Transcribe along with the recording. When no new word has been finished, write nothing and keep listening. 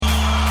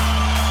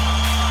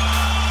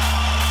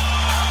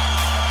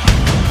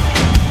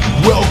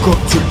Welcome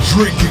to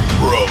Drinking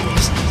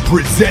Bros,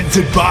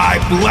 presented by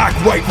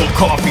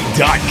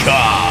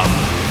BlackRifleCoffee.com.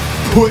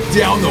 Put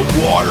down the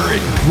water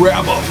and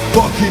grab a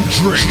fucking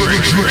drink.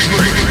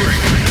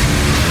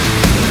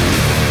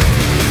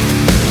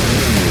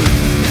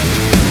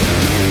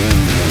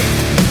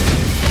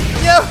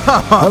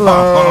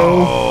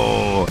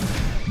 Hello.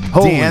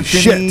 Holy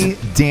shit.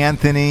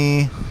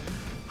 D'Anthony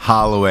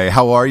Hollaway,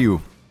 how are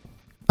you?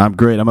 I'm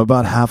great. I'm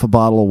about half a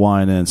bottle of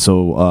wine in.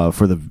 So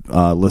for the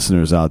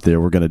listeners out there,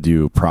 we're going to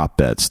do prop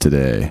bets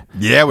today.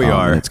 Yeah, we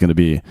are. It's going to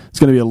be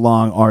a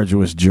long,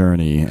 arduous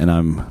journey, and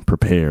I'm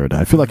prepared.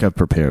 I feel like I've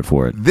prepared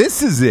for it.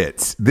 This is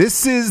it.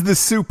 This is the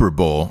Super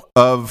Bowl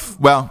of,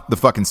 well, the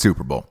fucking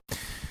Super Bowl.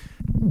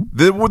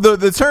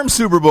 The term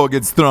Super Bowl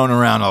gets thrown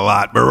around a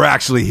lot, but we're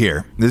actually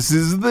here. This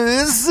is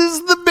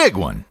the big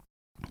one.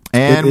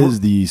 And it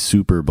is the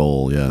Super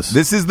Bowl, yes.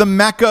 This is the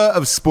mecca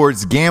of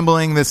sports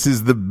gambling. This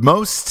is the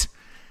most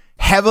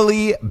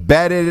heavily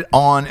betted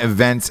on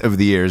event of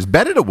the year. Is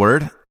betted a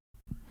word?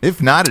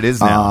 If not, it is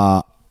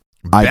now.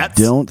 I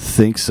don't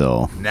think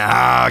so.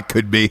 Nah,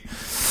 could be.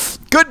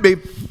 Could be.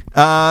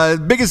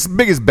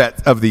 Biggest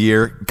bet of the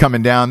year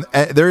coming down.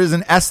 There is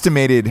an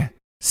estimated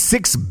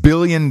 $6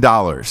 billion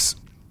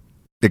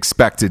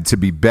expected to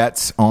be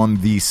bet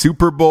on the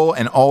Super Bowl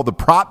and all the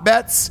prop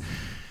bets.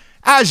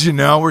 As you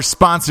know, we're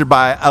sponsored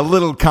by a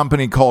little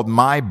company called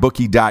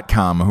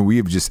MyBookie.com, who we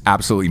have just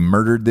absolutely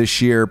murdered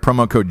this year.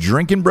 Promo code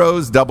Drinkin'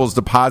 Bros doubles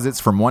deposits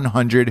from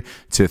 $100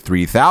 to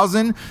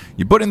 $3,000.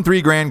 You put in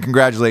 $3,000,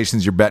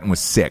 congratulations, you're betting with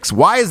 $6,000.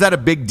 Why is that a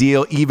big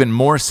deal? Even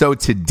more so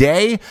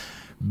today,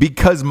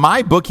 because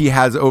MyBookie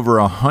has over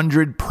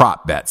 100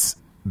 prop bets.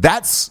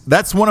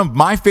 That's one of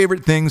my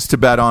favorite things to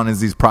bet on is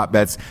these prop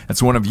bets.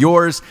 That's one of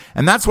yours.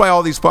 And that's why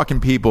all these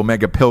fucking people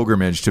make a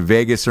pilgrimage to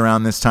Vegas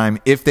around this time,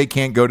 if they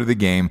can't go to the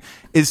game,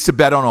 is to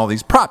bet on all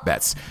these prop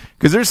bets.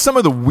 Because there's some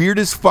of the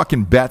weirdest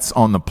fucking bets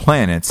on the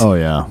planet. Oh,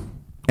 yeah.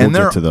 We'll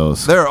get to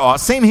those. They're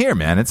awesome. Same here,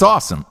 man. It's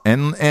awesome.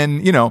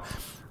 And you know,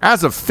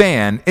 as a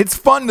fan, it's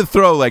fun to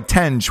throw like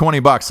 10,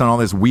 20 bucks on all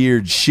this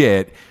weird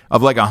shit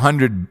of like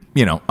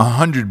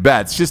 100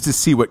 bets just to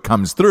see what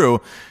comes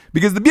through.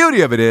 Because the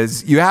beauty of it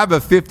is you have a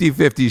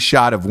 50-50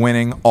 shot of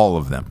winning all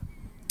of them.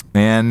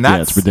 And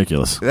that's it's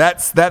ridiculous.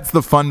 That's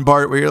the fun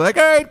part where you're like,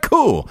 all right,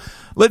 cool.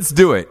 Let's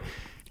do it.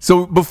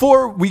 So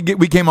before we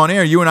came on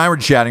air, you and I were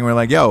chatting. We're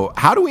like, yo,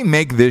 how do we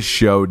make this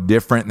show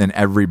different than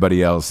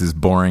everybody else's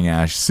boring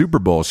ass Super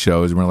Bowl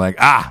shows? And we're like,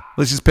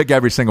 let's just pick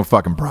every single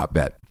fucking prop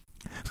bet.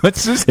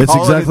 Let's just It's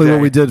exactly what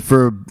we did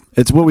for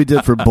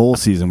bowl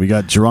season. We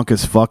got drunk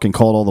as fuck and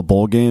called all the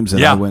bowl games,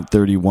 and I went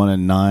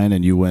 31-9,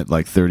 and you went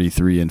like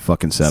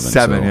 33-7.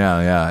 Seven,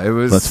 yeah. It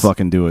was. Let's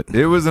fucking do it.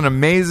 It was an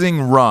amazing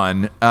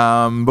run.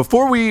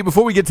 Before we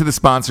get to the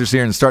sponsors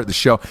here and start the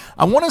show,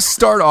 I want to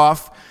start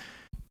off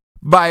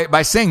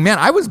by saying, man,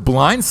 I was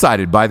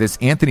blindsided by this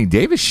Anthony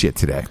Davis shit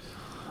today.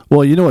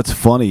 Well, you know what's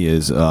funny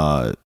is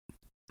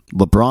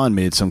LeBron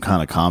made some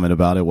kind of comment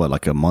about it,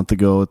 like a month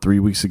ago,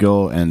 3 weeks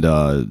ago, and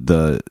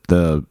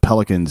the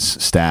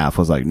Pelicans staff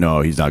was like,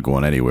 no, he's not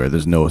going anywhere.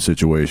 There's no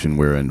situation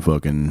wherein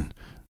fucking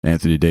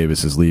Anthony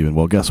Davis is leaving.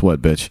 Well, guess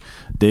what, bitch?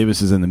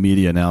 Davis is in the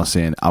media now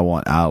saying, I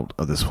want out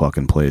of this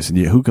fucking place. And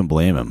who can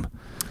blame him?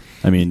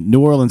 I mean, New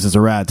Orleans is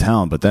a rad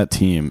town, but that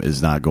team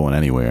is not going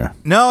anywhere.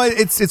 No,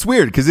 it's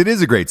weird because it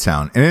is a great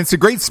town, and it's a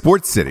great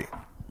sports city.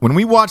 When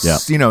we watch,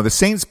 the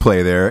Saints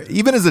play there,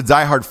 even as a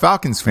diehard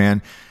Falcons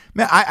fan,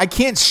 man, I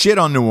can't shit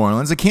on New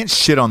Orleans. I can't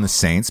shit on the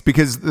Saints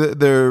because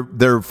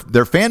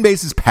their fan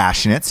base is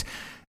passionate.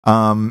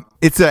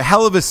 It's a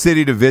hell of a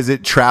city to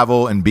visit,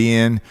 travel, and be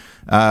in.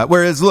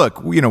 Whereas,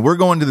 look, we're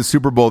going to the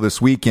Super Bowl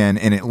this weekend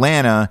in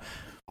Atlanta.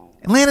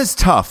 Atlanta's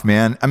tough,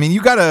 man. I mean,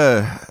 you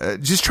gotta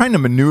just trying to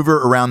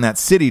maneuver around that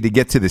city to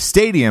get to the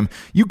stadium.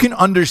 You can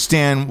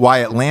understand why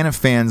Atlanta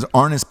fans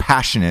aren't as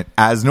passionate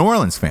as New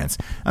Orleans fans.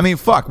 I mean,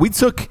 fuck, we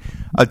took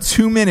a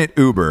 2-minute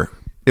Uber.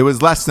 It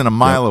was less than a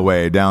mile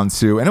away down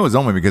to, and it was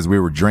only because we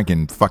were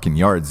drinking fucking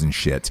yards and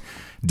shit.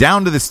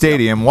 Down to the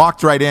stadium,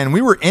 walked right in.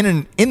 We were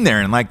in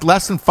there in like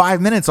less than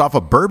 5 minutes off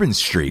of Bourbon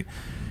Street.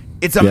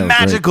 It's a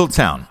magical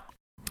town.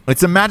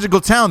 It's a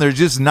magical town. They're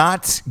just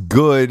not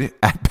good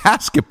at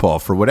basketball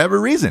for whatever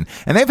reason.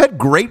 And they've had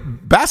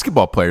great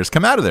basketball players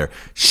come out of there.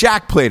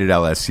 Shaq played at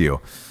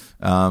LSU.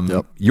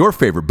 Your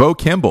favorite, Bo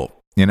Kimball,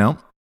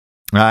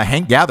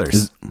 Hank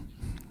Gathers.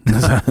 Is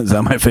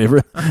that my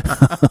favorite?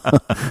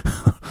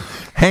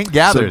 Hank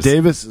Gathers.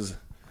 So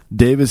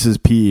Davis's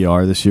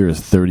PER this year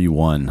is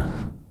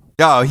 31.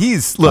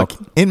 Oh,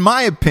 in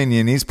my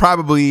opinion, he's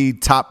probably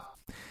top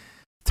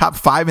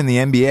 5 in the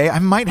NBA. I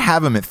might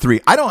have him at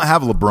 3. I don't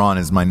have LeBron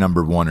as my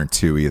number 1 or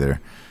 2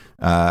 either.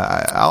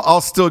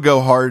 I'll still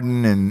go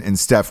Harden and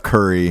Steph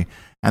Curry,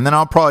 and then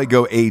I'll probably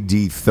go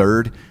AD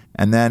third.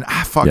 And then,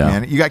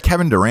 man, you got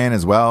Kevin Durant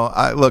as well.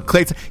 Look,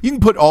 Clayton, you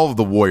can put all of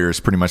the Warriors,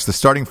 pretty much, the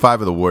starting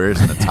 5 of the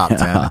Warriors in the top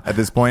 10 at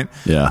this point.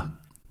 Yeah.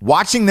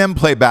 Watching them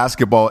play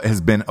basketball has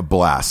been a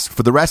blast.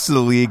 For the rest of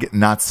the league,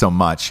 not so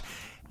much.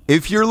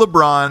 If you're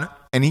LeBron,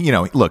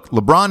 and look,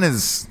 LeBron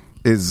is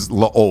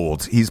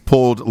old. He's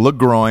pulled the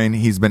groin.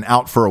 He's been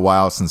out for a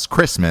while since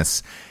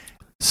Christmas.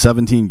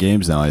 17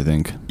 games now, I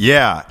think.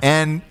 Yeah,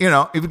 and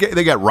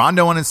they got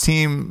Rondo on his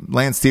team,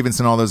 Lance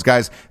Stevenson, all those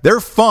guys.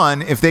 They're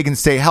fun if they can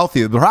stay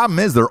healthy. The problem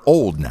is they're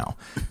old now.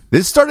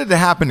 This started to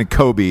happen to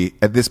Kobe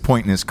at this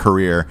point in his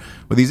career,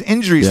 where these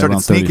injuries started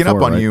sneaking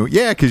up on you.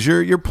 Yeah, because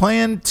you're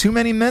playing too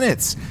many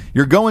minutes.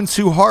 You're going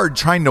too hard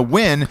trying to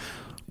win,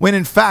 when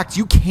in fact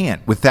you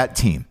can't with that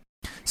team.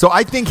 So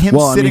I think him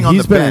sitting on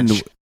the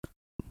bench.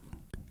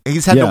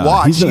 He's had to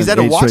watch. He's had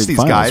to watch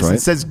these guys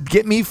and says,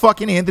 "Get me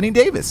fucking Anthony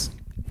Davis."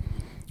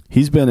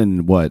 He's been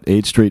in,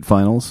 8 straight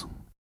finals?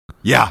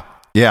 Yeah.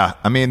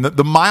 I mean,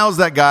 the miles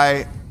that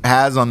guy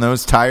has on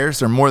those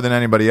tires are more than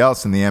anybody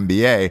else in the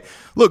NBA.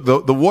 Look,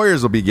 the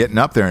Warriors will be getting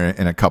up there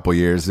in a couple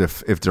years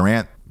if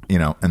Durant,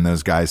 and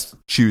those guys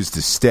choose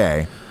to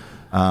stay.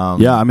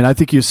 Yeah, I mean, I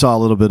think you saw a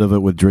little bit of it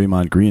with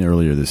Draymond Green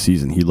earlier this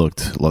season. He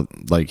looked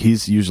like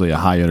he's usually a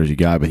high-energy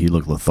guy, but he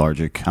looked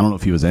lethargic. I don't know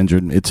if he was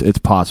injured. It's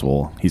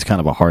possible. He's kind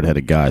of a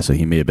hard-headed guy, so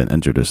he may have been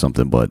injured or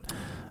something, but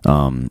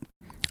I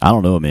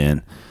don't know,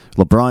 man.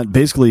 LeBron,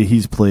 basically,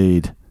 he's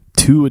played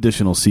 2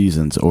 additional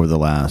seasons over the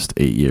last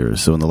 8 years.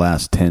 So in the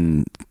last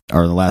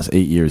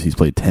 8 years, he's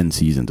played 10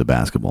 seasons of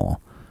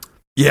basketball.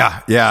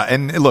 Yeah,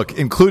 and look,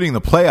 including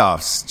the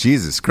playoffs.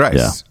 Jesus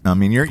Christ! Yeah. I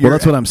mean, you're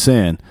that's what I'm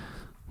saying.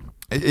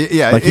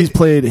 Yeah, he's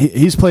played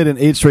in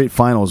 8 straight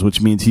finals, which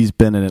means he's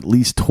been in at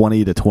least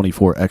 20 to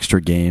 24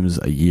 extra games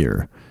a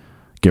year,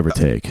 give or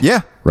take.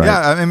 Yeah, right?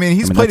 Yeah. I mean,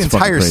 he's played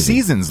entire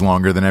seasons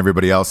longer than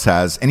everybody else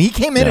has, and he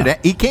came in at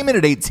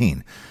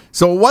 18.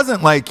 So it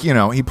wasn't like,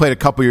 he played a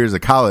couple years of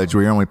college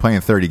where you're only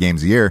playing 30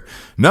 games a year.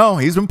 No,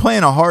 he's been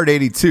playing a hard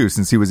 82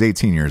 since he was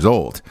 18 years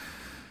old.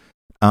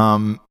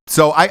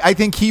 So I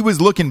think he was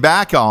looking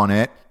back on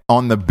it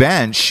on the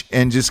bench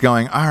and just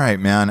going, all right,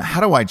 man, how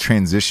do I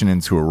transition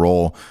into a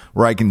role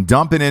where I can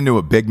dump it into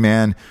a big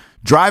man,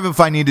 drive if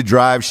I need to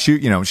drive,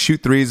 shoot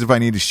threes if I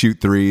need to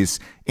shoot threes.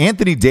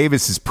 Anthony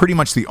Davis is pretty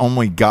much the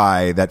only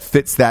guy that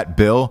fits that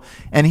bill,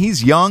 and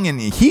he's young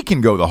and he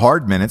can go the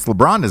hard minutes.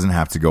 LeBron doesn't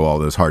have to go all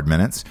those hard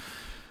minutes.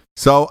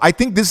 So I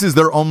think this is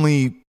their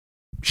only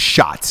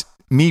shot,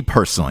 me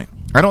personally.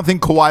 I don't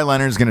think Kawhi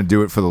Leonard is going to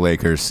do it for the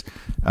Lakers.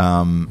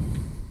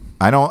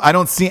 I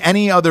don't see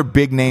any other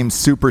big name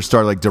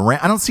superstar like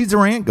Durant. I don't see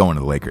Durant going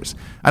to the Lakers.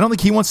 I don't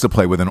think he wants to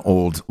play with an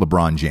old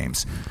LeBron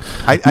James.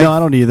 I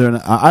don't either. And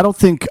I don't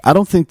think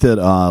that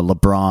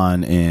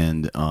LeBron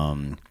and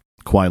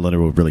Kawhi Leonard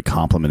would really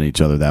complement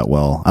each other that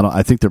well.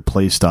 I think their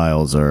play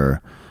styles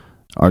are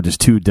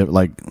just too different.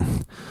 Like,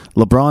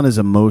 LeBron is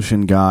a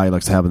motion guy,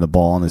 likes having the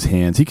ball in his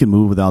hands. He can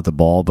move without the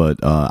ball, but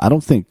I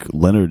don't think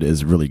Leonard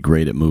is really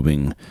great at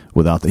moving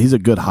without he's a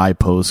good high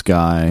post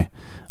guy,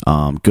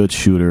 good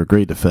shooter,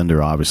 great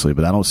defender, obviously,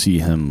 but I don't see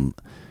him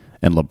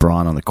and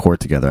LeBron on the court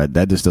together.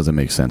 That just doesn't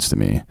make sense to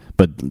me.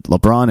 But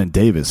LeBron and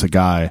Davis, a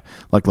guy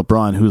like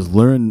LeBron who's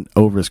learned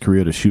over his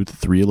career to shoot the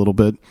three a little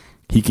bit,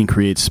 he can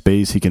create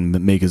space, he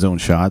can make his own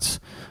shots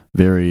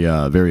very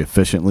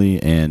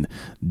efficiently, and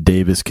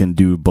Davis can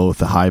do both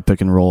the high pick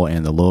and roll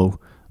and the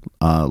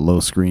low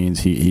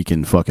screens. He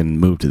can fucking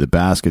move to the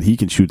basket. He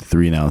can shoot the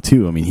three now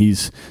too. I mean,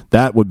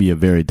 that would be a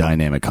very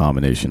dynamic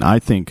combination. I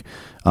think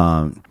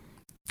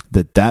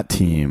that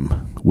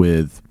team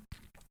with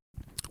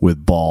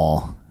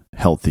Ball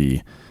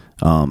healthy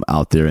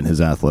out there in his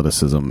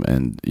athleticism,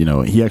 and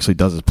he actually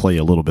does play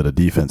a little bit of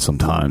defense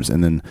sometimes,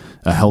 and then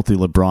a healthy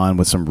LeBron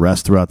with some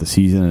rest throughout the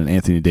season, and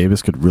Anthony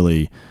Davis could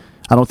really,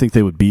 I don't think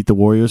they would beat the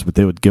Warriors, but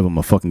they would give them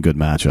a fucking good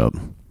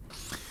matchup.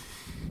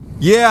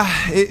 Yeah,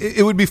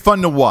 it would be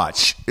fun to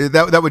watch.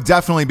 That would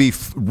definitely be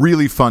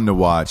really fun to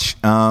watch.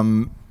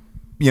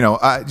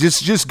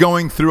 Just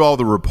going through all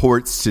the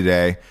reports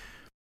today,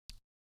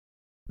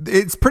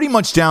 it's pretty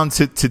much down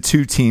to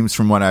 2 teams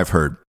from what I've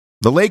heard.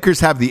 The Lakers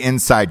have the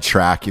inside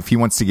track if he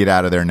wants to get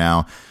out of there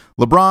now.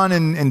 LeBron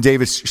and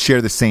Davis share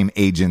the same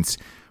agents.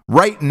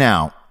 Right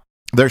now,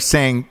 they're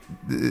saying,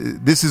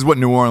 this is what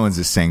New Orleans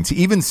is saying, to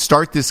even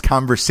start this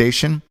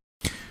conversation,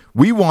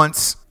 we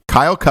want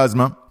Kyle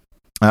Kuzma.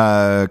 We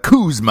want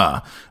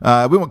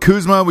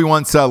Kuzma. We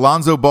want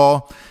Lonzo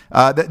Ball.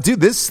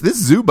 This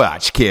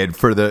Zubac kid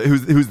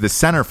who's the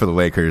center for the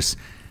Lakers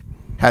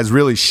has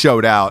really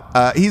showed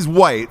out. He's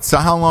white, so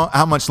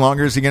how much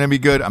longer is he going to be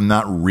good? I'm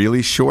not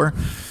really sure.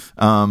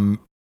 And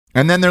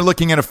then they're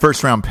looking at a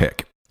first round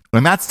pick,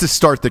 and that's to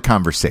start the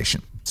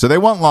conversation. So they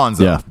want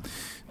Lonzo, yeah.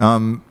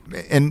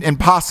 And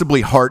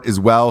possibly Hart as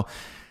well.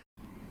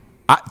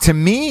 To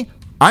me,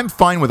 I'm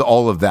fine with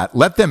all of that.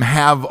 Let them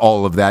have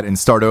all of that and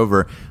start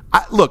over.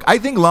 I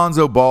think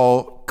Lonzo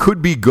Ball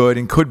could be good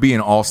and could be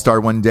an all-star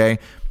one day.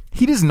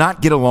 He does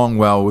not get along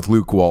well with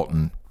Luke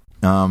Walton.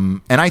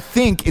 And I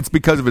think it's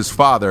because of his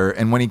father.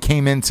 And when he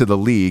came into the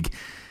league,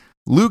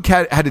 Luke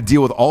had to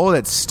deal with all of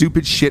that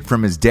stupid shit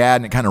from his dad,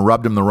 and it kind of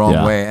rubbed him the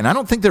wrong way. And I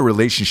don't think their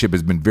relationship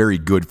has been very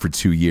good for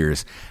 2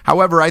 years.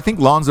 However, I think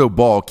Lonzo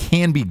Ball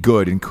can be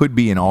good and could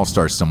be an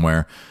all-star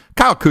somewhere.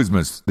 Kyle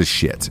Kuzma's the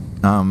shit.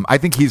 I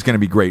think he's going to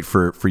be great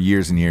for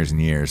years and years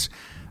and years.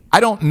 I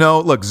don't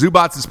know. Look,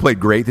 Zubac has played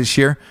great this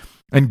year.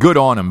 and good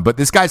on him. But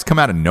this guy's come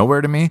out of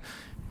nowhere to me.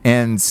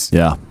 And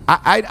yeah,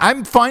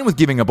 I'm fine with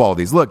giving up all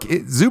these. Look,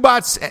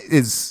 Zubats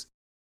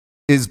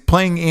is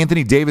playing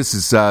Anthony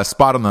Davis's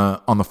spot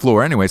on the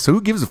floor anyway, so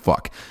who gives a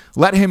fuck?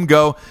 Let him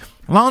go.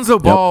 Lonzo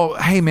Ball,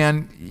 hey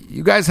man,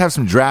 you guys have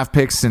some draft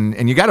picks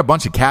and you got a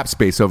bunch of cap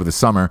space over the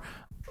summer.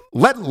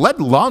 Let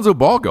Lonzo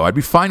Ball go. I'd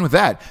be fine with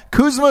that.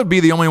 Kuzma would be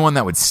the only one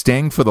that would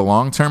sting for the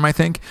long term, I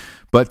think.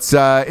 But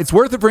it's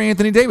worth it for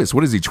Anthony Davis.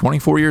 What is he,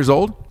 24 years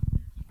old?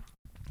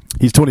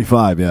 He's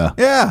 25, yeah.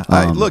 Yeah.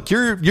 Look,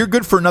 you're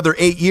good for another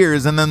 8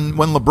 years, and then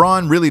when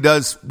LeBron really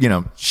does,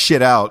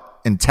 shit out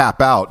and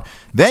tap out,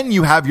 then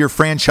you have your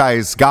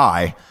franchise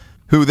guy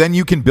who then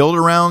you can build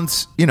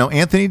around,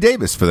 Anthony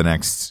Davis for the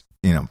next,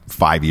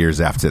 5 years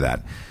after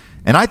that.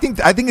 And I think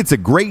it's a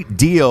great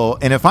deal.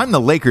 And if I'm the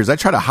Lakers, I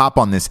try to hop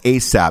on this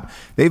ASAP.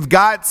 They've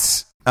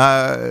got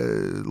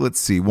let's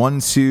see,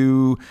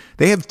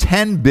 they have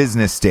 10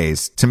 business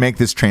days to make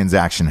this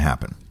transaction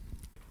happen.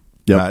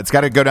 Yep. It's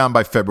got to go down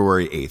by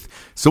February 8th.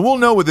 So we'll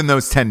know within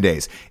those 10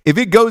 days. If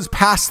it goes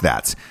past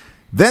that,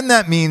 then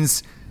that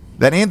means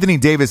that Anthony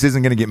Davis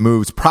isn't going to get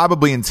moves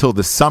probably until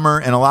the summer.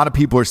 And a lot of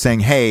people are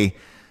saying, hey,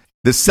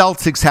 the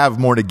Celtics have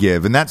more to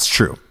give. And that's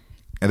true.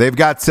 And they've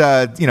got,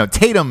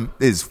 Tatum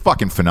is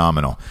fucking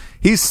phenomenal.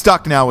 He's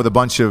stuck now with a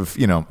bunch of,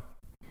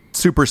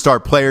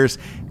 superstar players.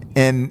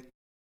 And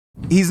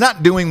he's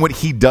not doing what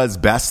he does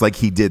best like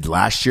he did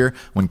last year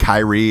when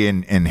Kyrie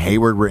and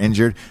Hayward were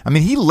injured. I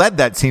mean, he led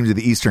that team to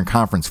the Eastern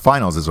Conference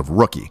Finals as a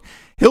rookie.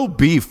 He'll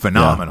be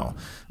phenomenal.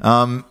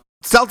 Yeah.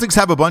 Celtics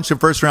have a bunch of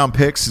first-round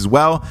picks as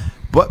well.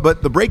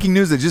 But the breaking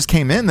news that just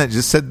came in that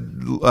just said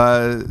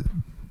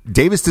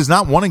Davis does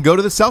not want to go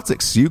to the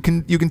Celtics. You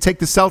can take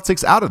the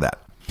Celtics out of that.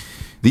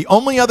 The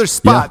only other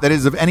spot that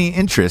is of any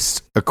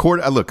interest,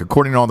 according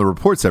to all the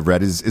reports I've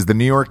read, is the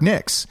New York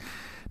Knicks.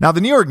 Now,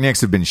 the New York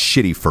Knicks have been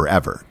shitty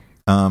forever.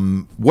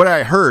 What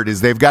I heard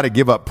is they've got to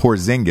give up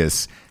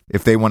Porzingis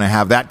if they want to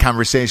have that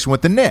conversation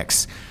with the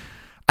Knicks.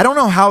 I don't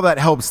know how that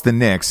helps the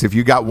Knicks if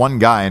you got one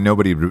guy and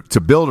nobody to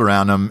build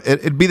around him.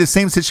 It'd be the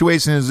same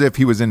situation as if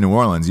he was in New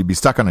Orleans. You'd be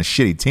stuck on a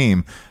shitty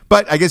team,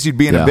 but I guess you'd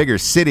be in a bigger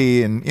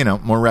city and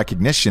more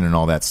recognition and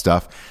all that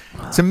stuff.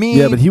 To me,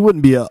 yeah, but he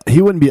wouldn't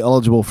be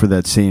eligible for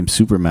that same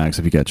supermax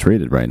if he got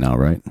traded right now,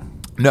 right?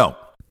 No.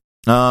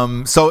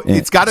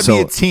 It's got to be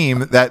a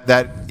team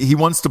that he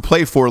wants to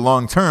play for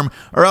long term,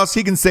 or else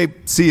he can say,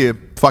 "See you,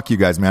 fuck you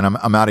guys, man.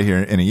 I'm out of here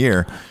in a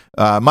year."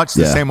 Much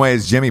the same way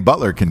as Jimmy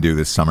Butler can do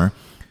this summer.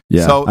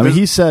 Yeah, so I mean,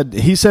 he said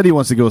he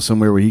wants to go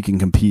somewhere where he can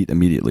compete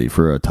immediately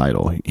for a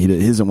title. He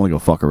doesn't want to go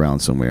fuck around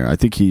somewhere. I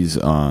think he's.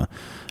 I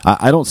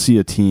don't see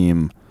a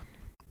team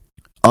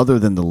other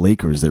than the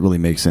Lakers that really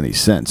makes any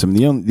sense. I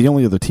mean, the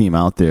only other team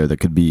out there that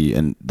could be,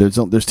 and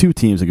there's two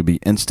teams that could be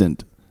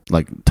instant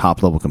like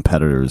top level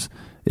competitors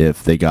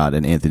if they got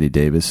an Anthony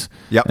Davis,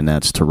 and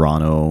that's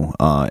Toronto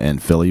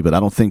and Philly. But I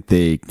don't think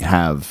they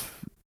have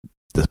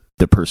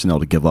the personnel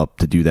to give up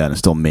to do that and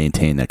still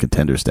maintain that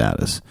contender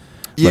status.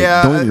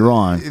 Yeah, don't get me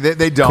wrong.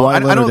 They don't.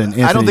 I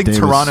don't think Davis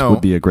Toronto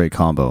would be a great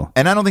combo,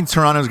 and I don't think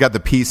Toronto's got the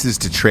pieces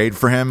to trade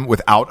for him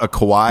without a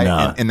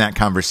Kawhi in that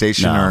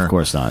conversation. No, of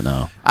course not.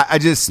 No, I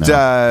just if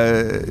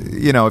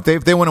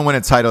they want to win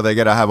a title, they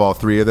got to have all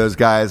three of those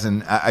guys,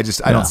 and I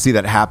don't see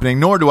that happening.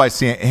 Nor do I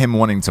see him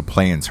wanting to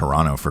play in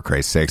Toronto, for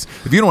Christ's sakes.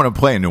 If you don't want to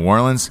play in New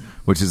Orleans,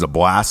 which is a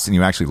blast, and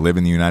you actually live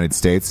in the United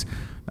States.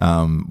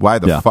 Why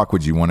the fuck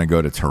would you want to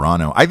go to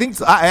Toronto? I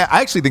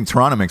actually think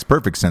Toronto makes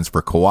perfect sense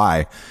for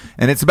Kawhi,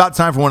 and it's about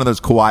time for one of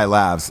those Kawhi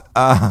laughs.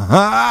 Oh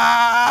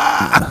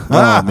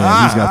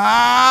man, he's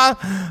got.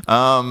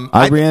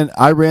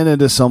 I ran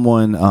into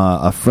someone.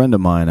 A friend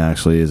of mine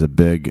actually is a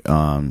big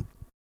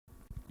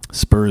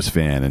Spurs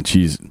fan, and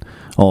she's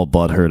all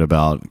butthurt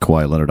about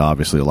Kawhi Leonard.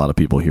 Obviously, a lot of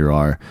people here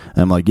are.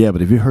 And I'm like, yeah,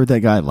 but have you heard that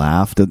guy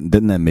laugh? Didn't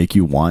that make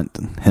you want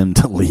him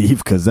to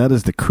leave? Because that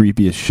is the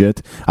creepiest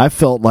shit. I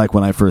felt like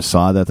when I first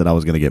saw that I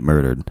was going to get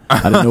murdered.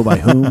 I didn't know by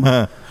whom.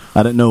 I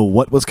didn't know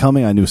what was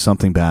coming. I knew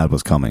something bad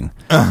was coming.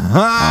 But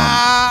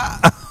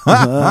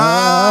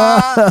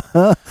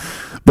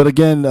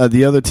again,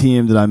 the other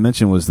team that I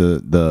mentioned was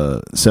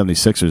the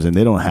 76ers, and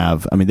they don't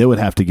have. I mean, they would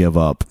have to give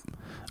up.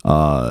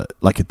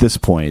 Like at this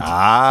point, they'd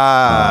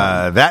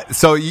have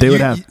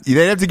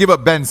to give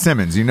up Ben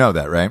Simmons. You know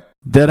that, right?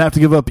 They'd have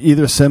to give up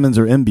either Simmons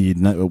or Embiid.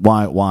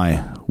 Why?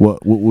 What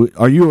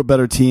are you a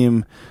better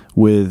team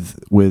with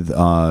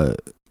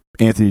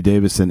Anthony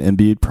Davis and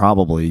Embiid?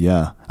 Probably,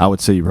 yeah. I would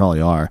say you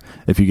probably are.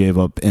 If you gave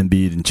up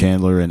Embiid and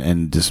Chandler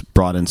and just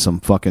brought in some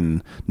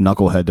fucking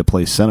knucklehead to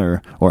play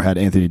center, or had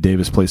Anthony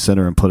Davis play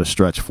center and put a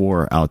stretch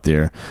four out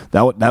there,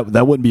 that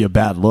wouldn't be a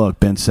bad look.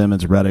 Ben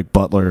Simmons, Redick,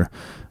 Butler.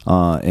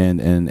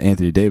 And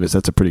Anthony Davis,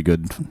 that's a pretty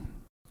good,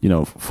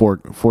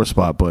 four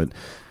spot. But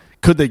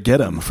could they get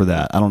him for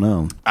that? I don't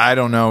know. I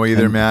don't know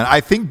either, man. I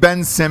think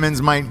Ben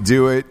Simmons might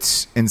do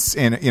it in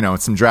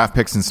some draft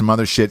picks and some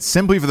other shit,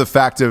 simply for the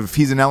fact of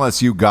he's an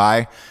LSU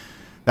guy.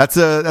 That's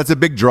a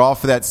big draw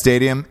for that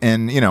stadium.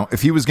 And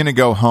if he was going to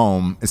go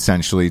home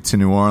essentially to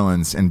New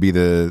Orleans and be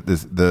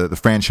the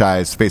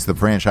franchise face of the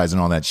franchise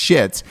and all that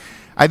shit,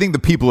 I think the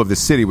people of the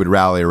city would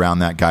rally around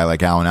that guy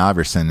like Allen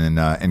Iverson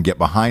and get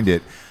behind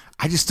it.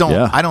 I just don't.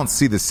 Yeah. I don't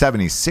see the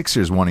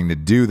 76ers wanting to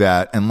do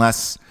that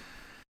unless,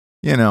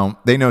 they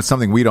know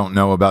something we don't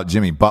know about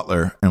Jimmy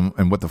Butler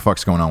and what the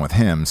fuck's going on with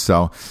him.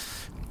 So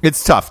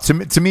it's tough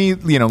to me.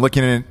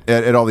 Looking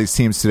at all these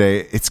teams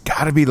today, it's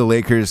got to be the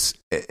Lakers,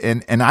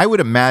 and I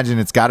would imagine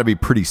it's got to be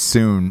pretty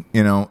soon.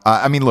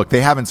 Look,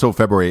 they have until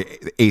February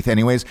 8th,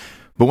 anyways.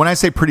 But when I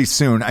say pretty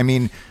soon, I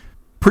mean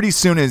pretty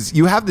soon is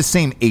you have the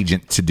same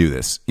agent to do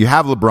this. You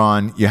have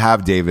LeBron, you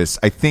have Davis.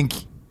 I think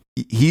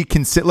he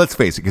can sit. Let's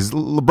face it, because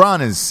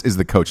LeBron is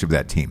the coach of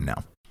that team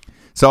now.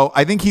 So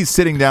I think he's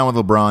sitting down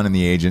with LeBron and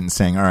the agent and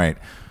saying, all right,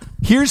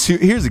 here's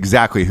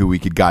exactly who we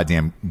could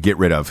goddamn get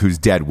rid of, who's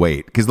dead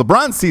weight. Because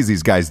LeBron sees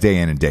these guys day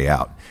in and day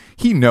out.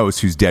 He knows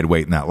who's dead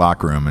weight in that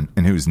locker room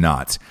and who's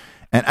not.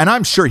 And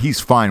I'm sure he's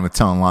fine with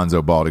telling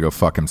Lonzo Ball to go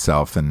fuck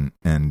himself and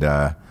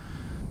the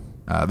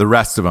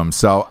rest of them.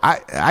 So I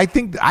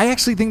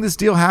actually think this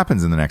deal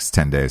happens in the next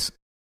 10 days.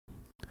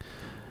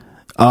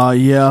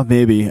 Yeah,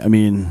 maybe. I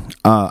mean,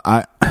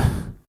 I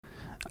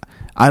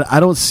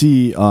don't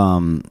see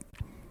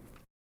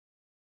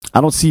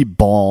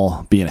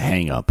Ball being a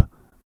hang up.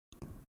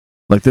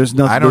 Like there's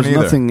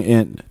nothing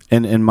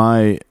in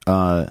my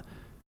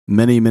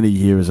many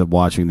years of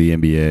watching the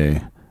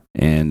NBA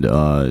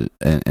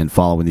and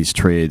following these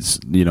trades,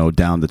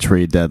 down the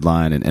trade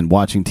deadline and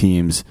watching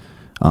teams.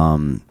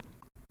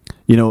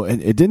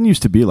 It didn't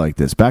used to be like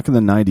this. Back in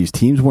the 90s,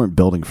 teams weren't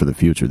building for the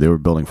future. They were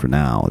building for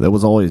now. There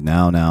was always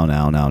now.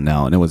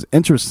 And it was,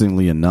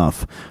 interestingly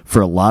enough,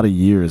 for a lot of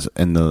years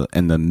in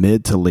the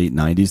mid to late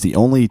 90s, the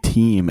only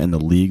team in the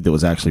league that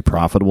was actually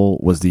profitable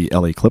was the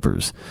LA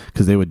Clippers,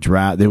 because they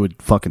would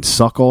fucking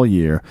suck all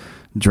year,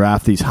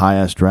 draft these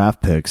high-ass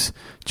draft picks,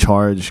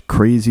 charge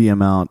crazy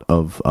amount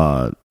of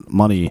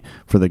money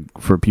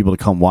for people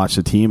to come watch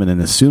the team, and then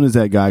as soon as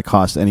that guy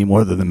cost any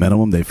more than the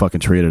minimum, they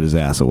fucking traded his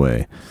ass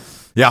away.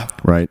 Yeah.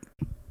 Right.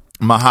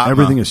 Mahatma.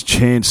 Everything has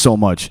changed so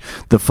much.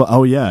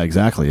 Oh yeah,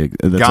 exactly.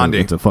 Gandhi.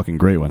 It's a fucking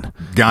great one.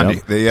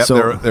 Gandhi. Yep.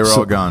 They're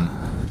all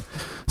gone.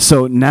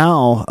 So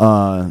now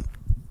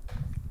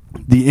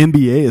the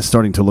NBA is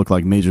starting to look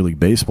like Major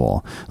League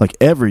Baseball. Like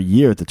every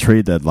year at the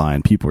trade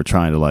deadline, people are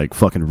trying to like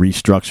fucking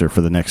restructure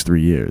for the next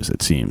 3 years,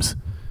 it seems.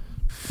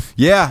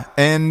 Yeah,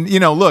 and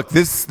look,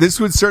 this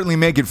would certainly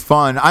make it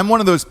fun. I'm one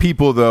of those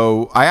people,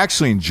 though. I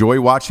actually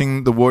enjoy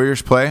watching the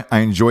Warriors play. I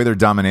enjoy their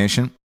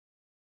domination.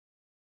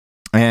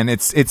 And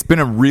it's been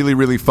a really,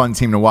 really fun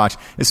team to watch,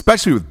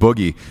 especially with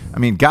Boogie. I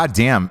mean,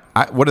 goddamn,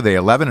 what are they,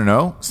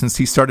 11-0 since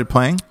he started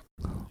playing?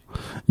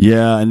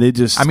 Yeah, and they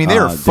just... I mean, they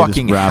are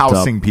fucking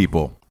housing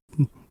people.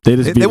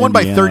 They won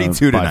by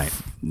 32 tonight.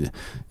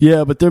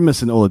 Yeah, but they're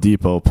missing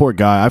Oladipo. Poor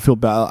guy. I feel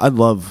bad. I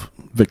love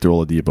Victor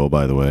Oladipo,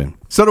 by the way.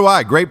 So do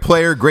I. Great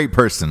player, great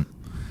person.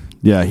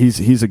 Yeah,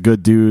 he's a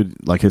good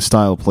dude. Like, his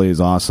style of play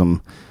is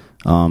awesome.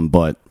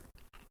 But...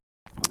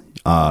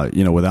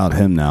 without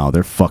him now,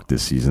 they're fucked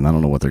this season. I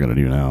don't know what they're going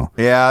to do now.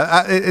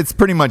 Yeah, it's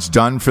pretty much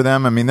done for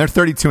them. I mean, they're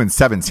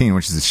 32-17,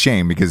 which is a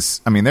shame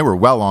because, I mean, they were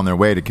well on their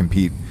way to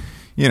compete,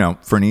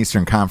 for an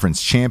Eastern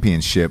Conference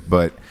championship.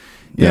 But,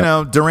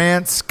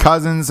 Durant's,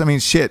 Cousins, I mean,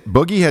 shit,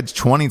 Boogie had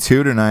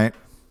 22 tonight.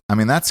 I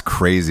mean, that's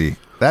crazy.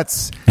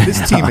 This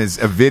team is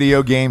a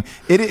video game.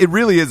 It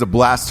really is a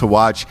blast to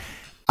watch.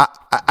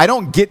 I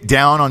don't get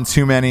down on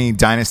too many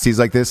dynasties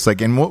like this,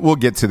 and we'll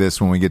get to this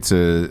when we get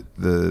to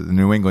the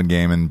New England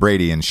game and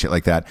Brady and shit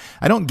like that.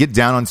 I don't get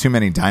down on too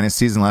many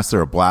dynasties unless they're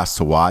a blast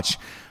to watch.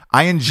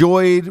 I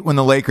enjoyed when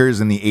the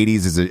Lakers in the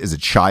 80s as a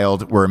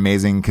child were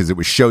amazing because it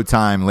was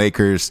Showtime,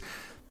 Lakers.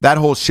 That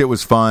whole shit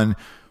was fun.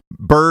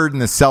 Bird and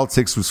the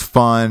Celtics was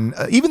fun.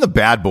 Even the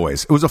Bad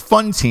Boys. It was a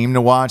fun team to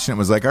watch, and it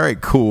was like, all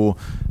right, cool.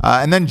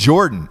 And then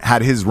Jordan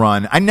had his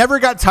run. I never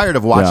got tired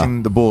of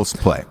watching the Bulls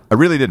play. I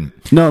really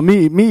didn't. No,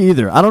 me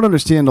either. I don't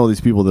understand all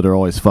these people that are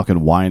always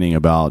fucking whining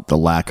about the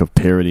lack of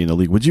parity in the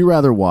league. Would you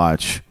rather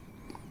watch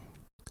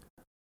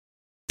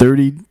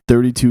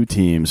 32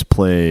 teams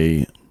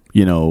play,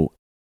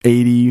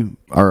 80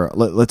 or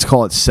let's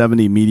call it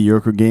 70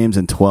 mediocre games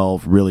and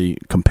 12 really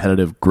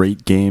competitive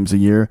great games a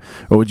year?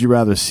 Or would you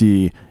rather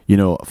see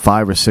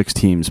 5 or 6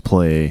 teams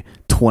play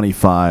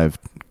 25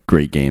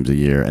 great games a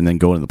year and then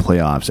go into the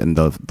playoffs and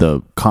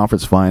the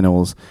conference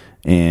finals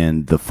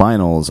and the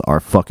finals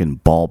are fucking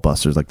ball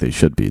busters like they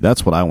should be?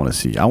 That's what I want to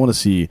see. I want to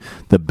see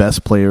the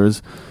best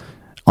players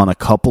on a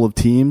couple of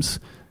teams,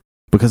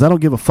 because I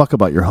don't give a fuck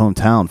about your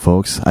hometown,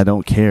 folks. I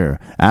don't care.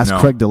 Ask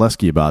Craig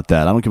Dulesky about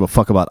that. I don't give a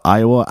fuck about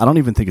Iowa. I don't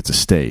even think it's a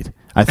state.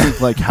 I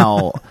think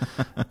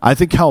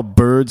how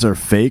birds are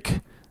fake,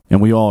 and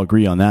we all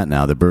agree on that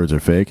now, that birds are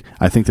fake.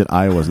 I think that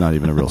Iowa's not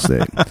even a real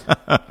state.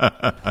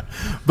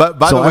 But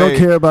by the way, I don't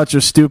care about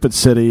your stupid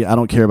city. I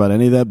don't care about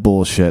any of that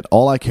bullshit.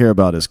 All I care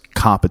about is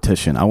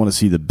competition. I want to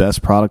see the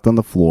best product on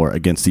the floor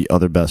against the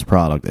other best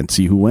product and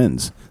see who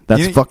wins.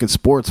 That's fucking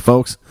sports,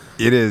 folks.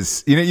 It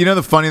is.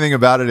 The funny thing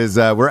about it is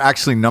we're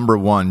actually number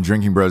one.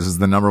 Drinking Bros is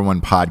the number one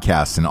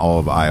podcast in all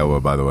of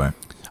Iowa, by the way.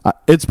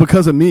 It's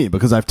because of me,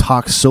 because I've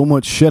talked so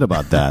much shit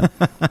about that.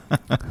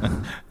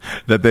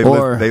 That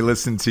they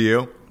listen to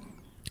you?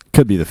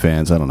 Could be the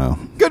fans. I don't know.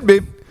 Could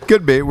be.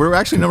 We're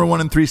actually number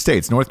 1 in 3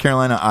 states: North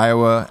Carolina,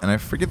 Iowa, and I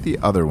forget the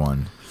other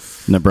one.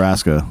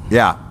 Nebraska.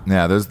 Yeah.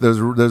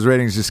 Those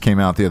ratings just came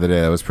out the other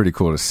day. That was pretty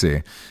cool to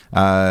see.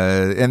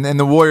 And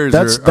the Warriors.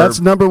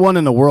 That's number 1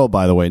 in the world,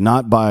 by the way,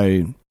 not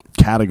by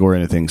category or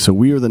anything. So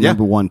we are the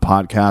number 1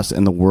 podcast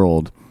in the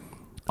world.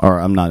 Or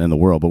I'm not in the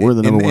world, but we're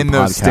the number 1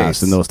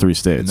 podcast in those 3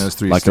 states. In those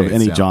 3 states, of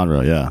any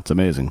genre. Yeah, it's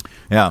amazing.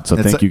 Yeah, so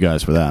thank you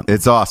guys for that.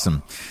 It's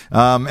awesome.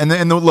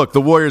 Look,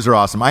 the Warriors are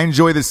awesome. I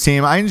enjoy this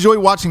team. I enjoy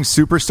watching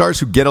superstars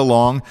who get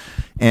along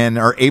and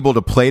are able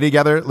to play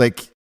together.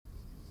 Like,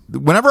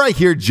 whenever I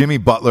hear Jimmy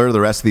Butler or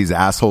the rest of these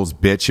assholes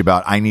bitch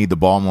about I need the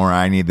ball more,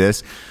 I need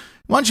this,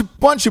 why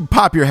don't you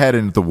pop your head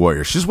into the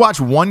Warriors? Just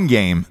watch one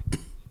game.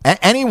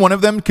 Any one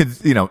of them could,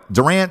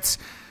 Durant,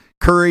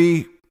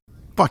 Curry,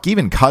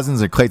 even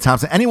Cousins or Klay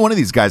Thompson, any one of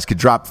these guys could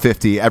drop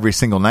 50 every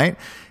single night.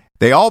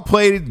 They all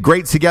played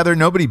great together.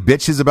 Nobody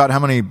bitches about how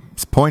many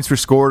points were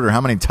scored or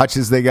how many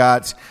touches they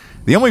got.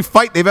 The only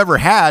fight they've ever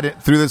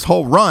had through this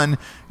whole run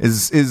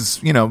is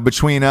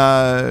between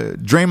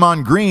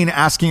Draymond Green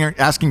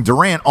asking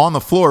Durant on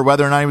the floor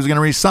whether or not he was going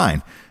to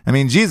re-sign. I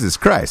mean, Jesus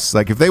Christ!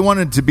 Like, if they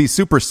wanted to be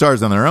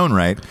superstars on their own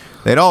right,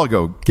 they'd all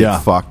go get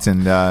fucked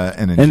and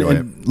enjoy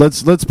it.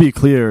 Let's be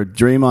clear.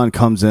 Draymond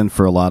comes in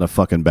for a lot of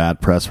fucking bad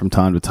press from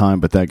time to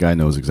time, but that guy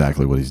knows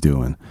exactly what he's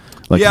doing.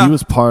 He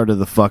was part of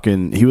the 5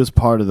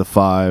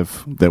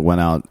 that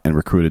went out and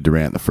recruited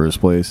Durant in the first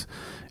place,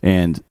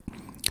 and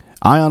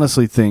I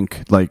honestly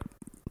think, he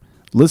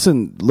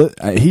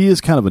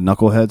is kind of a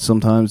knucklehead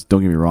sometimes.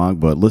 Don't get me wrong,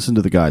 but listen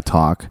to the guy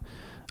talk.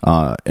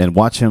 And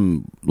watch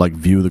him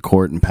view the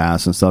court and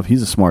pass and stuff.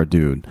 He's a smart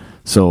dude.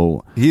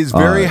 So he's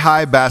very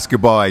high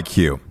basketball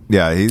IQ.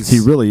 Yeah, he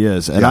really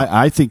is, and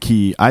I think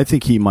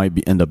he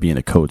might end up being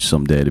a coach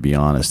someday. To be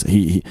honest,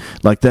 he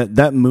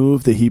that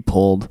move that he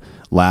pulled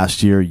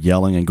last year,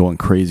 yelling and going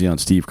crazy on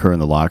Steve Kerr in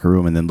the locker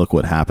room, and then look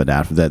what happened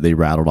after that. They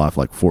rattled off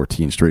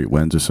 14 straight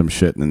wins or some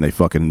shit, and then they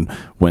fucking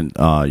went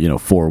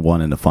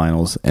 4-1 in the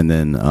finals, and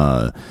then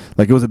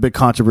it was a big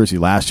controversy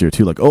last year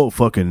too.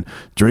 Fucking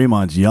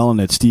Draymond's yelling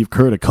at Steve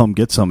Kerr to come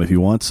get some if he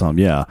wants some.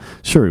 Yeah,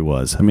 sure he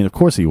was. I mean, of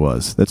course he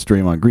was. That's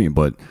Draymond Green,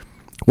 but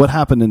what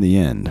happened in the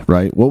end,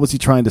 right? What was he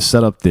trying to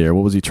set up there?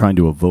 What was he trying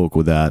to evoke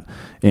with that?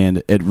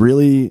 And it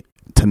really,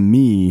 to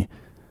me,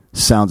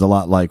 sounds a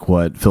lot like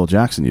what Phil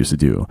Jackson used to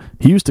do.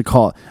 He used to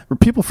call...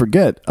 People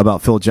forget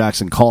about Phil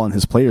Jackson calling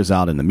his players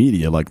out in the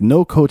media.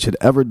 No coach had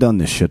ever done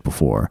this shit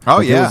before.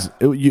 Oh, yeah.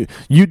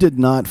 You did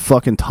not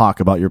fucking talk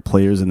about your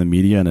players in the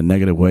media in a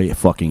negative way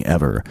fucking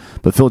ever.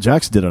 But Phil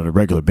Jackson did it on a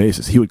regular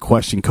basis. He would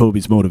question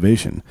Kobe's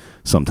motivation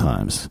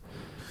sometimes.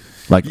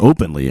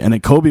 Openly, and then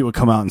Kobe would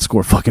come out and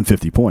score fucking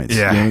 50 points.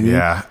 Yeah, you know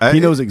what I mean?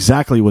 He knows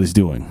exactly what he's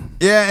doing.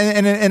 Yeah,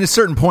 and at a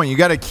certain point, you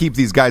got to keep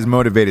these guys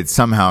motivated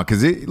somehow.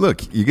 Because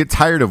look, you get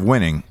tired of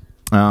winning.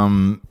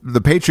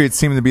 The Patriots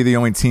seem to be the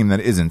only team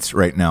that isn't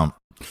right now.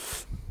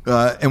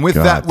 And with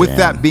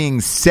that being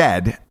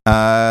said,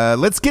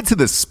 let's get to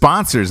the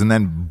sponsors and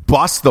then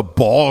bust the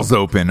balls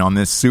open on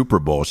this Super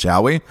Bowl,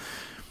 shall we?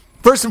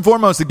 First and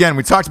foremost, again,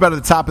 we talked about it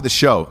at the top of the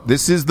show.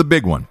 This is the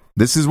big one.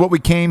 This is what we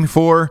came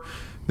for.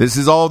 This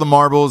is all the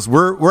marbles.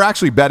 We're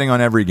actually betting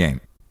on every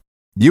game.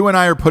 You and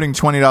I are putting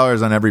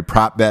 $20 on every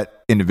prop bet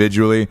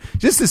individually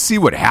just to see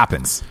what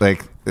happens.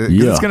 It's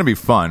going to be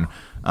fun.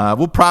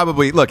 We'll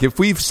probably look if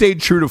we've stayed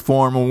true to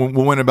form.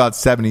 We'll win about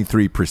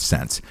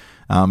 73%.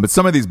 But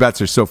some of these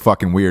bets are so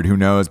fucking weird. Who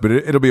knows? But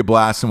it'll be a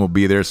blast, and we'll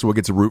be there. So we'll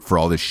get to root for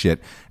all this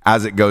shit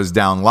as it goes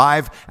down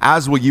live.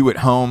 As will you at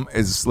home.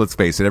 Let's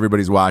face it,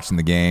 everybody's watching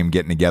the game,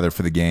 getting together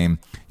for the game.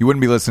 You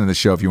wouldn't be listening to the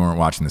show if you weren't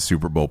watching the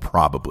Super Bowl,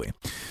 probably.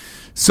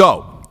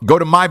 So go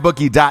to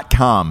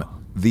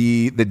mybookie.com.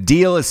 The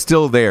deal is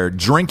still there.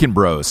 Drinking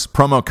Bros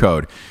promo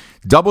code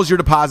doubles your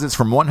deposits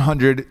from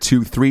 $100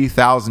 to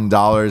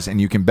 $3,000,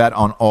 and you can bet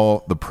on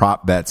all the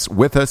prop bets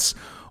with us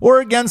or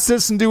against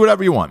us and do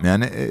whatever you want,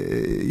 man.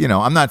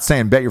 I'm not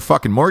saying bet your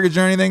fucking mortgage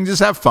or anything.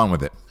 Just have fun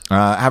with it.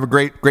 Have a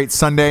great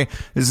Sunday.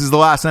 This is the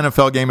last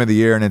NFL game of the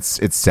year, and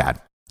it's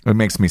sad. It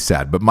makes me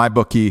sad, but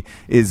MyBookie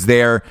is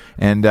there,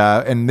 and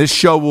this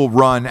show will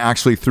run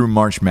actually through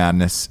March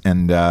Madness,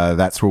 and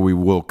that's where we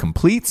will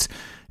complete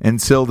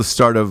until the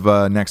start of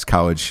next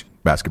college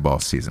basketball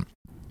season.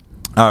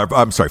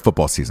 I'm sorry,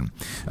 football season.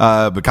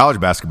 But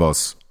college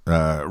basketball's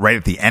right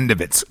at the end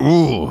of it.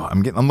 Ooh,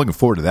 I'm looking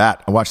forward to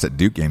that. I watched that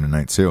Duke game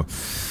tonight too.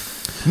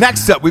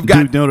 Next up, we've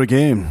got Duke Notre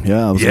Dame.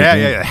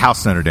 Yeah,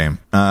 House Notre Dame.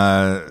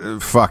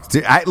 Fuck.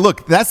 Dude,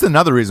 look, that's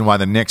another reason why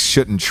the Knicks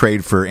shouldn't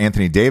trade for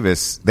Anthony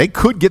Davis. They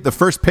could get the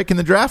first pick in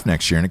the draft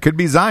next year, and it could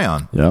be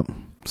Zion. Yep.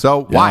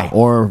 So why?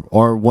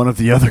 Or one of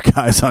the other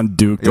guys on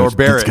Duke. Or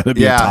Barrett.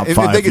 Be top if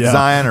five. they get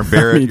Zion or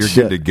Barrett, you're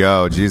good to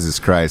go. Jesus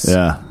Christ.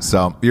 Yeah.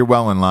 So you're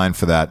well in line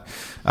for that.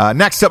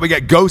 Next up, we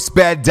got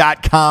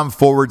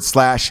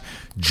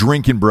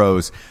ghostbed.com/drinking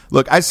bros.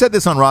 Look, I said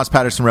this on Ross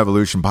Patterson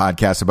Revolution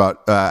podcast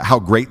about how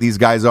great these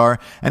guys are.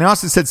 And I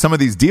also said some of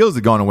these deals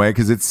are going away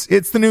because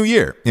it's the new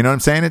year. You know what I'm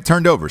saying? It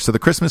turned over. So the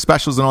Christmas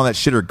specials and all that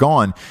shit are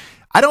gone.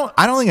 I don't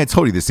think I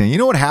told you this thing. You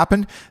know what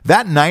happened?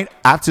 That night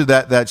after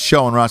that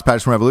show on Ross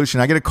Patterson Revolution,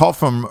 I get a call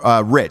from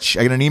Rich.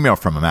 I get an email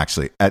from him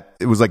actually.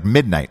 It was like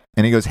midnight.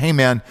 And he goes, "Hey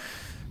man,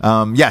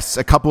 yes,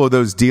 a couple of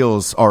those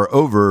deals are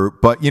over,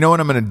 but you know what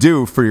I'm going to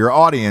do for your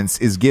audience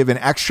is give an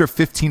extra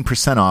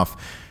 15% off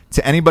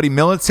to anybody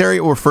military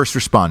or first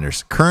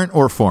responders, current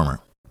or former."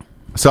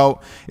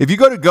 So if you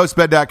go to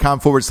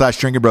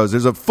ghostbed.com/drinking bros,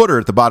 there's a footer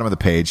at the bottom of the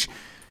page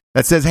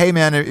that says, "Hey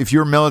man, if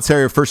you're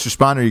military or first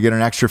responder, you get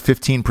an extra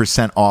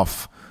 15%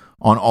 off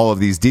on all of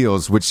these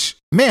deals," which,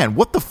 man,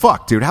 what the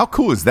fuck, dude? How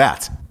cool is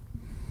that?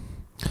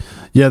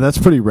 Yeah, that's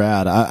pretty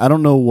rad. I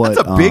don't know what.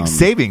 That's a big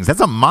savings.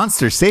 That's a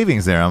monster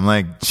savings there. I'm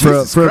like,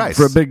 Jesus Christ.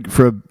 For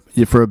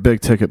a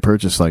big ticket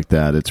purchase like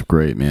that, it's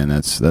great, man.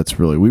 That's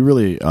really we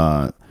really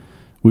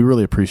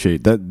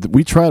appreciate that.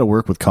 We try to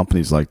work with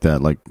companies like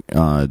that,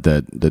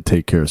 that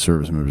take care of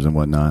service members and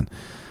whatnot.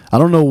 I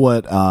don't know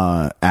what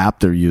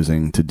app they're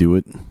using to do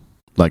it.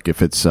 Like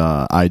if it's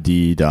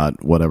ID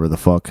dot whatever the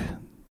fuck,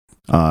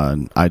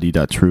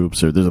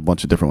 ID.troops, or there's a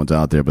bunch of different ones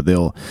out there. But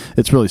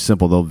it's really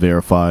simple. They'll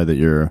verify that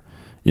you're,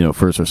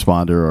 first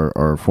responder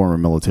or former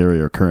military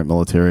or current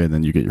military, and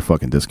then you get your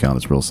fucking discount.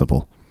 It's real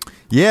simple.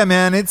 Yeah,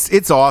 man,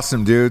 it's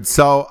awesome, dude.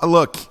 So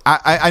look,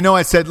 I know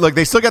I said, look,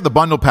 they still got the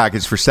bundle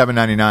package for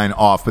 $7.99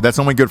 off, but that's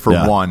only good for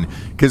one.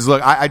 Because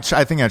look, I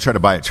think I tried to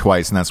buy it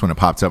twice, and that's when it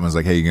popped up and was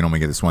like, hey, you can only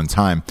get this one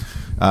time.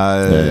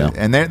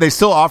 And they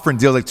still offering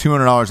deals like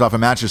 $200 off a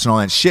mattress and all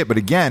that shit. But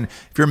again,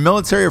 if you're a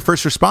military or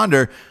first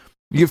responder,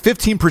 you get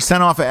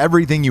 15% off of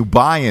everything you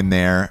buy in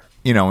there,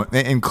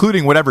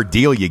 including whatever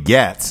deal you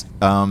get.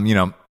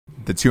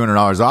 The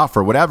 $200 off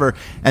or whatever,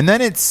 and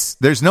then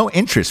there's no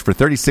interest for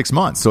 36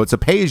 months, so it's a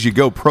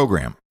pay-as-you-go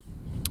program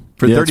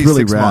for 36 it's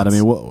really rad. months.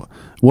 I mean,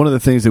 one of the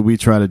things that we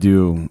try to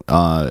do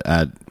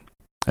at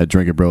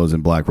Drinking Bros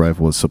and Black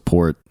Rifle is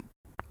support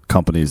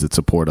companies that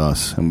support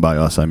us, and by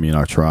us I mean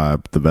our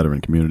tribe, the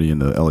veteran community,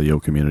 and the LEO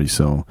community.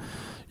 So,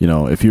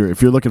 if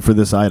you're looking for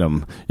this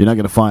item, you're not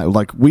going to find,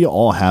 like, we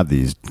all have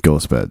these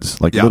ghost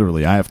beds. Like,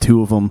 literally, I have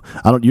two of them.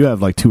 You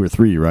have like two or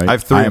three, right? I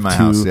have three in my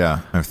house.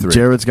 Yeah, I have three.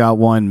 Jared's got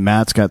one.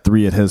 Matt's got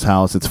three at his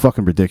house. It's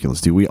fucking ridiculous,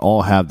 dude. We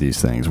all have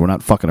these things. We're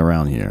not fucking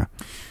around here.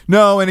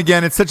 No, and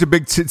again, it's such a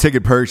big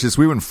ticket purchase.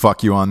 We wouldn't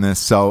fuck you on this.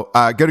 So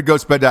go to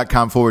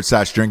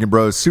ghostbed.com/drinking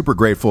bros. Super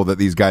grateful that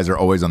these guys are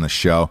always on the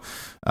show.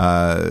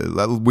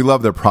 We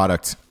love their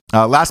product.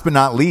 Last but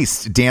not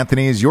least,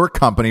 D'Anthony, is your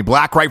company,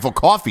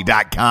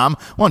 blackriflecoffee.com.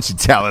 Why don't you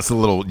tell us a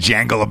little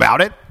jangle about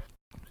it?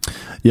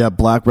 Yeah,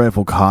 Black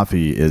Rifle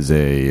Coffee is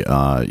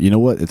you know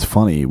what? It's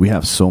funny. We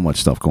have so much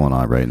stuff going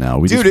on right now.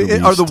 Are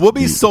the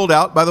Whoopies sold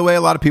out, by the way?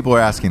 A lot of people are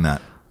asking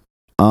that.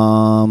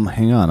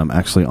 Hang on. I'm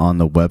actually on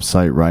the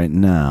website right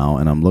now,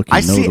 and I'm looking. I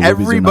see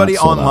everybody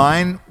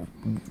online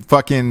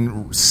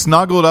fucking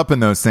snuggled up in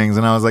those things,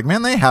 and I was like,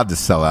 man, they had to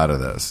sell out of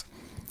those.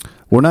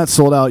 We're not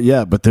sold out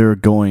yet, but they're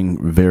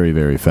going very,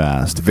 very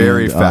fast.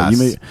 Very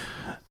fast.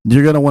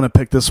 You're going to want to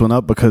pick this one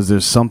up because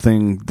there's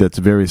something that's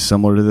very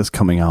similar to this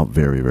coming out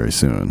very, very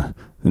soon.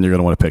 And you're going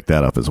to want to pick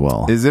that up as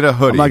well. Is it a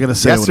hoodie? I'm not going to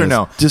say yes or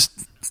no.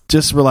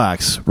 Just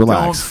relax.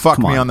 Don't fuck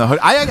me on the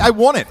hoodie. I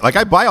want it. Like,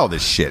 I buy all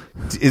this shit.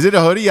 Is it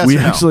a hoodie? Yes or no?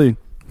 Actually,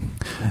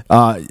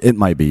 it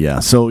might be, yeah.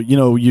 So,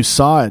 you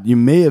saw it. You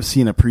may have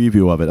seen a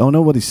preview of it. Oh,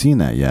 nobody's seen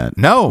that yet.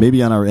 No.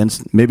 Maybe on our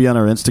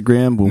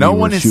Instagram. When no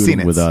one has seen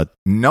it.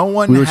 No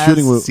one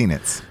has seen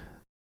it.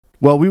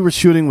 Well, we were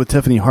shooting with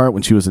Tiffany Hart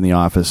when she was in the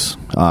office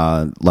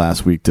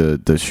last week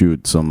to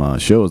shoot some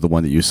shows. The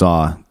one that you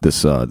saw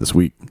this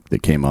week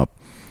that came up.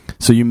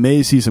 So you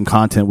may see some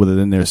content with it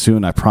in there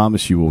soon. I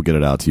promise you we'll get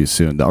it out to you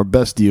soon. Our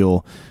best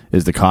deal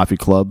is the coffee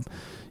club.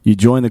 You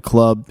join the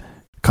club.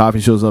 Coffee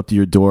shows up to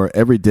your door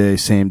every day,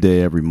 same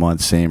day, every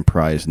month, same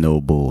price,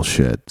 no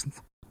bullshit.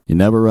 You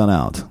never run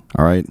out,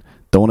 all right?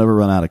 Don't ever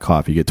run out of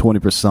coffee. You get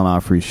 20%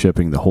 off, free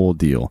shipping, the whole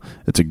deal.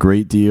 It's a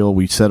great deal.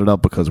 We set it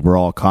up because we're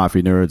all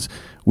coffee nerds.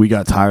 We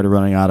got tired of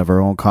running out of our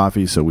own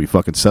coffee, so we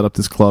fucking set up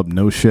this club.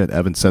 No shit.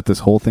 Evan set this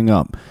whole thing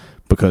up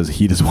because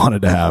he just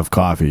wanted to have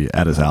coffee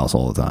at his house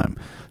all the time.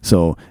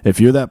 So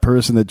if you're that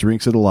person that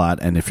drinks it a lot,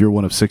 and if you're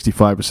one of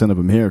 65% of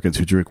Americans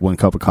who drink 1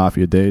 cup of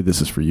coffee a day,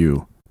 this is for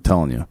you.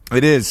 Telling you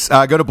it is.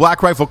 Go to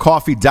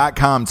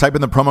blackriflecoffee.com, type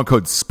in the promo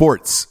code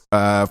sports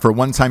for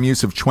one-time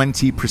use of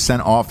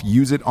 20% off.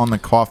 Use it on the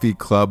Coffee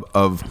Club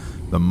of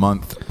the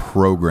Month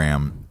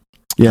program.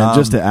 Yeah, and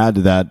just to add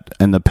to that,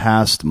 in the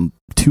past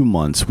 2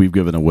 months we've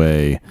given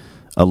away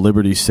a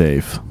Liberty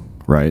safe,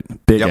 right?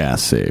 Big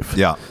ass safe.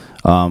 Yeah.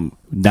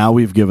 Now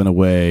we've given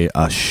away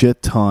a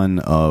shit ton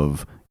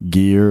of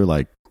gear,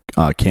 like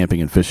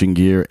camping and fishing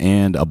gear,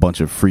 and a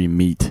bunch of free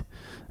meat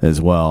as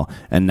well.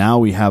 And now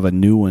we have a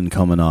new one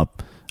coming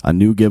up a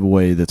new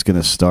giveaway that's going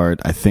to start,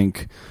 I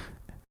think,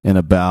 in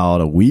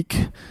about a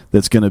week.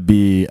 That's going to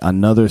be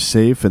another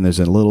safe, and there's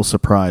a little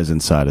surprise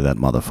inside of that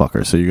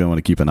motherfucker. So you're going to want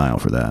to keep an eye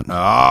out for that.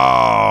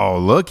 Oh,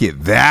 look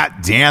at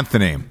that,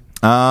 D'Anthony.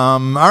 All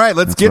right,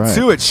 let's get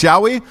to it,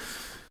 shall we?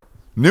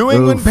 New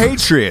England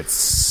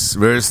Patriots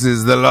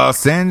versus the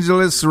Los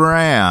Angeles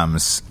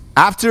Rams.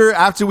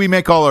 After we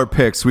make all our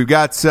picks, we've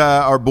got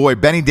our boy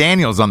Benny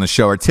Daniels on the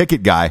show, our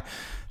ticket guy.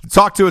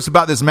 Talk to us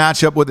about this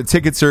matchup, what the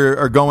tickets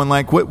are going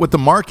like, what the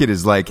market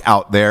is like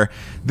out there.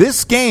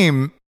 This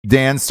game,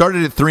 Dan,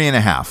 started at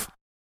 3.5.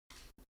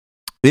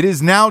 It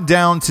is now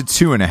down to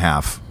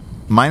 2.5,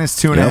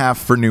 minus 2.5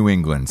 for New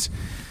England.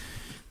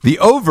 The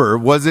over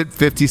was at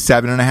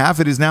 57.5.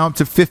 It is now up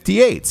to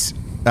 58.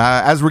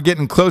 As we're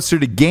getting closer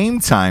to game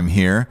time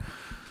here,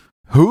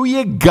 who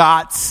you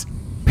got?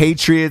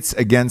 Patriots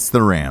against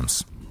the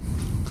Rams.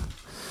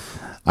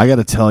 I got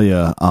to tell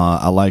you,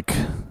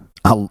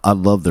 I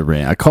love the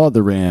Rams. I called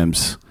the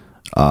Rams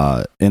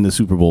in the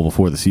Super Bowl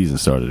before the season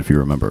started, if you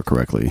remember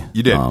correctly.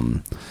 You did.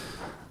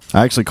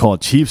 I actually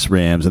called Chiefs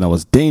Rams, and I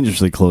was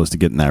dangerously close to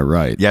getting that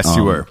right. Yes,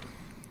 you were.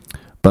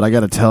 But I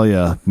got to tell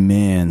you,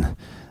 man,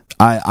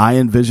 I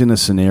envision a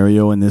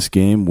scenario in this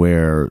game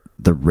where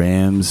the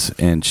Rams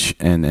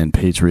and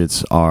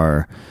Patriots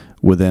are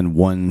within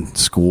one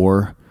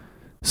score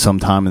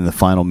sometime in the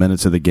final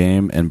minutes of the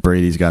game, and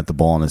Brady's got the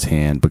ball in his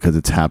hand, because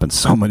it's happened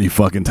so many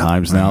fucking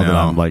times now that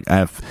I'm like, I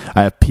have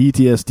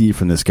PTSD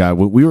from this guy.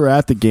 We were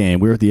at the game.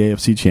 We were at the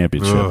AFC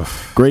Championship. Ugh.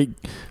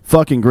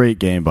 Great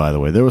game, by the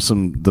way. There was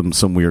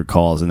some weird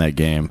calls in that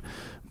game,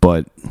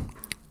 but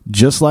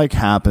just like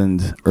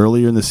happened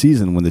earlier in the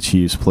season when the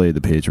Chiefs played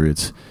the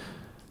Patriots,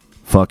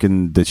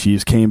 the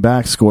Chiefs came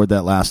back, scored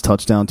that last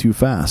touchdown too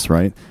fast,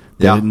 right?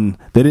 They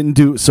didn't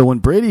do so. When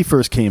Brady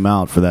first came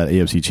out for that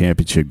AFC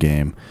Championship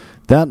game,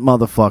 that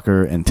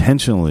motherfucker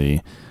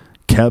intentionally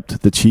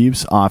kept the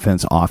Chiefs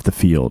offense off the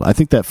field. I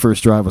think that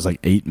first drive was like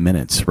 8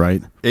 minutes,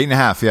 right?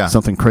 8.5, yeah.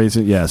 Something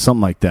crazy. Yeah,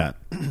 something like that.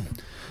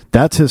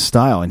 That's his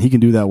style, and he can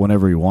do that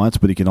whenever he wants,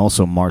 but he can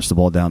also march the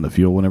ball down the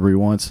field whenever he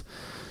wants.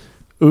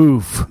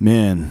 Oof,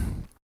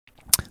 man.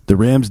 The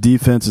Rams'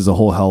 defense is a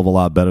whole hell of a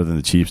lot better than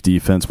the Chiefs'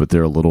 defense, but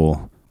they're a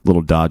little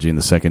dodgy in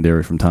the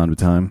secondary from time to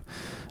time.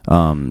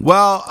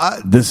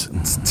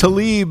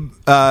 Talib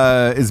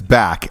is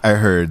back, I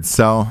heard.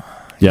 So,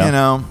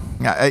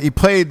 he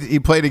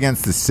played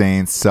against the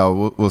Saints,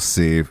 so we'll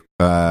see.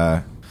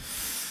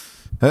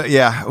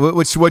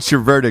 What's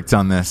your verdict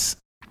on this?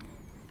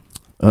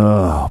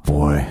 Oh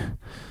boy.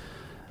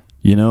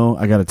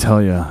 I got to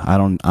tell you, I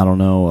don't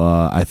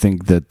know. I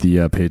think that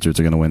the Patriots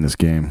are going to win this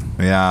game.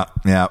 Yeah.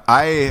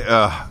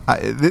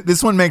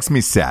 This one makes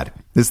me sad.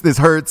 This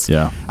hurts.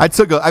 Yeah.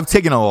 I've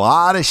taken a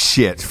lot of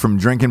shit from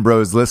Drinking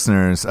Bros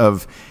listeners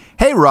of,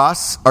 hey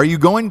Ross, are you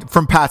going,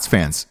 from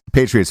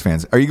Patriots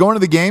fans? Are you going to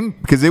the game?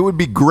 Because it would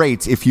be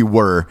great if you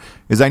were,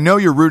 as I know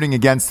you're rooting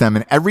against them,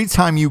 and every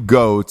time you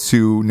go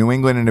to New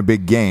England in a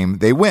big game,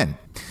 they win.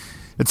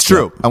 It's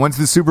true. I went to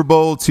the Super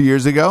Bowl 2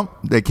 years ago.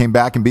 They came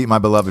back and beat my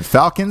beloved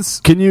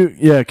Falcons. Can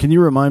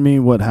you remind me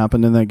what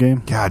happened in that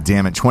game? God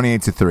damn it,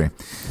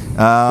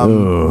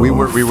 28-3. We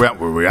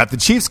were at the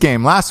Chiefs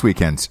game last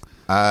weekend.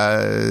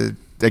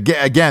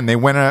 Again, they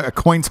win a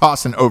coin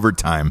toss in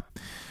overtime.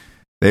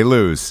 They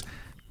lose.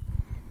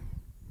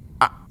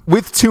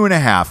 With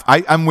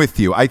 2.5, I'm with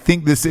you. I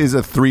think this is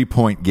a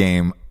 3-point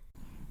game.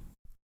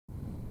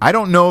 I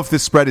don't know if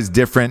this spread is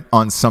different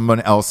on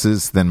someone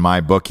else's than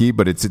my bookie,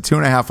 but it's a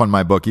 2.5 on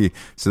my bookie,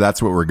 so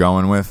that's what we're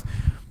going with.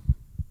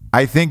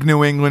 I think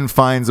New England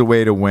finds a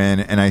way to win,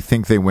 and I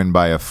think they win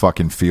by a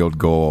fucking field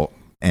goal,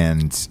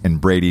 and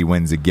Brady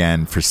wins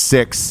again for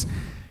 6,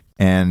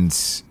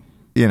 and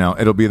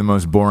it'll be the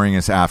most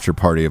boringest after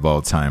party of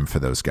all time for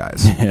those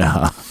guys.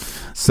 Yeah.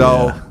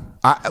 So. Yeah.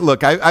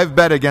 I've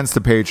bet against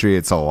the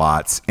Patriots a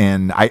lot,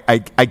 and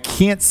I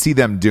can't see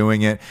them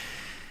doing it.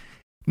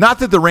 Not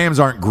that the Rams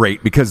aren't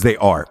great, because they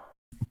are,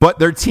 but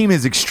their team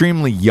is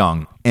extremely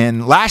young.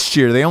 And last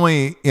year they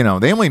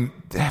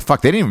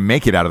didn't even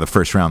make it out of the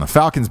first round. The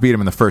Falcons beat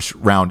them in the first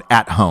round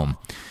at home.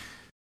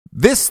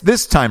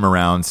 This time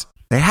around,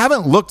 they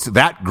haven't looked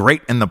that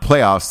great in the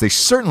playoffs. They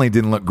certainly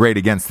didn't look great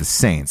against the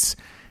Saints.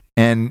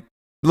 And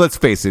let's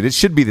face it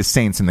should be the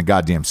Saints in the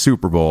goddamn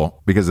Super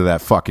Bowl because of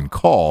that fucking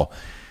call.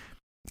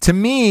 To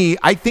me,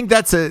 I think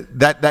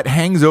that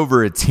hangs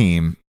over a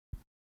team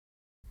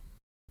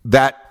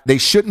that they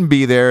shouldn't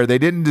be there. They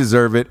didn't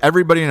deserve it.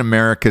 Everybody in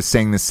America is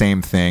saying the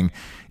same thing.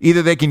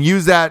 Either they can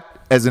use that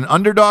as an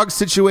underdog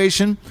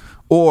situation,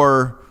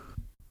 or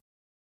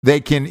they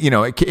can,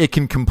 it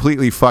can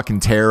completely fucking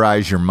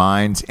terrorize your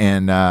mind.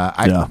 And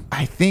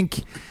I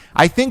think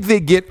they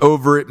get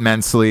over it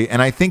mentally,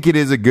 and I think it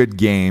is a good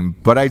game.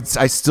 But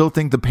I still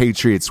think the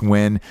Patriots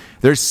win.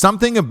 There's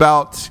something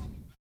about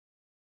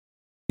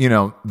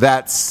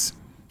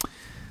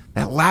that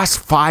last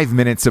 5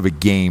 minutes of a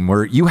game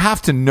where you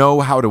have to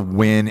know how to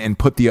win and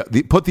put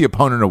the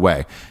opponent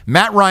away.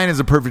 Matt Ryan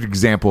is a perfect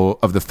example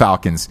of the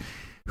Falcons,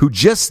 who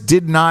just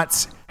did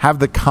not have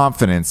the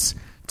confidence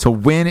to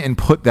win and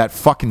put that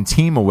fucking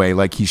team away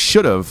like he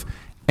should have.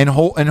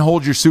 and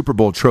hold your Super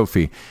Bowl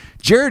trophy.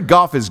 Jared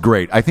Goff is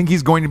great. I think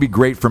he's going to be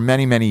great for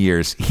many, many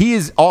years. He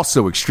is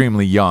also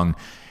extremely young.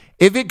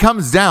 If it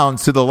comes down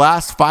to the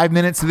last 5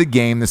 minutes of the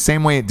game, the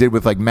same way it did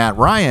with like Matt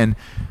Ryan,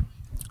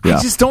 I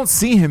just don't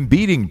see him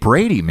beating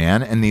Brady,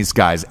 man, and these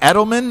guys.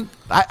 Edelman,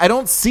 I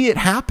don't see it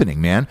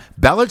happening, man.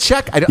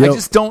 Belichick, I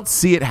just don't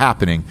see it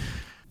happening.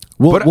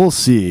 We'll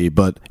see,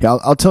 but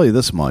I'll tell you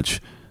this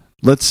much.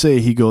 Let's say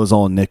he goes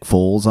all Nick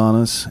Foles on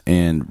us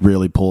and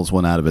really pulls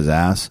one out of his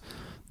ass.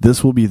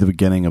 This will be the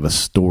beginning of a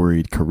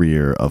storied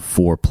career of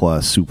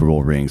 4+ Super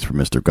Bowl rings for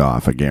Mr.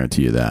 Goff. I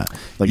guarantee you that.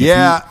 Like,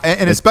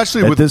 and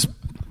especially with this.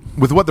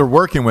 With what they're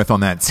working with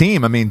on that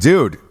team, I mean,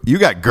 dude, you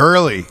got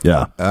Gurley.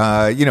 Yeah.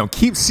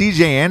 Keep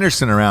C.J.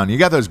 Anderson around. You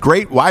got those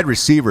great wide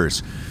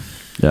receivers.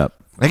 Yep.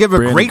 They have a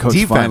great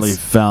defense. Finally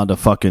found a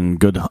fucking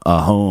good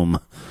home.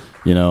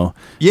 Yeah.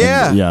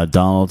 And,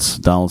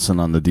 Donaldson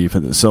on the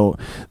defense. So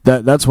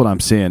that's what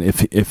I'm saying.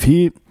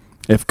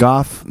 If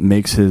Goff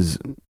makes his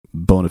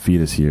bona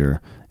fides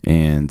here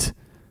and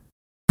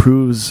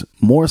proves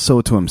more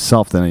so to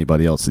himself than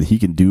anybody else that he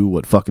can do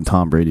what fucking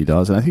Tom Brady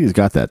does, and I think he's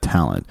got that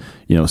talent.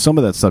 Some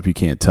of that stuff you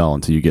can't tell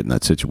until you get in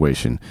that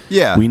situation.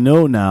 Yeah. We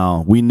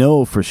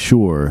know for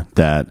sure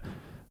that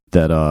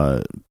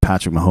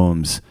Patrick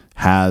Mahomes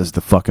has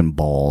the fucking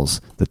balls,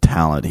 the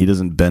talent. He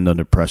doesn't bend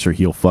under pressure.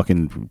 He'll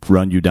fucking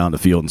run you down the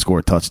field and score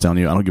a touchdown.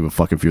 I don't give a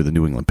fuck if you're the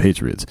New England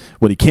Patriots.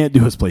 What he can't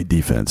do is play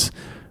defense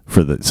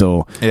that's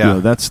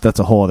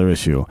a whole other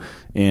issue.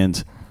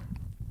 And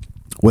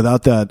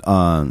without that,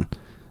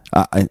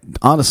 I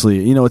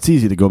honestly, it's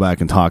easy to go back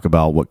and talk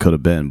about what could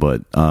have been,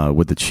 but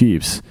with the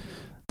Chiefs,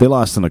 they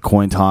lost in a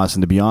coin toss,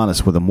 and to be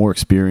honest, with a more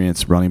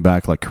experienced running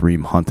back like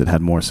Kareem Hunt that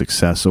had more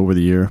success over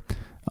the year,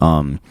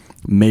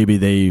 maybe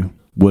they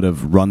would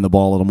have run the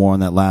ball a little more on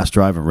that last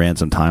drive and ran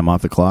some time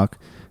off the clock.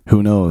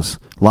 Who knows?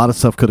 A lot of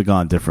stuff could have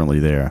gone differently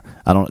there.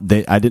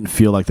 I didn't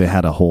feel like they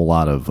had a whole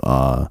lot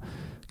of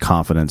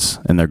confidence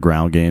in their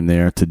ground game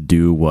there to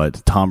do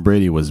what Tom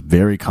Brady was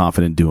very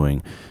confident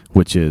doing,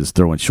 which is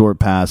throwing short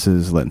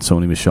passes, letting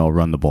Sony Michel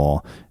run the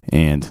ball,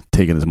 and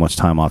taking as much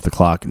time off the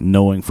clock,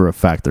 knowing for a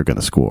fact they're going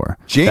to score.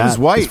 James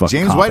White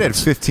had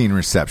 15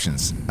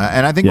 receptions,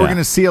 and I think we're going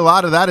to see a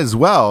lot of that as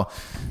well.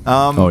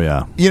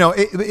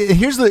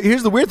 Here's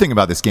the weird thing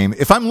about this game.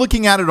 If I'm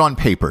looking at it on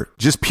paper,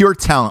 just pure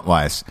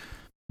talent-wise,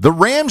 the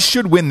Rams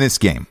should win this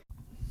game.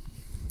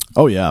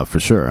 Oh, yeah, for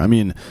sure. I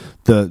mean,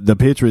 the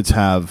Patriots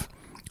have...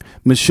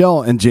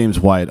 Michelle and James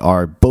White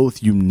are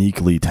both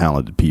uniquely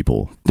talented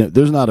people.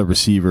 There's not a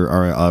receiver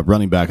or a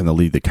running back in the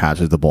league that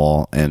catches the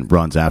ball and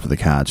runs after the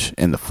catch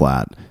in the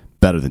flat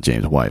better than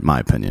James White, in my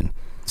opinion.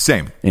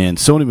 Same. And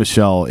Sony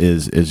Michel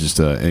is just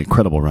an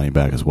incredible running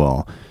back as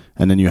well.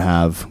 And then you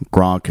have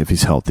Gronk if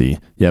he's healthy.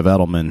 You have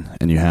Edelman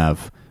and you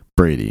have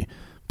Brady.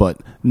 But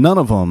none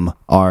of them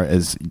are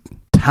as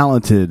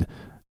talented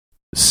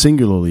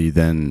singularly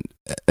than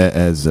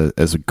as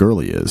a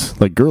Gurley is.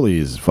 Like, Gurley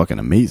is fucking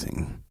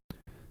amazing.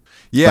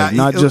 Yeah, like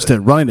not just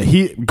at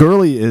running.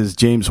 Gurley is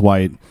James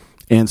White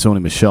and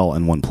Sony Michel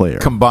in one player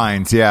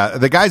combined. Yeah,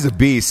 the guy's a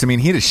beast. I mean,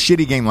 he had a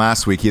shitty game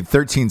last week. He had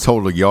 13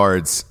 total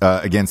yards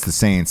against the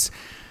Saints.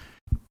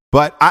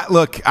 But I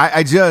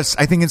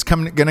think it's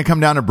going to come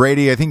down to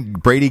Brady. I think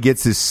Brady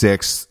gets his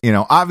 6th.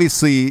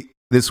 Obviously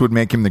this would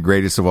make him the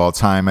greatest of all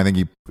time. I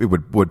think it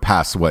would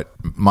pass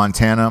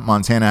Montana.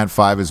 Montana had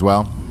 5 as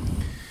well.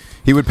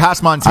 He would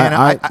pass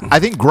Montana.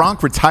 I think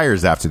Gronk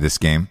retires after this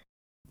game.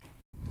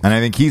 And I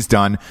think he's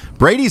done.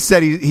 Brady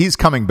said he's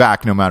coming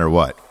back no matter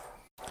what.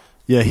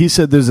 Yeah, he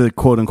said there's a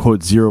quote-unquote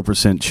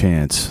 0%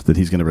 chance that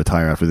he's going to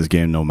retire after this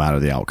game no matter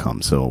the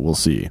outcome. So we'll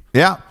see.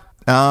 Yeah.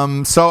 I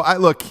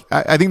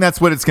think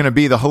that's what it's going to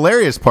be. The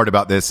hilarious part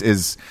about this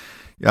is,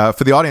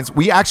 for the audience,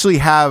 we actually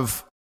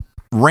have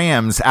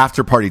Rams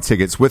after-party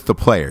tickets with the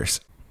players.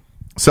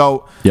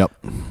 So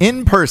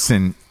in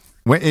person...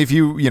 If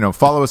you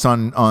follow us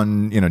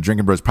on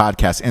Drinking Bros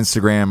Podcast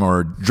Instagram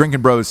or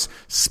Drinking Bros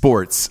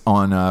Sports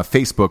on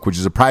Facebook, which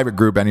is a private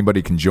group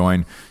anybody can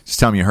join, just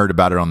tell me you heard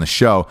about it on the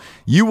show.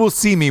 You will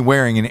see me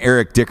wearing an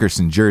Eric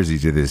Dickerson jersey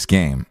to this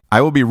game.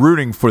 I will be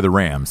rooting for the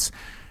Rams.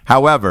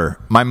 However,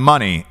 my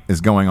money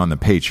is going on the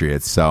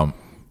Patriots, so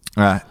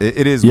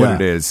it is what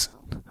it is.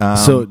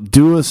 So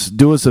do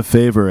us a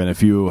favor, and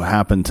if you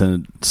happen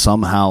to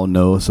somehow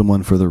know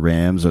someone for the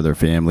Rams or their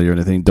family or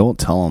anything, don't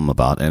tell them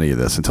about any of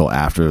this until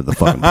after the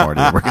fucking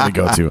party we're going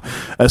to go to,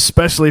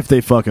 especially if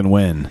they fucking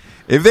win.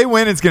 If they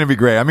win, it's going to be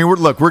great. I mean,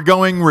 we're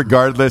going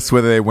regardless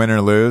whether they win or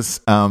lose.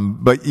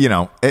 But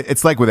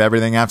it's like with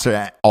everything.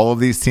 After all of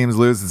these teams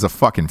lose, it's a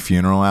fucking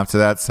funeral after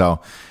that. So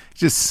it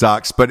just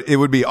sucks. But it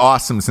would be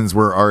awesome since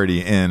we're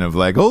already in of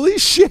like, holy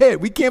shit,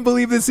 we can't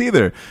believe this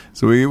either.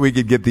 So we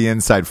could get the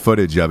inside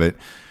footage of it.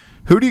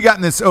 Who do you got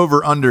in this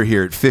over-under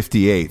here at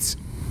 58?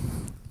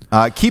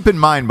 Keep in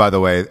mind, by the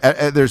way,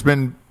 there's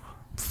been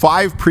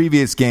 5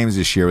 previous games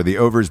this year where the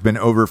over's been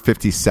over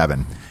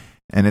 57,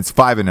 and it's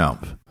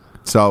 5-0.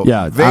 So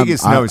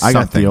Vegas knows something.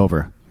 I got the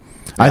over.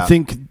 Yeah. I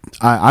think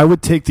I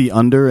would take the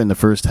under in the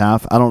first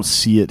half. I don't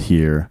see it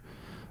here.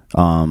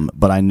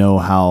 But I know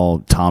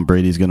how Tom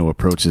Brady's going to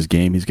approach his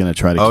game. He's going to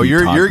try to. Oh,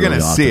 you're going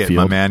to see it,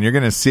 my man. You're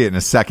going to see it in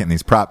a second.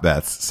 These prop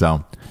bets.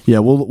 So yeah,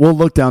 we'll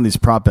look down these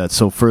prop bets.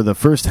 So for the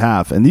first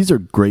half, and these are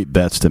great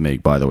bets to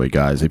make, by the way,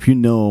 guys. If you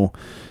know,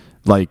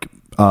 like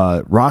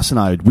Ross and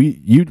I,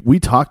 we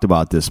talked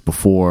about this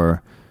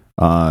before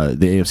the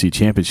AFC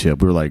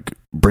Championship. We were like,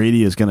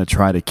 Brady is going to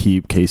try to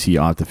keep KC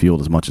off the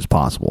field as much as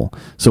possible.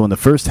 So in the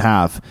first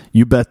half,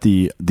 you bet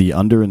the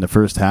under in the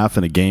first half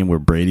in a game where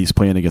Brady's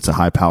playing against a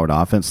high-powered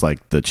offense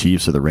like the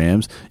Chiefs or the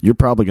Rams, you're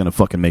probably going to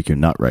fucking make your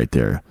nut right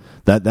there.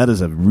 That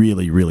is a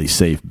really, really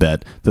safe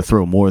bet to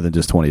throw more than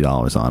just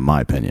 $20 on, in my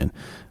opinion.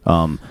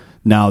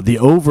 Now, the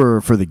over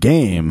for the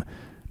game,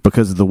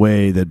 because of the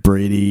way that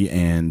Brady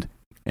and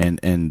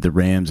the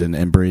Rams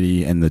and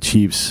Brady and the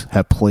Chiefs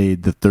have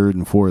played the third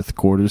and fourth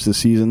quarters this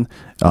season,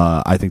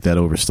 I think that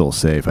over's still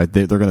safe.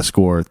 They're going to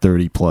score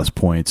 30-plus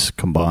points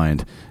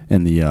combined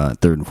in the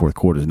third and fourth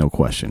quarters, no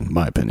question, in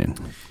my opinion.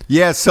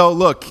 Yeah, so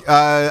look,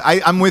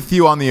 I'm with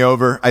you on the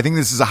over. I think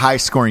this is a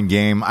high-scoring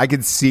game. I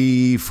could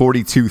see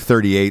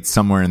 42-38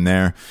 somewhere in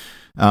there.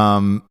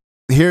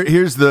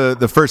 Here's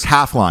the first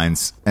half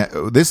lines.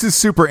 This is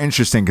super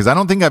interesting because I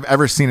don't think I've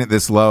ever seen it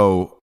this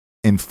low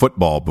in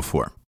football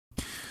before.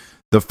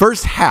 The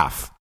first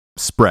half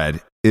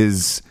spread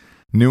is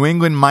New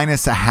England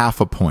minus a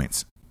half a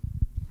point.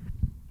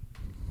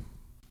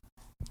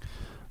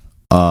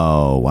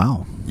 Oh,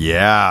 wow.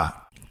 Yeah.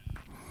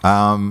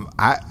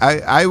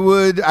 I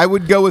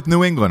would go with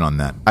New England on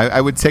that. I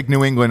would take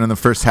New England in the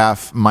first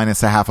half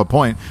minus a half a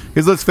point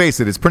because let's face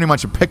it, it's pretty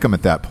much a pick 'em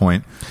at that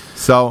point.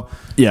 So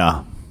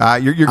yeah.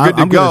 You're good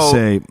to go. I'm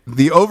say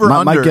the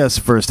over-under. My guess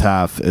first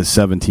half is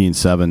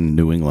 17-7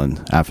 New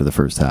England after the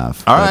first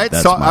half. All right,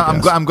 so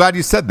I'm glad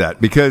you said that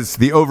because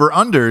the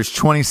over-under is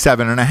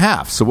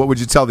 27.5. So what would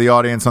you tell the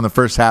audience on the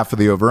first half of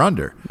the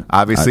over-under?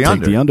 Obviously, I'd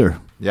take the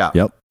under. Yeah.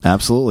 Yep.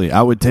 Absolutely.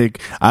 I would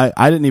take.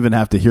 I didn't even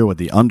have to hear what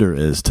the under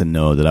is to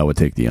know that I would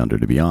take the under.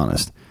 To be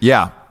honest.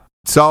 Yeah.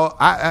 So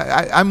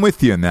I'm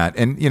with you in that,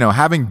 and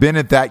having been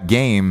at that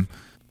game.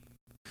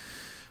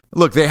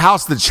 Look, they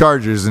housed the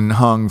Chargers and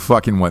hung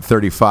fucking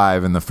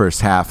 35 in the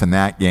first half in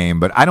that game,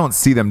 but I don't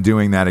see them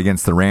doing that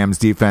against the Rams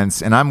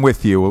defense. And I'm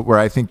with you where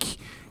I think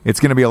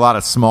it's going to be a lot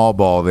of small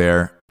ball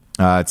there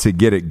to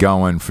get it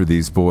going for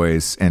these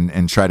boys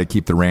and try to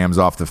keep the Rams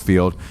off the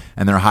field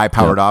and their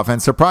high-powered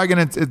offense. They're probably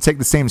going to take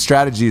the same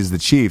strategy as the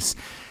Chiefs.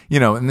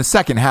 In the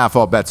second half,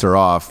 all bets are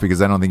off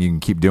because I don't think you can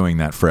keep doing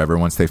that forever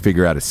once they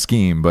figure out a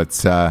scheme.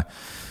 But I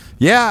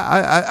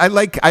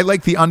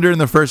like the under in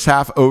the first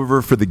half,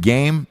 over for the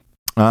game.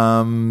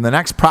 The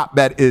next prop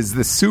bet is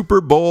the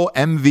Super Bowl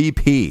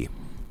MVP.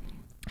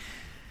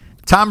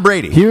 Tom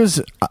Brady.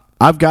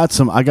 I got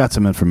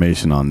some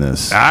information on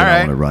this. All right, I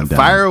want to run down.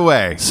 Fire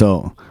away.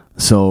 So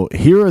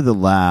here are the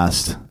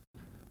last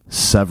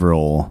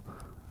several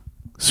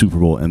Super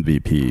Bowl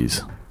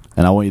MVPs,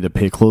 and I want you to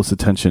pay close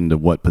attention to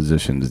what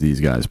positions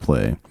these guys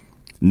play.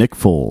 Nick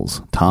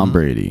Foles, Tom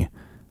Brady,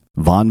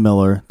 Von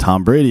Miller,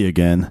 Tom Brady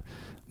again,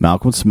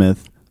 Malcolm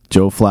Smith,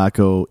 Joe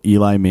Flacco,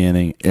 Eli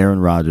Manning, Aaron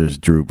Rodgers,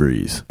 Drew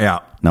Brees. Yeah.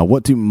 Now,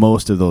 what do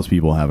most of those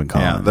people have in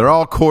common? Yeah, they're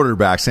all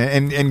quarterbacks.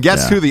 And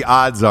guess who the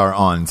odds are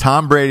on?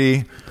 Tom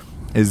Brady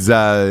is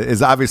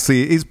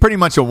obviously, he's pretty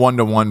much a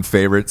 1-to-1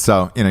 favorite.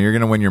 So, you're going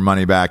to win your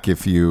money back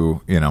if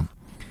you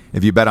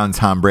bet on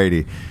Tom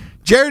Brady.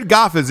 Jared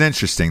Goff is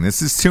interesting.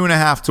 This is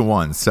 2.5 to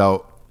 1.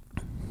 So,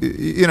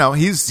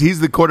 he's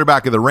the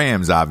quarterback of the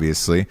Rams,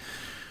 obviously.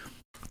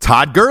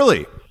 Todd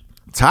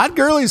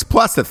Gurley's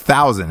plus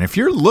 1,000. If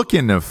you're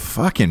looking to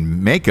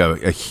fucking make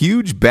a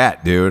huge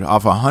bet, dude,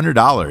 off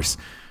 $100,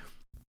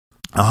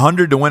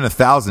 100 to win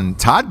 1,000.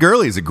 Todd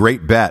Gurley is a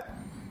great bet.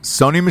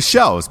 Sony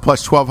Michel is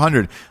plus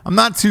 1,200. I'm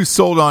not too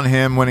sold on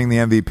him winning the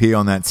MVP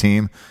on that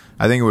team.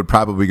 I think it would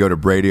probably go to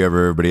Brady over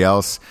everybody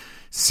else.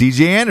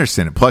 CJ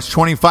Anderson at plus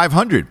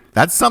 2,500.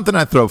 That's something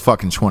I'd throw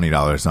fucking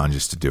 $20 on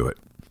just to do it.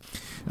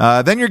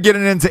 Then you're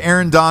getting into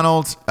Aaron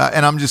Donald,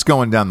 and I'm just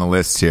going down the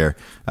list here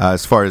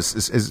as far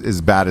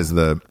as bad as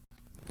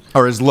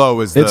or as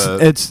low as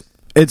the.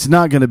 It's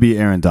not going to be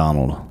Aaron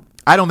Donald.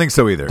 I don't think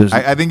so either.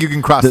 I think you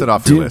can cross it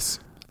off your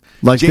list.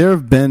 Like there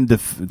have been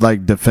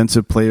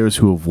defensive players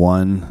who have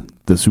won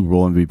the Super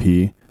Bowl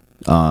MVP.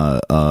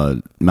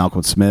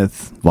 Malcolm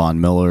Smith,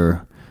 Von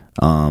Miller,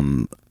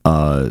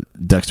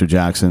 Dexter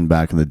Jackson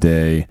back in the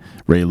day.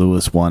 Ray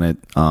Lewis won it,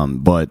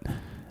 but.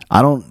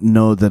 I don't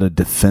know that a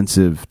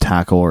defensive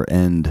tackle or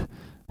end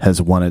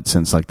has won it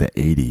since like the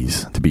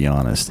 80s, to be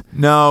honest.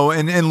 No,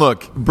 and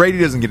look, Brady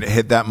doesn't get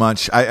hit that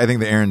much. I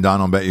think the Aaron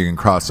Donald bet you can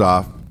cross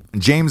off.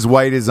 James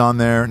White is on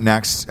there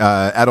next.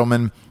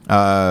 Edelman,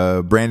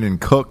 Brandon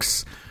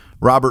Cooks,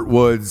 Robert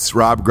Woods,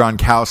 Rob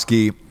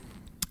Gronkowski.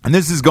 And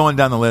this is going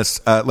down the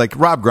list. Like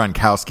Rob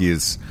Gronkowski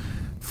is,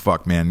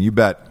 fuck, man, you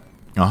bet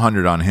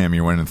 100 on him,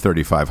 you're winning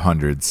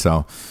 3,500.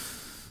 So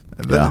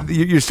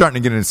you're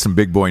starting to get into some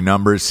big boy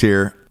numbers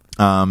here.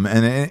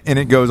 And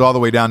it goes all the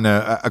way down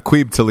to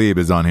Aqib Talib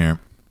is on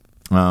here.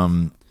 I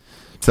mean,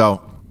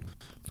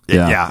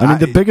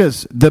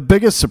 the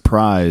biggest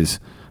surprise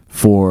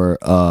for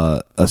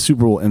a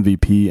Super Bowl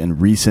MVP in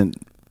recent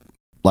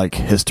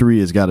history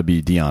has got to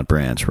be Deion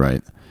Branch,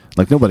 right?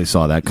 Like nobody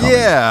saw that coming.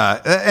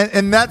 Yeah,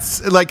 and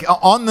that's like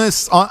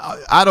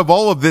out of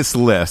all of this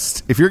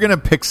list, if you're going to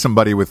pick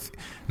somebody with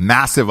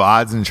massive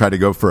odds and try to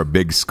go for a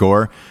big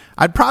score,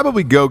 I'd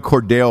probably go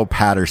Cordero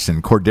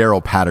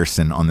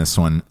Patterson on this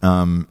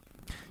one.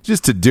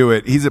 Just to do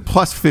it, he's at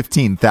plus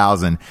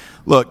 15,000.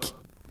 Look,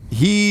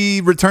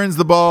 he returns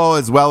the ball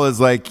as well as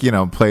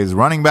plays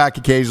running back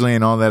occasionally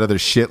and all that other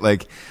shit.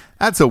 Like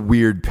that's a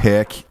weird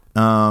pick.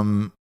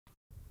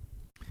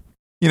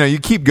 You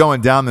keep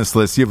going down this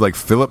list. You have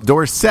Philip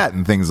Dorsett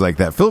and things like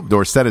that. Philip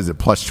Dorsett is at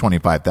plus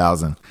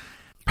 25,000.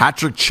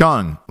 Patrick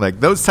Chung,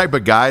 those type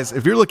of guys.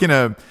 If you're looking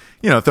to,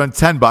 throw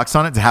 $10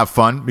 on it to have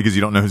fun because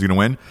you don't know who's going to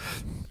win,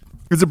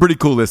 it's a pretty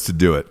cool list to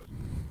do it.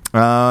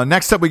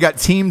 Next up, we got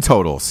team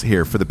totals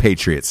here for the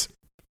Patriots.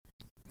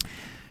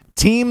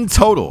 Team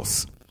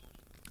totals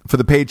for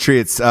the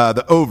Patriots.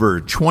 The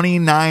over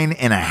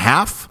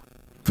 29.5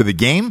 for the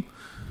game.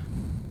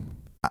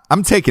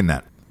 I'm taking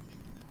that.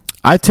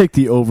 I take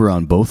the over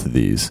on both of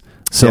these.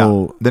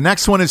 So the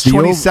next one is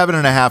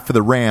 27.5 for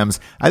the Rams.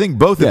 I think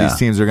both of these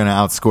teams are going to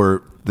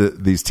outscore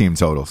these team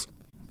totals.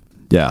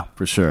 Yeah,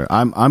 for sure.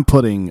 I'm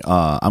going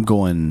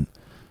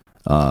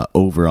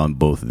over on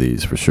both of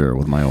these for sure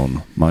with my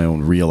own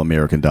real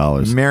American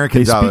dollars.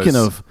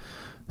 Dollars.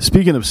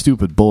 Speaking of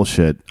stupid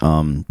bullshit,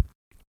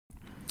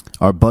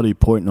 our buddy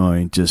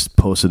Portnoy just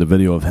posted a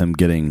video of him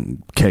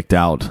getting kicked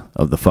out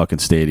of the fucking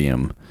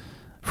stadium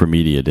for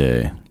Media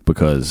Day.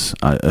 Because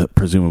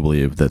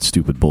presumably of that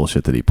stupid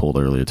bullshit that he pulled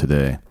earlier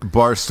today.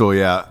 Barstool,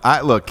 yeah.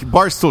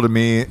 Barstool to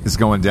me is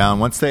going down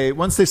once they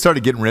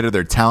started getting rid of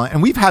their talent.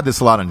 And we've had this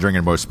a lot on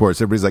Drinking Bro Sports.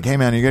 Everybody's like, hey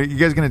man, you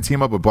guys going to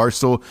team up with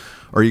Barstool,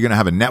 or are you going to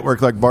have a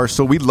network like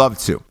Barstool? We'd love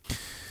to.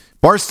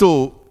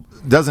 Barstool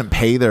doesn't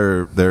pay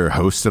their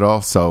host at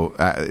all, so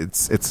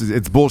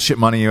it's bullshit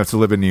money. You have to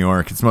live in New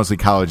York. It's mostly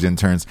college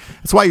interns.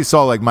 That's why you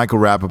saw Michael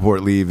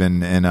Rappaport leave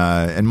and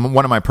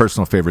one of my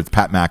personal favorites,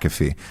 Pat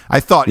McAfee.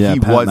 I thought he was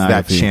McAfee.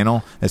 That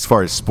channel as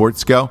far as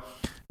sports go.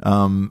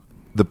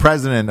 The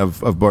president of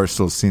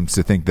Barstool seems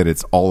to think that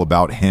it's all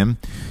about him,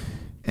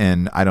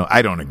 and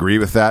I don't agree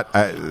with that.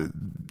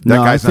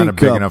 Guy's not a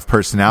big enough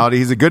personality.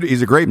 He's a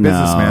great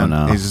businessman.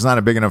 No. He's just not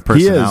a big enough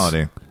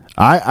personality.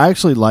 I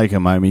actually like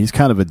him. I mean, he's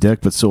kind of a dick,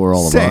 but so are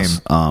all of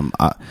us.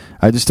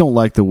 I just don't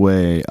like the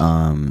way,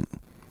 some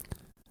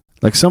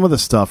of the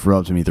stuff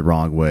rubs me the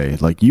wrong way.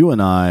 Like you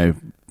and I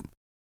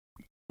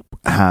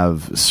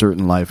have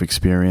certain life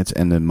experience,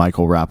 and then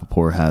Michael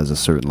Rappaport has a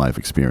certain life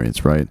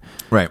experience, right?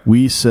 Right.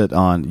 You sit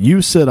on,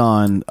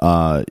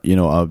 a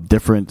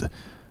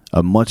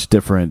much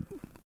different,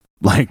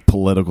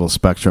 political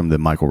spectrum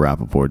than Michael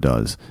Rappaport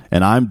does,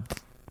 and I'm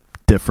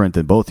different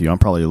than both of you. I'm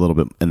probably a little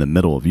bit in the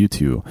middle of you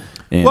two,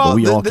 but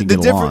we all can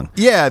get along.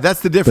 Yeah, that's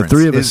the difference. The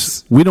three of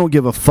us, we don't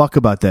give a fuck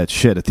about that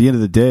shit. At the end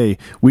of the day,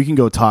 we can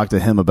go talk to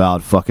him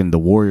about fucking the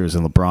Warriors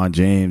and LeBron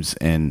James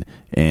and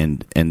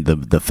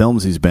the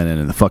films he's been in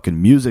and the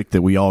fucking music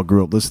that we all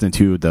grew up listening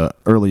to, the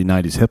early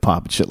 90s hip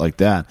hop and shit like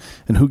that.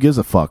 And who gives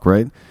a fuck,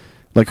 right?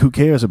 Who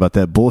cares about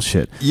that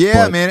bullshit?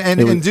 Yeah, but man.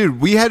 And dude,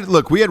 we had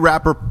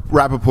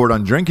Rappaport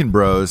on Drinking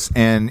Bros,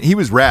 and he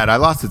was rad. I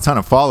lost a ton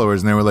of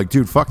followers, and they were like,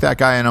 dude, fuck that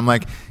guy. And I'm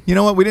like, you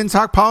know what? We didn't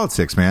talk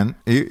politics, man.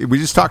 We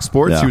just talked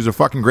sports. Yeah. He was a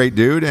fucking great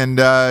dude. And,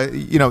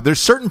 there's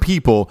certain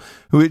people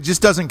who it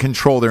just doesn't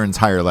control their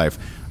entire life.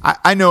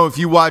 I know if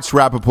you watch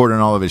Rappaport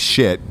and all of his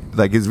shit,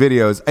 his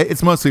videos,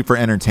 it's mostly for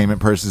entertainment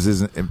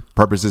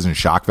purposes and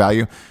shock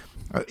value.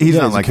 He's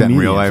not like that in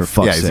real life.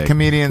 Yeah, he's a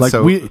comedian.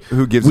 So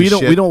who gives a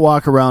shit? We don't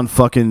walk around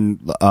fucking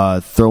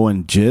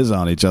throwing jizz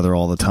on each other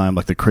all the time,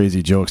 like the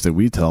crazy jokes that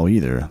we tell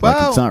either.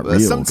 Well, it's not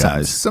real,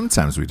 guys.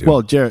 Sometimes we do.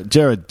 Well,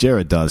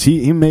 Jared does.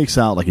 He makes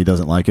out like he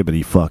doesn't like it, but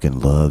he fucking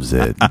loves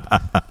it.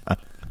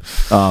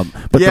 But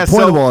the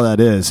point of all that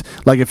is,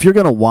 if you're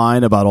gonna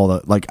whine about all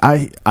the,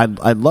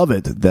 I love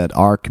it that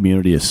our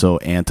community is so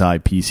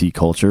anti-PC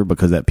culture,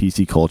 because that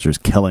PC culture is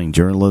killing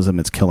journalism.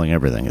 It's killing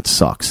everything. It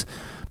sucks.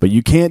 But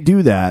you can't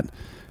do that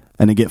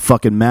and then get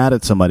fucking mad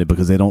at somebody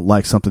because they don't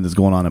like something that's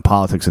going on in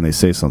politics and they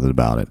say something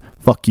about it.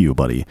 Fuck you,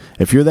 buddy.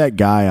 If you're that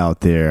guy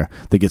out there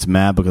that gets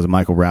mad because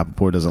Michael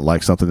Rappaport doesn't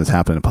like something that's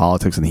happening in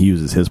politics and he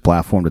uses his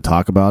platform to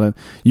talk about it,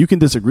 you can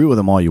disagree with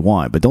him all you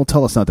want, but don't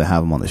tell us not to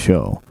have him on the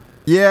show.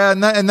 Yeah, and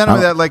not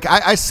only that,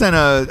 I sent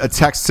a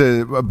text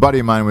to a buddy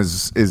of mine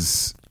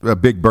is a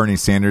big Bernie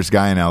Sanders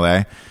guy in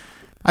L.A.,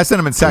 I sent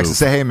him a text to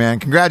say, hey, man,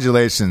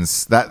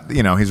 congratulations that,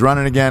 he's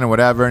running again or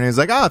whatever. And he's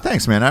like, oh,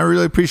 thanks, man. I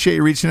really appreciate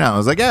you reaching out. I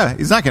was like, yeah,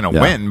 he's not going to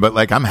win,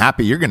 but I'm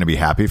happy you're going to be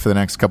happy for the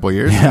next couple of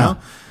years,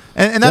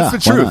 And that's the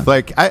truth.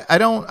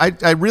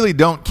 I really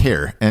don't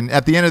care. And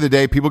at the end of the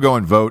day, people go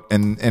and vote,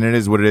 and it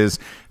is what it is.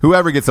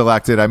 Whoever gets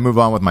elected, I move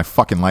on with my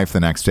fucking life the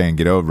next day and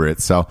get over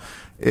it. So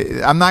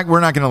we're not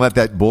going to let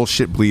that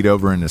bullshit bleed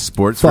over into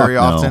sports very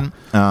often.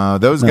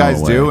 Those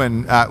guys do,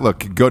 and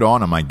look, good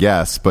on them, I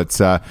guess. But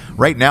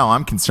right now,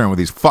 I'm concerned with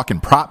these fucking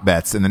prop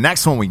bets. And the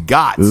next one we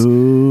got is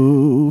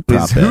who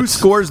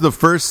scores the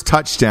first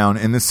touchdown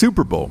in the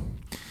Super Bowl.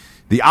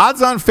 The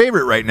odds-on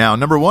favorite right now,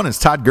 number 1, is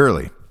Todd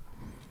Gurley.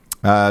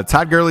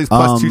 Todd Gurley's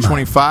plus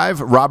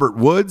 225. Robert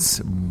Woods,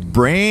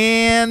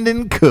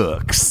 Brandon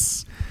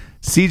Cooks,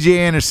 C.J.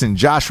 Anderson,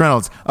 Josh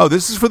Reynolds. Oh,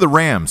 this is for the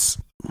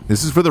Rams.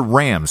 This is for the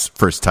Rams'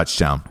 first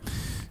touchdown.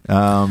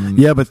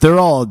 Yeah, but they're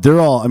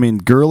all. I mean,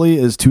 Gurley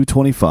is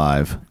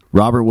 225.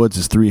 Robert Woods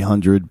is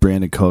 300.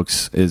 Brandon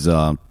Cooks is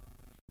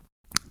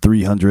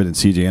 300, and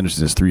C.J.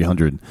 Anderson is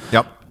 300.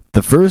 Yep.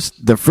 The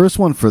first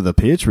one for the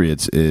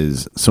Patriots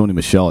is Sony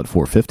Michel at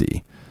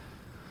 450.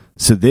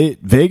 So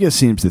Vegas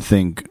seems to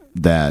think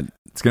that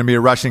it's going to be a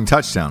rushing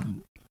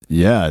touchdown.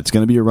 Yeah, it's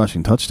going to be a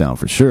rushing touchdown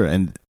for sure.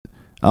 And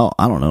I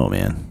don't know,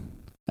 man.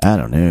 I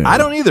don't know. I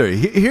don't either.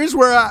 Here's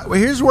where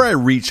I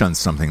reach on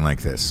something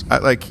like this.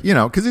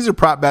 Because these are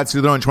prop bets.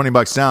 You're throwing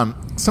 $20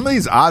 down. Some of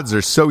these odds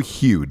are so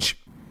huge.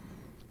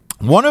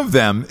 One of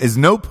them is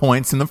no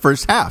points in the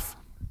first half,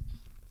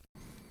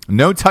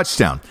 no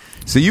touchdown.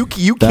 So you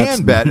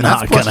can bet, and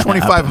that's plus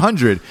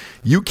 2,500.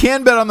 You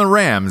can bet on the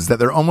Rams that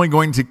they're only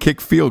going to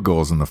kick field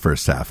goals in the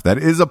first half. That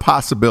is a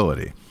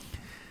possibility.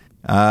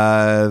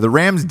 The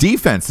Rams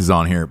defense is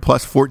on here,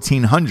 plus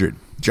 1,400.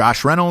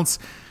 Josh Reynolds.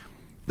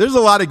 There's a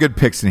lot of good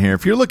picks in here.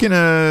 If you're looking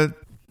to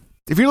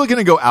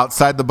go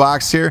outside the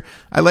box here,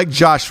 I like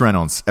Josh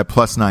Reynolds at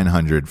plus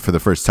 900 for the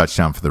first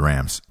touchdown for the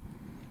Rams.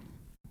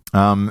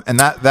 And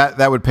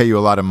that would pay you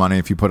a lot of money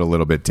if you put a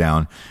little bit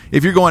down.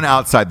 If you're going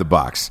outside the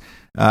box.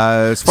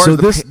 As far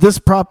as this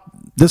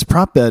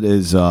prop bet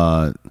is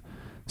so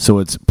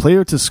it's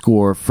player to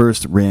score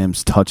first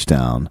Rams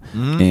touchdown,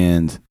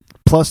 and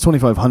plus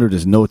 2,500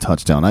 is no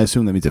touchdown. I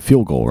assume that means a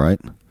field goal, right?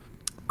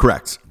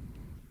 Correct.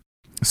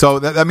 So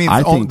that means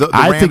the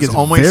I Rams think it's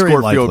only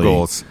score likely. field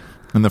goals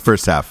in the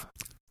first half.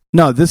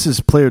 No, this is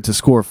player to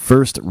score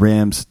first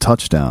Rams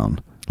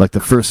touchdown, like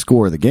the first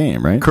score of the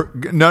game, right?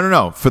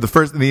 No. For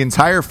the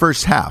entire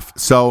first half.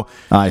 So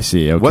I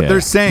see. Okay. What they're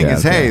saying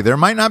is, hey, there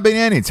might not be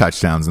any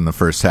touchdowns in the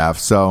first half.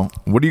 So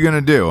what are you going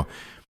to do?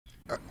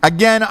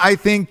 Again, I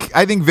think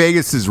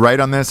Vegas is right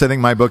on this. I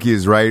think my bookie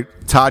is right.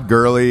 Todd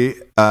Gurley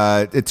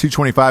at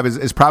 225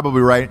 is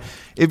probably right.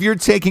 If you're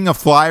taking a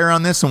flyer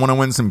on this and want to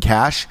win some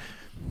cash,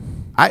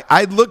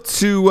 I'd look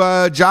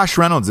to Josh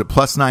Reynolds at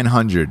plus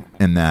 900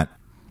 in that.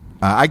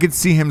 I could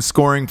see him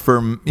scoring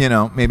from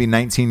maybe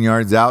 19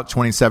 yards out,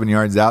 27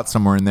 yards out,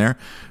 somewhere in there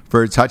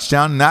for a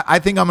touchdown. And I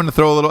think I'm going to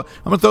throw a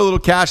little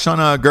cash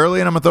on Gurley,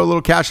 and I'm going to throw a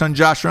little cash on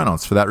Josh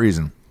Reynolds for that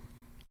reason.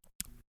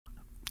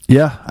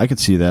 Yeah, I could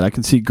see that. I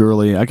can see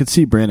Gurley. I could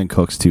see Brandon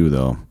Cooks too,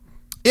 though.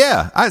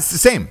 Yeah,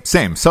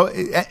 same. So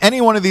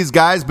any one of these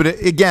guys, but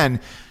again,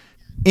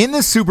 in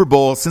the Super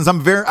Bowl, since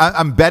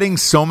I'm betting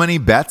so many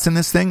bets in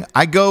this thing,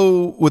 I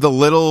go with a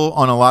little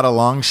on a lot of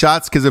long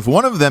shots, because if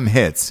one of them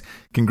hits,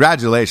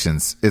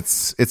 congratulations,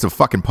 it's a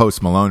fucking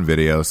Post Malone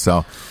video.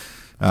 So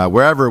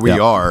wherever we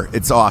are,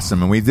 it's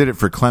awesome, and we did it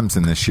for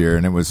Clemson this year,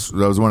 and that was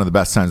one of the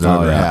best times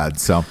I've ever had.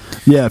 So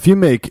yeah, if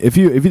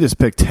you just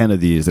pick 10 of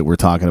these that we're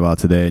talking about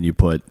today, and you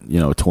put $20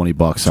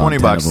 on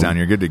 $20 down,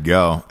 you're good to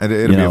go.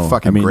 It'll be a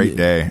fucking great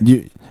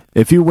day.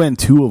 If you win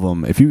 2 of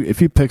them, if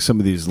you pick some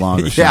of these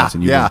longer shots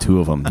and you win 2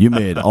 of them, you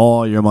made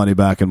all your money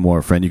back and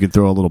more, friend. You can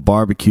throw a little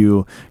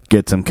barbecue,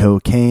 get some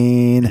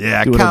cocaine,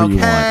 do whatever you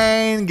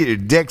want. Get your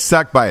dick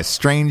sucked by a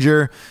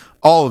stranger,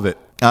 all of it.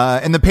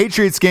 In the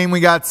Patriots game, we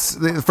got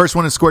the first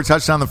one to score a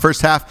touchdown in the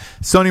first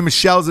half. Sony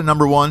Michel's at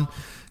number 1.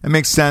 It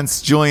makes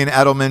sense. Julian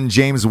Edelman,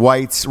 James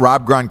White,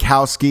 Rob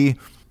Gronkowski,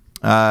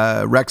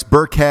 Rex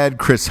Burkhead,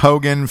 Chris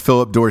Hogan,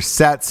 Philip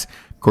Dorsett,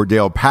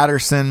 Cordell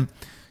Patterson,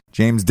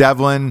 James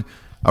Devlin.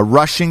 A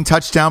rushing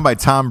touchdown by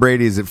Tom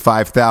Brady is at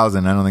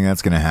 5,000. I don't think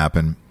that's going to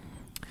happen.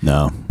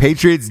 No.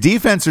 Patriots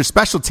defense or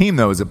special team,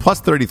 though, is at plus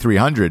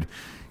 3,300.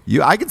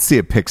 I could see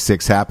a pick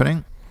 6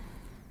 happening.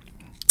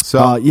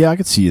 So yeah, I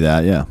could see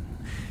that,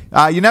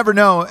 yeah. You never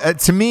know.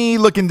 To me,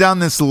 looking down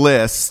this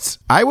list,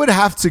 I would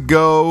have to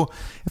go.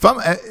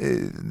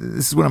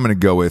 This is what I'm going to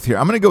go with here.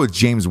 I'm going to go with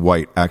James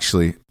White,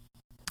 actually,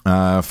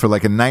 for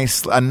like a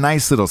nice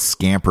little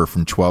scamper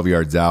from 12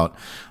 yards out.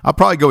 I'll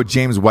probably go with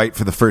James White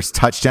for the first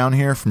touchdown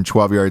here from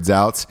 12 yards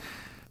out.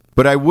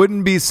 But I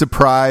wouldn't be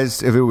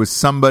surprised if it was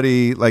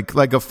somebody like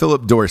a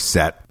Philip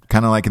Dorsett,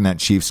 kind of like in that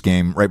Chiefs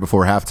game right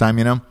before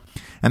halftime,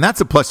 And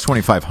that's a plus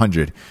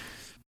 2,500.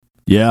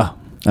 Yeah.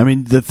 I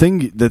mean, the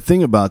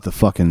thing about the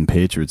fucking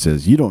Patriots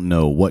is you don't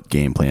know what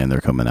game plan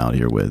they're coming out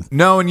here with.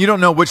 No, and you don't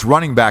know which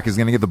running back is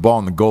going to get the ball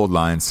in the goal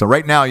line. So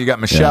right now you got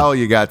Michelle,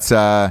 you got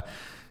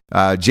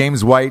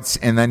James White,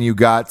 and then you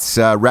got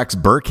Rex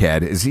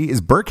Burkhead.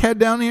 Is Burkhead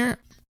down here?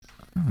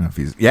 I don't know if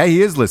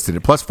he is listed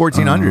at plus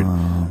 1,400.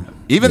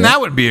 Even that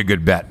would be a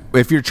good bet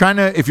if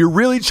you're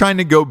really trying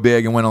to go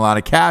big and win a lot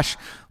of cash.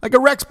 Like a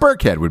Rex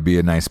Burkhead would be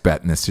a nice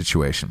bet in this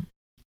situation.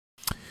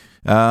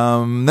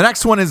 The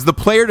next one is the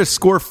player to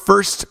score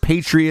first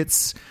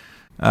Patriots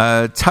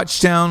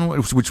touchdown,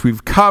 which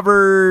we've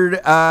covered.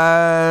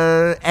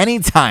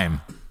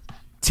 Anytime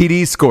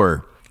TD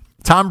scorer,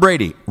 Tom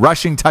Brady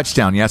rushing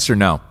touchdown, yes or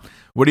no?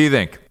 What do you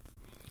think?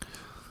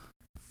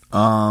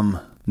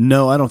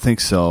 No, I don't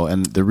think so.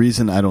 And the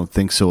reason I don't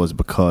think so is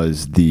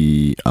because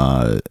the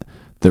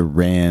the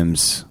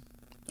Rams,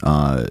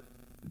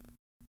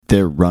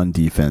 their run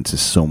defense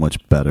is so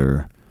much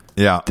better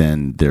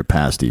than their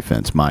pass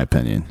defense, my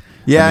opinion.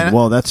 Yeah. I mean,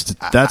 well, that's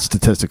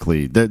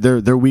statistically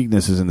their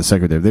weakness is in the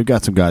secondary. They've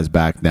got some guys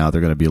back now.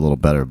 They're going to be a little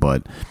better,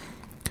 but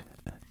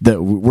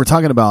we're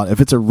talking about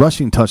if it's a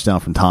rushing touchdown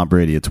from Tom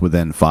Brady, it's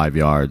within 5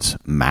 yards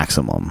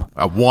maximum.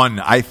 One,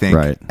 I think.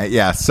 Right.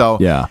 Yeah. So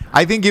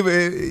I think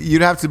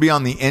you'd have to be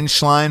on the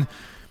inch line.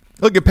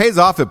 Look, it pays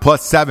off at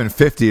plus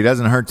 750. It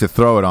doesn't hurt to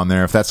throw it on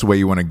there if that's the way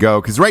you want to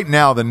go. Because right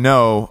now the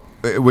no,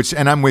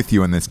 and I'm with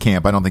you in this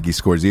camp. I don't think he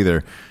scores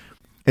either.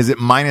 Is it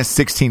minus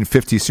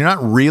 1650? So you're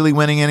not really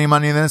winning any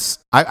money in this.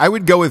 I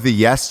would go with the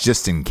yes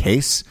just in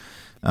case,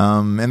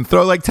 and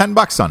throw like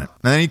 $10 on it,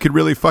 and then you could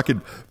really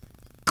fucking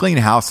clean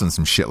house on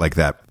some shit like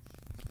that.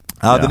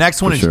 The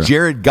next one is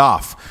Jared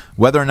Goff.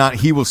 Whether or not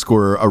he will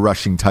score a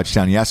rushing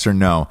touchdown, yes or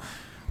no.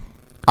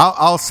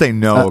 I'll say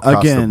no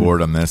across the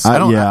board on this. I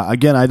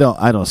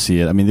don't see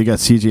it. I mean, they got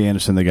C.J.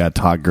 Anderson, they got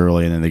Todd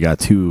Gurley, and then they got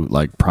two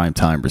like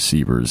primetime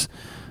receivers.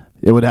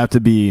 It would have to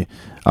be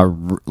a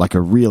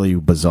really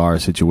bizarre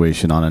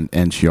situation on an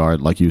inch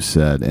yard, like you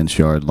said, inch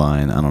yard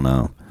line. I don't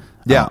know.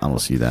 Yeah, I don't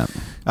see that.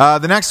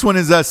 The next one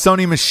is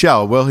Sony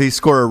Michel. Will he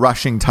score a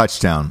rushing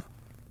touchdown?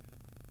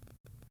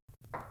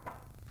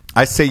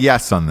 I say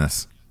yes on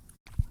this.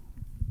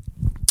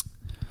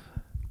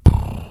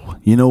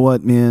 You know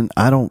what, man?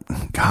 I don't.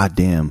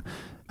 Goddamn.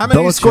 How many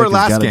did he score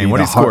last game? What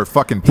did he score?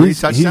 Fucking 3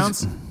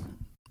 touchdowns?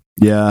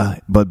 Yeah,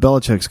 but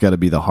Belichick's got to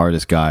be the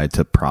hardest guy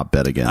to prop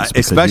bet against.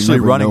 Especially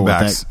running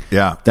backs.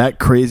 That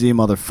crazy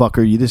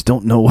motherfucker, you just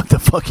don't know what the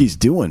fuck he's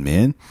doing,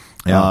 man.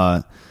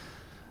 Yeah.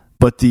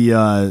 But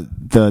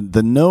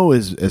the no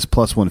is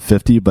plus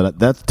 150, but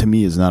that to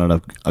me is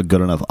not a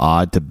good enough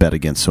odd to bet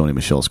against Sony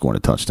Michel scoring a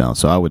touchdown.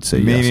 So I would say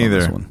yes on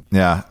this one.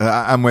 Yeah,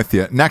 I'm with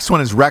you. Next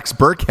one is Rex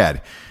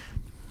Burkhead.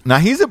 Now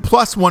he's at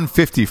plus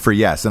 150 for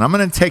yes, and I'm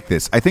going to take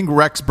this. I think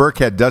Rex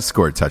Burkhead does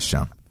score a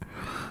touchdown.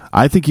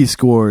 I think he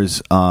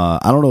scores. I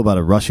don't know about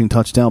a rushing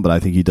touchdown, but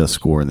I think he does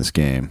score in this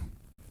game.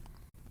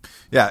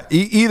 Yeah,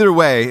 either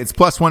way, it's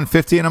plus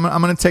 150, and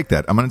I'm going to take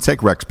that. I'm going to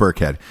take Rex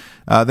Burkhead.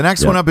 The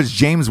next one up is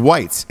James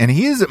White, and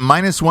he is at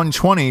minus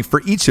 120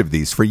 for each of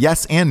these, for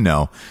yes and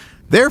no.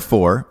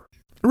 Therefore,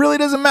 it really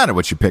doesn't matter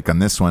what you pick on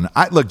this one.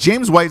 Look,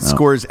 James White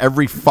scores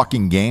every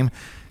fucking game.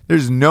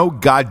 There's no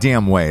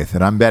goddamn way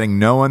that I'm betting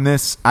no on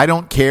this. I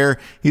don't care.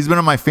 He's been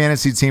on my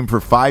fantasy team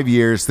for 5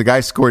 years. The guy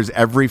scores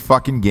every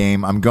fucking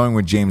game. I'm going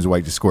with James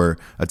White to score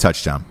a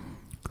touchdown.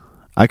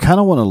 I kind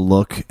of want to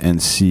look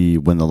and see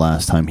when the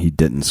last time he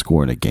didn't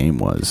score in a game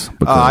was.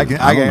 I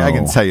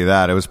can tell you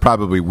that. It was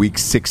probably week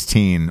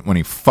 16 when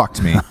he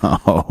fucked me.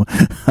 Oh.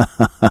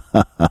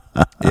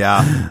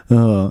 Yeah.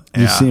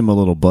 You seem a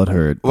little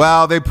butthurt.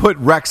 Well, they put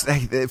Rex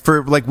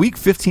for like week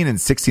 15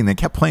 and 16. They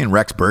kept playing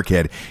Rex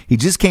Burkhead. He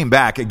just came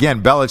back.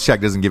 Again,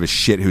 Belichick doesn't give a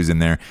shit who's in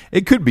there.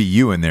 It could be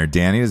you in there,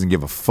 Dan. He doesn't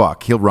give a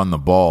fuck. He'll run the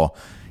ball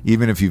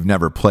even if you've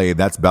never played.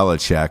 That's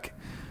Belichick.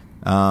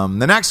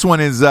 The next one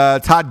is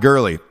Todd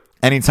Gurley.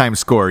 Anytime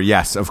score,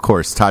 yes, of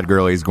course. Todd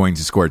Gurley is going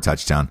to score a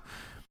touchdown.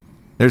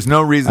 There's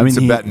no reason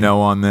to bet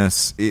no on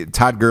this.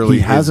 Todd Gurley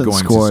is going to score. He hasn't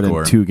scored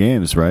in 2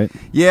 games, right?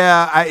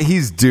 Yeah,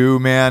 he's due,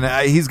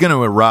 man. He's going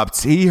to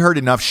erupt. He heard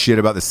enough shit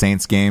about the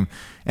Saints game,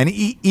 and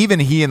even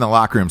he in the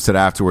locker room said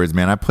afterwards,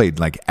 man, I played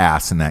like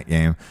ass in that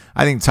game.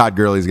 I think Todd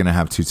Gurley is going to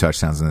have 2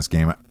 touchdowns in this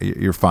game.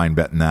 You're fine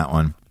betting that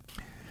one.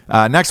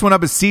 Next one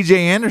up is C.J.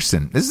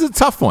 Anderson. This is a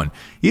tough one.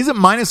 He's at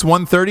minus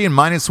 130 and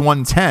minus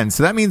 110,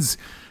 so that means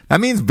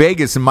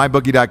Vegas and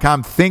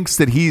MyBookie.com thinks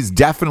that he's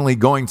definitely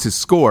going to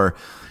score.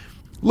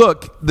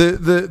 Look,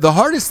 the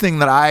hardest thing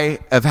that I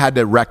have had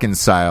to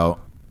reconcile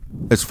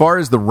as far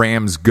as the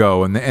Rams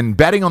go and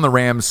betting on the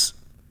Rams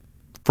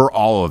for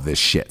all of this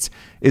shit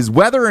is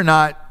whether or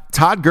not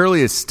Todd Gurley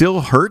is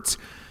still hurt.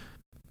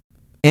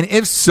 And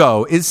if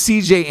so, is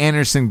C.J.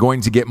 Anderson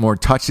going to get more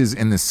touches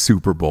in the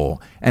Super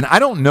Bowl? And I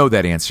don't know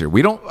that answer.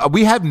 We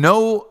have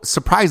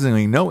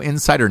surprisingly no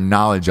insider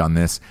knowledge on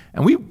this.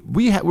 And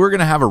we're going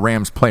to have a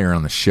Rams player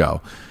on the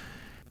show.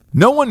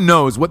 No one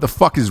knows what the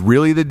fuck is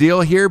really the deal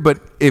here. But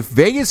if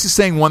Vegas is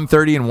saying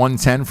 130 and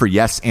 110 for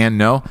yes and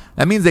no,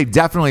 that means they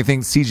definitely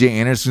think C.J.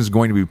 Anderson is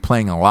going to be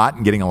playing a lot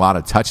and getting a lot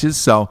of touches.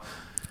 So,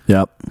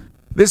 yep.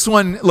 This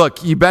one,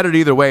 look, you bet it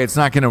either way. It's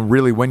not going to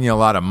really win you a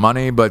lot of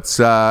money, but this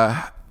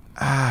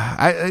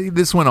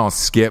one I'll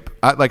skip.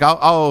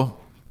 I'll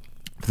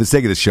for the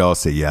sake of the show, I'll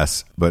say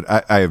yes, but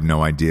I have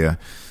no idea.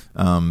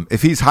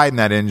 If he's hiding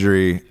that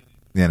injury,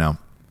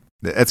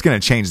 it's going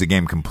to change the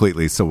game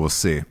completely. So we'll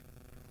see.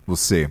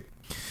 The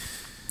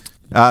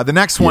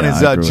next one is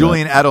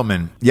Julian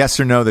Edelman. Yes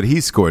or no that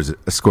he scores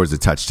a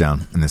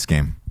touchdown in this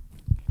game?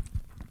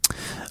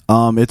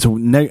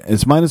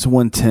 It's minus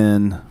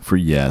 110 for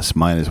yes,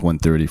 minus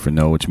 130 for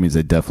no, which means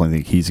they definitely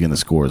think he's going to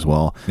score as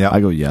well. Yep. I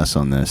go yes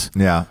on this.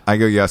 Yeah, I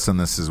go yes on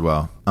this as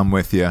well. I'm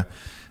with you.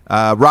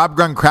 Rob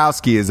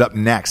Gronkowski is up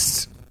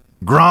next.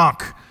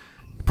 Gronk.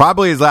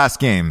 Probably his last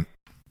game.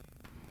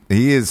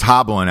 He is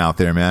hobbling out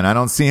there, man. I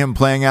don't see him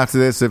playing after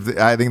this.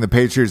 I think the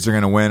Patriots are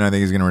going to win. I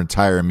think he's going to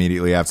retire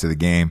immediately after the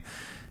game.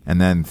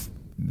 And then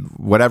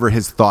whatever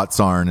his thoughts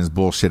are in his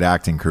bullshit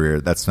acting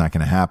career, that's not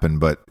going to happen,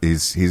 but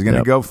he's going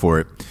to go for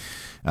it.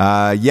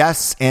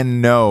 Yes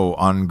and no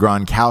on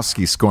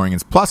Gronkowski scoring.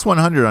 It's plus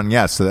 100 on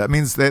yes, so that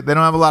means they don't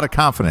have a lot of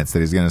confidence that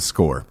he's going to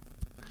score.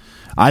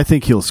 I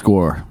think he'll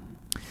score.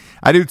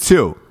 I do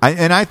too.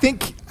 I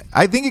think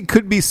it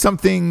could be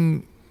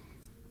something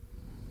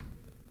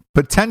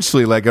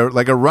potentially like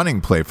a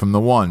running play from the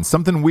one.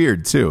 Something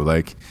weird too.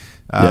 Like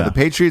the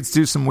Patriots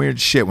do some weird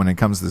shit when it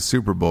comes to the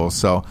Super Bowl,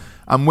 so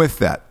I'm with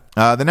that.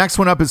 The next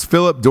one up is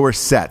Philip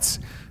Dorsett,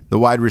 the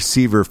wide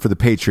receiver for the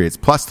Patriots.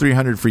 Plus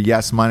 300 for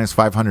yes, minus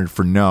 500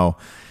 for no.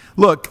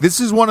 Look, this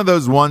is one of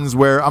those ones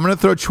where I'm going to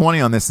throw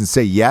 20 on this and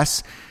say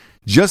yes,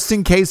 just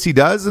in case he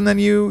does, and then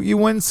you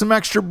win some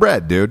extra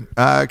bread, dude.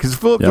 Because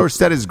Philip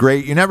Dorsett is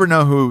great. You never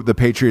know who the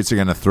Patriots are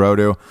going to throw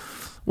to.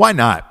 Why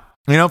not?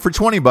 For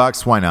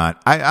 $20, why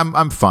not?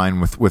 I'm fine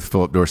with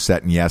Philip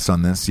Dorsett and yes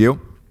on this.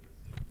 You?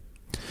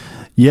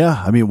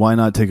 Yeah, I mean, why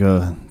not take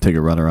a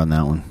runner on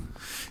that one?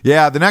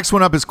 Yeah, the next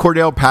one up is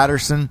Cordell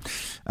Patterson.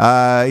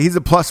 He's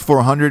a plus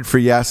 400 for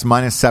yes,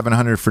 minus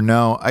 700 for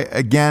no.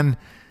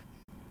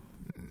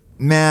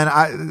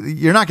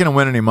 You're not going to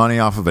win any money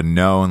off of a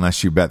no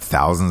unless you bet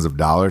thousands of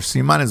dollars. So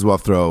you might as well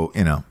throw,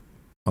 a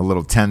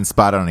little 10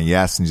 spot on a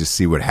yes and just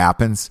see what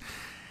happens.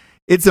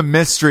 It's a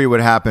mystery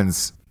what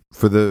happens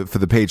for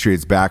the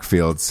Patriots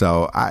backfield.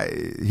 So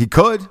he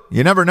could.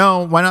 You never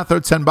know. Why not throw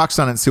 $10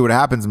 on it and see what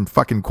happens and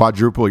fucking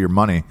quadruple your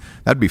money?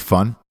 That'd be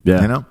fun.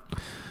 Yeah.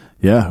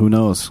 Yeah, who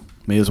knows?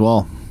 May as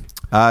well.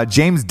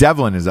 James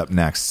Devlin is up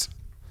next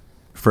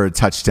for a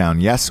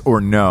touchdown. Yes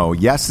or no?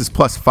 Yes is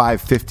plus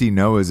 550.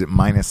 No is at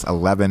minus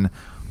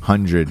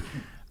 1100.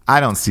 I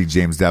don't see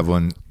James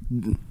Devlin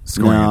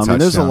scoring a touchdown.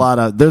 There's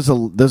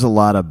a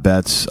lot of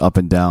bets up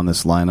and down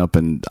this lineup,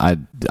 and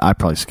I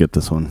probably skip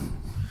this one.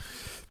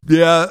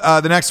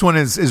 Yeah, the next one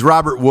is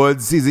Robert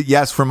Woods. He's at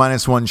yes for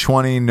minus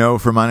 120, no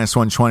for minus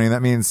 120.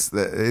 That means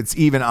it's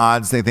even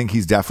odds. They think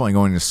he's definitely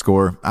going to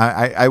score.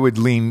 I would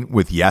lean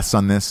with yes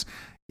on this.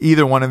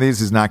 Either one of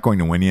these is not going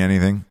to win you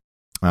anything.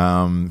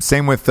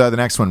 Same with the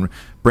next one,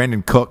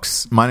 Brandon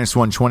Cooks, minus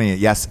 120 at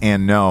yes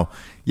and no.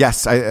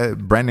 Yes,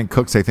 Brandon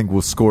Cooks I think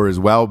will score as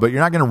well, but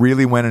you're not going to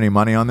really win any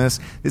money on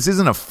this. This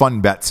isn't a fun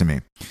bet to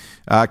me.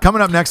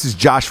 Coming up next is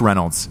Josh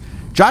Reynolds.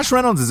 Josh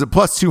Reynolds is at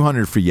plus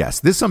 200 for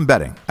yes. This I'm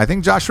betting. I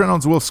think Josh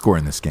Reynolds will score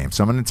in this game,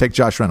 so I'm going to take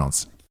Josh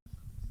Reynolds.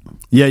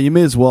 Yeah, you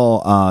may as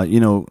well.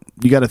 You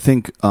got to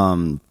think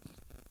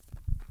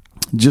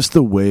just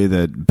the way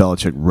that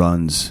Belichick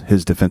runs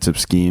his defensive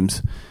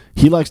schemes.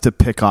 He likes to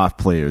pick off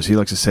players. He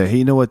likes to say, hey,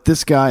 you know what?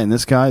 This guy and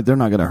this guy, they're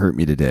not going to hurt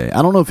me today.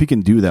 I don't know if he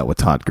can do that with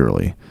Todd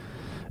Gurley.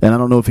 And I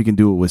don't know if he can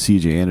do it with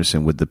C.J.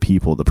 Anderson, with the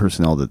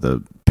personnel that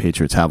the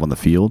Patriots have on the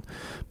field.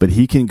 But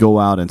he can go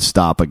out and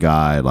stop a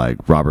guy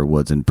like Robert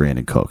Woods and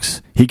Brandon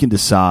Cooks. He can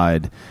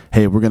decide,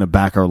 hey, we're going to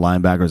back our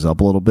linebackers up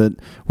a little bit.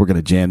 We're going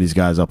to jam these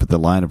guys up at the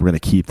line, and we're going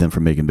to keep them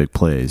from making big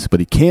plays. But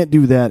he can't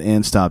do that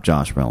and stop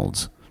Josh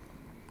Reynolds.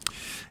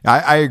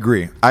 I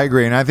agree.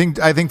 And I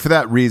think for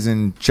that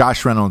reason,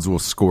 Josh Reynolds will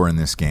score in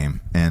this game.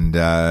 And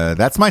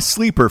that's my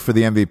sleeper for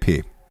the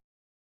MVP,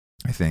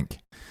 I think.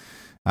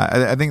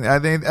 I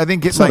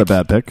think it's not a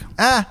bad pick.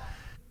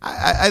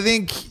 I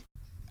think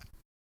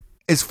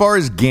as far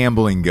as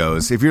gambling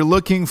goes, if you're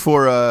looking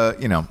for a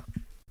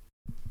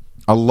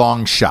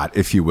long shot,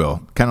 if you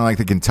will, kind of like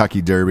the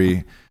Kentucky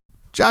Derby,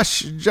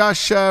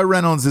 Josh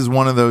Reynolds is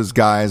one of those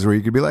guys where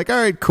you could be like, all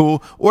right,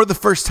 cool. Or the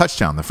first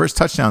touchdown. The first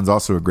touchdown is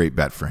also a great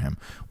bet for him.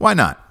 Why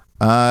not?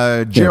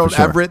 Gerald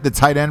Everett, the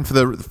tight end for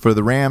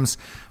the Rams,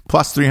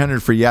 plus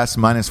 300 for yes,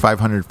 minus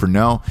 500 for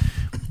no.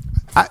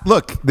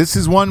 Look, this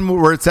is one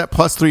where it's at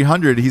plus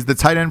 300. He's the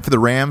tight end for the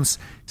Rams.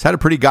 He's had a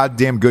pretty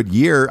goddamn good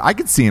year. I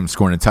could see him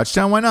scoring a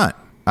touchdown. Why not?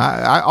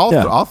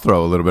 I'll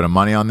throw a little bit of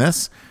money on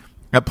this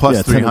at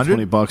plus 300.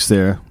 $20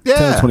 there.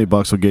 Yeah. $10 or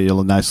 $20 will get you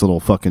a nice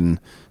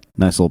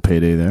little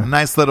payday there. A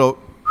nice little.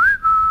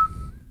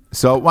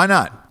 So why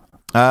not?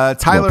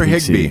 Tyler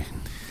Higbee.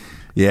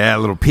 Yeah, a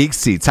little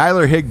peek-see.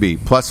 Tyler Higbee,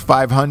 plus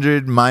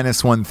 500,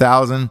 minus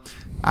 1,000.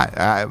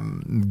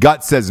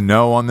 Gut says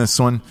no on this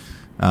one.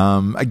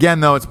 Again,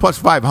 though, it's plus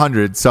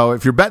 500. So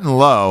if you're betting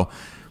low,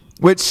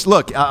 which,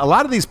 look, a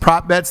lot of these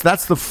prop bets,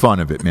 that's the fun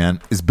of it, man,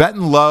 is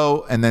betting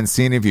low and then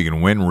seeing if you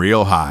can win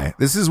real high.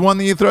 This is one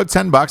that you throw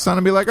 $10 on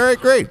and be like, all right,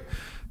 great.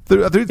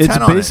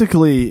 It's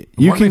basically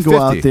you can go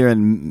out there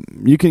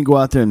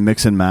and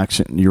mix and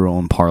match your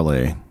own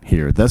parlay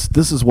here.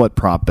 This is what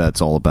prop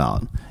bet's all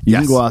about. You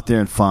can go out there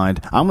and find.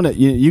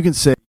 You can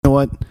say, you know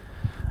what,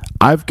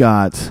 I've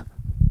got,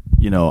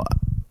 $100,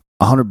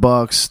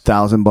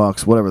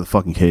 $1,000, whatever the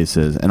fucking case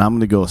is, and I'm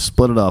going to go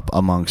split it up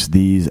amongst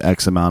these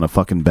X amount of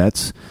fucking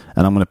bets,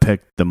 and I'm going to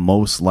pick the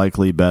most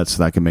likely bets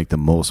that I can make the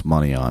most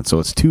money on.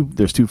 So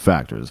there's two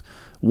factors.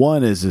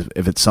 One is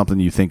if it's something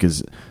you think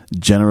is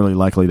generally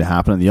likely to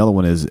happen, and the other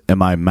one is,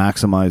 am I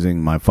maximizing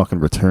my fucking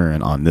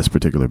return on this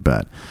particular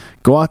bet?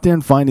 Go out there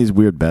and find these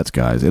weird bets,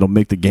 guys. It'll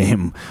make the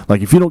game,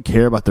 like, if you don't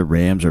care about the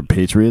Rams or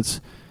Patriots,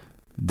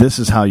 This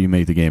is how you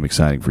make the game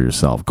exciting for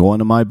yourself. Go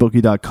onto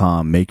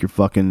mybookie.com, make your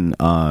fucking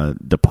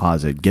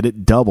deposit, get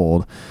it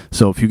doubled.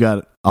 So if you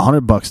got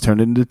 $100, turn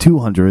it into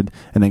 $200,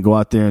 and then go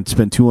out there and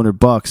spend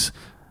 $200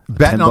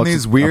 betting on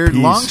these weird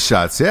long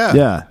shots.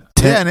 Yeah.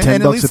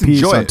 10 bucks a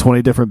piece on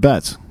 20 different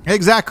bets.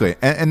 Exactly.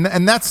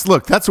 And that's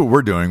what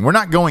we're doing. We're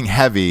not going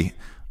heavy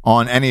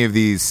on any of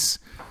these,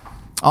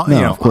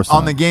 of course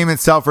on not. the game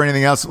itself or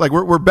anything else. Like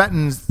we're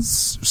betting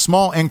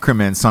small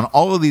increments on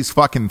all of these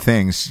fucking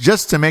things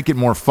just to make it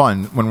more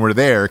fun when we're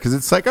there. Cause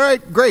it's like, all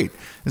right, great.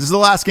 This is the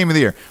last game of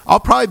the year. I'll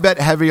probably bet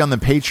heavy on the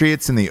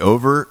Patriots and the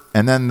over.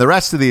 And then the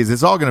rest of these,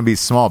 it's all going to be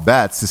small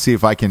bets to see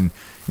if I can,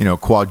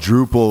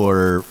 quadruple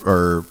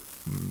or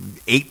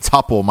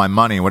eight-tuple my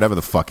money, whatever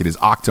the fuck it is,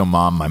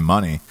 octomom my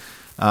money.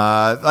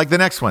 Like the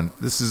next one.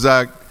 This is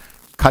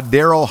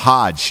Kaderil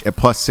Hodge at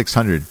plus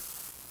 600.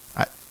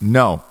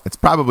 No, it's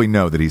probably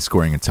no that he's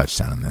scoring a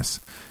touchdown in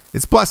this.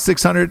 It's plus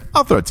 600.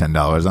 I'll throw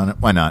 $10 on it.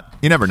 Why not?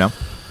 You never know.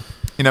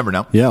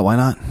 Yeah, why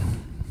not?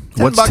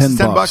 What's $10?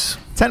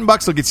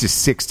 $10 will get you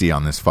 60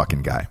 on this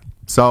fucking guy.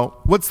 So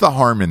what's the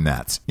harm in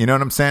that? You know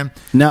what I'm saying?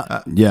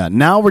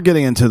 Now we're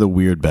getting into the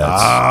weird bets. Oh,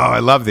 I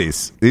love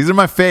these. These are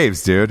my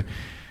faves, dude.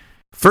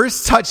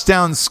 First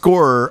touchdown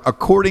scorer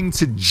according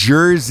to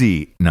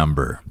jersey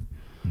number.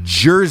 1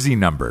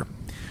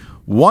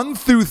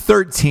 through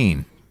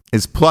 13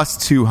 is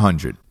plus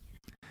 200.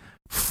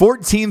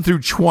 14 through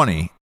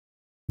 20,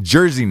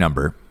 jersey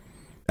number.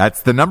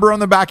 That's the number on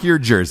the back of your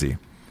jersey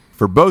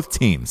for both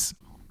teams.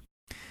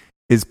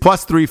 Is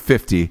plus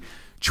 350.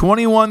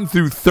 21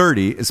 through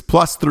 30 is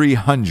plus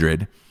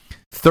 300.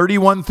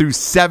 31 through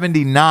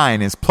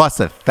 79 is plus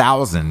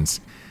 1,000.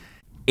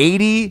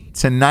 80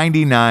 to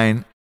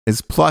 99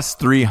 is plus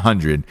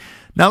 300.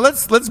 Now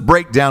let's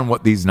break down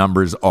what these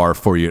numbers are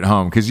for you at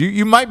home, because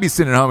you might be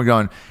sitting at home and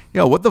going,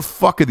 what the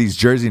fuck do these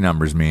jersey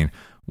numbers mean?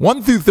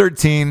 1 through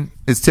 13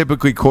 is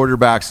typically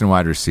quarterbacks and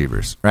wide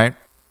receivers, right?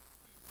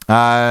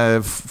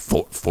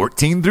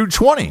 14 through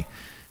 20,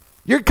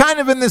 you're kind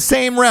of in the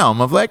same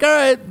realm of like, all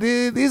right,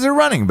 these are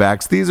running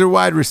backs, these are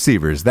wide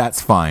receivers,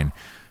 that's fine.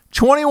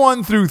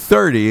 21 through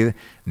 30,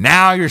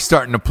 now you're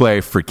starting to play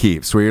for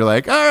keeps, where you're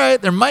like, all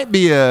right, there might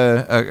be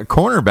a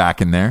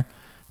cornerback in there.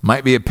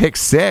 Might be a pick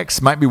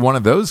six. Might be one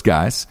of those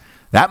guys.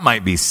 That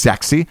might be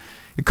sexy.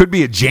 It could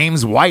be a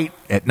James White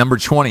at number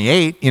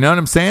 28. You know what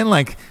I'm saying?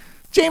 Like,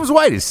 James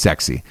White is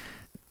sexy.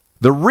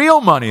 The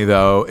real money,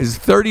 though, is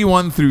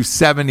 31 through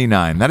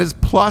 79. That is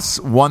plus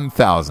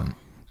 1,000.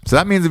 So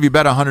that means if you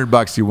bet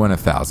 $100, you win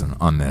 1,000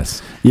 on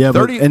this. Yeah,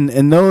 30, but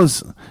and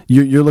those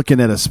you're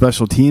looking at a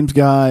special teams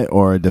guy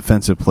or a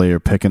defensive player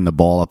picking the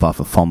ball up off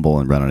a fumble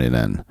and running it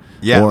in.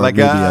 Yeah, or like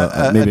maybe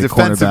a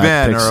defensive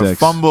end or a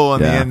fumble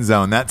in the end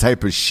zone, that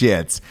type of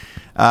shit.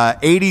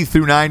 80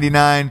 through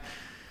 99,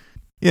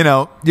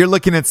 you're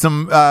looking at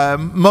some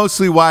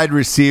mostly wide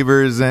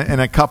receivers and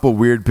a couple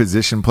weird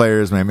position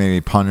players, maybe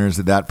punters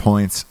at that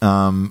point.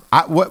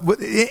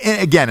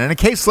 Again, in a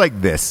case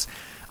like this,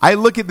 I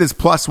look at this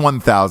plus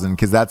 1,000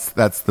 because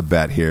that's the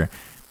bet here.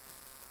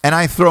 And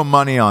I throw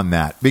money on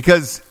that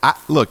because,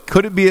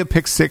 could it be a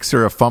pick six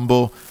or a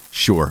fumble?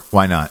 Sure,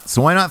 why not?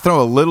 So why not throw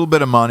a little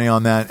bit of money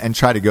on that and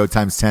try to go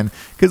times 10?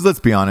 Because let's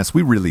be honest,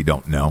 we really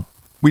don't know.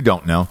 We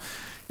don't know.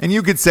 And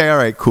you could say, all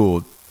right,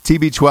 cool.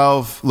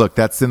 TB12, look,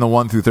 that's in the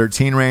 1 through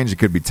 13 range. It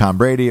could be Tom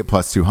Brady at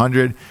plus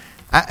 200.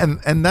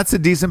 And that's a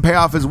decent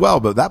payoff as well.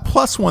 But that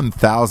plus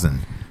 1,000,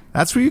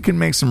 that's where you can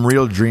make some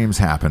real dreams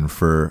happen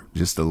for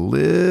just a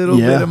little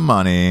bit of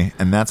money.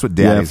 And that's what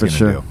Daddy's going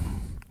to do.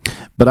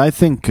 But I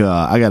think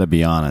I got to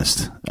be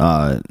honest.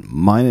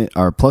 Mine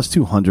are plus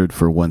 200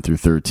 for 1 through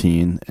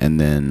 13, and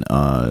then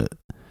the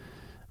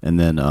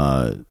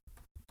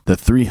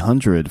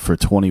 300 for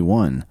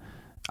 21.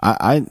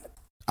 I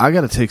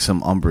got to take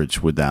some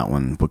umbrage with that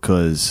one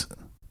because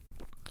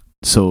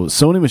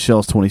Sony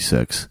Michel's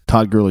 26,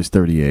 Todd Gurley's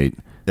 38,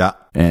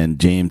 and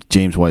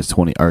James White's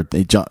 20.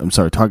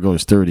 Todd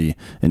Gurley's 30,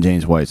 and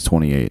James White's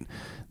 28.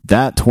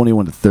 That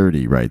 21 to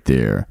 30 right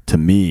there, to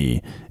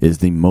me, is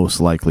the most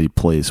likely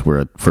place where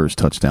a first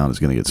touchdown is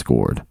going to get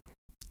scored.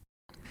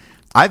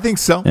 I think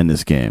so. In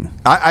this game.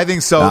 I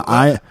think so.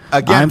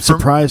 I'm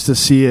surprised to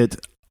see it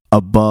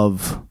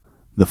above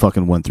the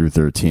fucking 1 through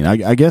 13.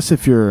 I guess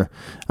the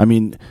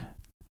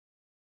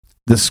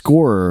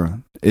scorer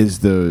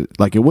is it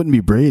wouldn't be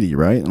Brady,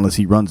 right? Unless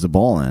he runs the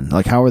ball in.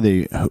 Like,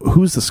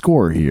 who's the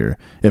scorer here?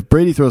 If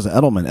Brady throws to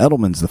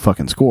Edelman's the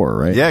fucking scorer,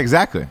 right? Yeah,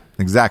 exactly.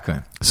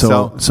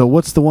 So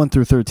what's the 1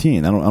 through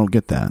 13? I don't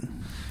get that.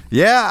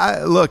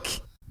 Yeah, look,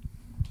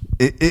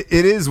 it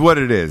is what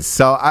it is.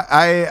 So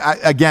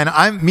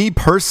I'm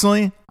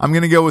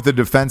going to go with the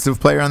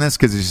defensive player on this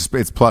because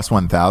it's plus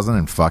 1,000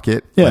 and fuck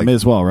it. Yeah, may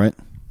as well, right?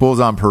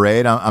 Bulls on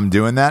parade. I'm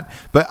doing that.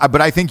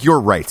 But I think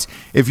you're right.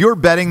 If you're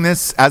betting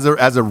this as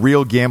a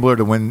real gambler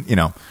to win,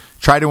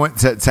 try to win,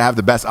 to have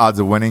the best odds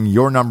of winning,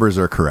 your numbers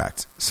are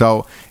correct.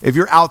 So if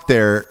you're out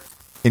there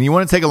and you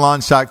want to take a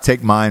long shot,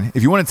 take mine.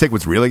 If you want to take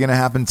what's really going to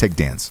happen, take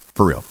Dan's.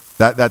 For real.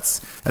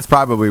 That's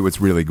probably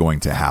what's really going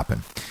to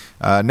happen.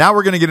 Now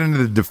we're going to get into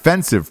the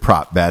defensive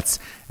prop bets,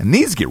 and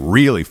these get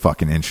really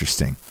fucking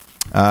interesting.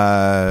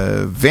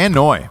 Van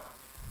Noy,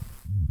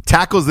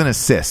 tackles and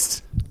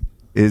assists,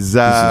 is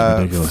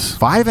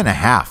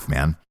 5.5,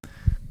 man.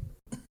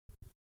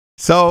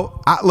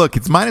 So look,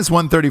 it's minus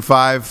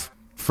 135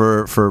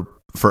 for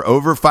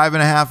over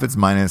 5.5.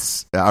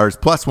 It's it's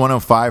plus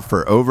 105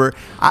 for over.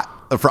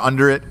 For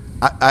under it,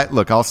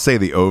 look, I'll say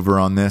the over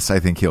on this. I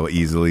think he'll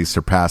easily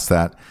surpass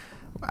that.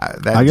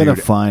 I gotta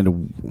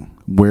find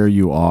where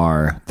you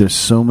are. There's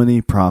so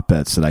many prop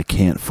bets that I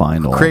can't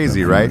find all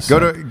crazy, of them. Right?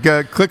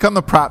 Go click on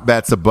the prop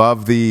bets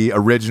above the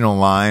original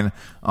line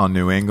on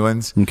New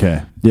England's.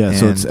 Okay, yeah.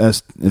 So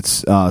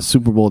it's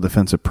Super Bowl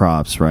defensive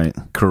props, right?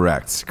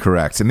 Correct.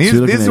 And these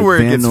are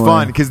where it gets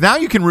fun, because now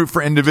you can root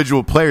for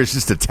individual players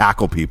just to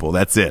tackle people.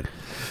 That's it.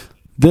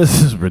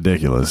 This is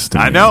ridiculous to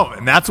me. I know,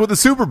 and that's what the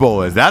Super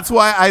Bowl is. That's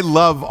why I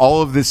love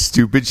all of this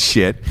stupid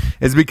shit,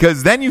 is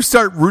because then you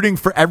start rooting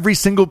for every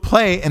single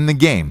play in the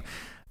game.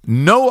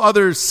 No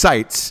other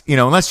sites,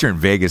 unless you're in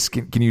Vegas,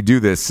 can you do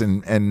this?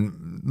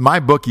 And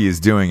my bookie is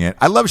doing it.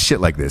 I love shit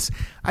like this.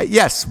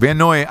 Yes, Van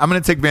Noy. I'm going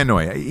to take Van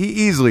Noy. He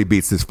easily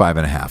beats this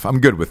 5.5.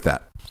 I'm good with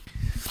that.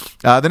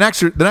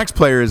 The next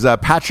player is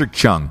Patrick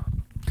Chung.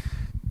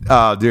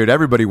 Oh, dude,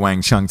 everybody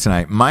Wang Chung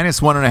tonight.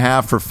 Minus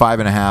 1.5 for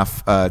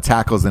 5.5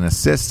 tackles and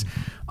assists.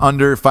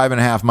 Under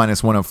 5.5,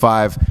 minus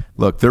 105.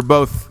 Look, they're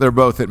both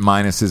at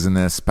minuses in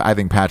this. I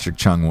think Patrick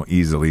Chung will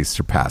easily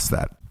surpass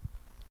that.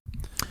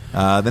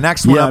 The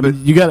next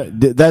one, you got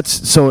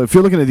that's so. If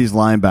you're looking at these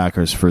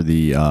linebackers for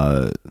the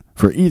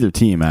for either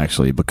team,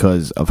 actually,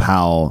 because of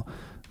how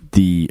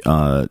the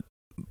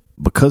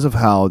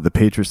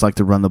Patriots like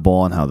to run the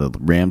ball and how the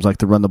Rams like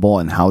to run the ball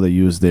and how they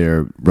use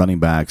their running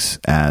backs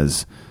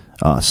as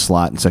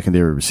slot and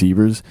secondary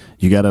receivers,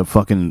 you got to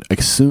fucking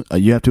assume.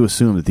 You have to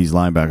assume that these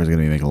linebackers are going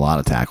to make a lot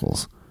of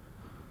tackles.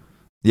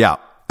 Yeah.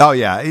 Oh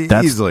yeah,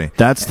 easily.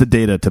 That's the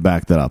data to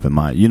back that up. I'm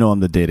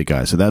the data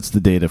guy, so that's the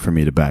data for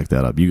me to back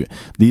that up.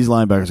 These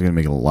linebackers are going to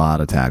make a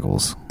lot of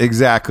tackles.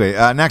 Exactly.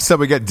 Next up,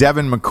 we got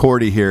Devin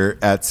McCourty here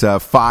at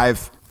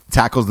 5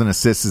 tackles and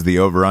assists is the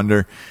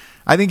over/under.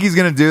 I think he's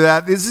going to do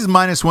that. This is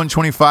minus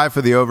 125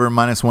 for the over,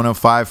 minus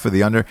 105 for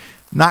the under.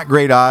 Not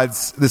great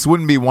odds. This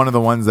wouldn't be one of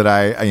the ones that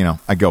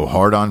I go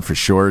hard on for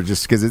sure,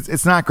 just because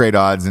it's not great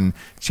odds, and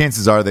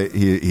chances are that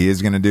he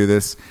is going to do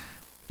this.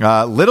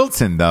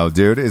 Littleton, though,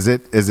 dude, is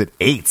it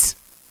 8?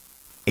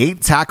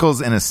 8 tackles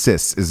and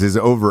assists is his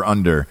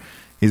over/under.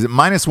 He's at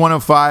minus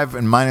 105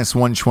 and minus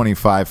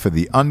 125 for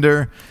the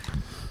under.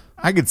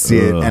 I could see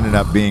it ended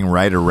up being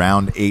right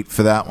around 8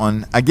 for that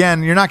one.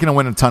 Again, you're not going to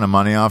win a ton of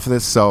money off of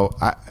this, so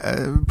I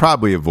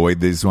probably avoid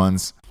these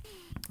ones.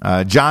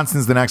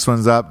 Johnson's the next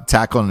one's up.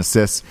 Tackle and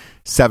assists,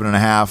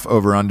 7.5.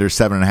 Over/under,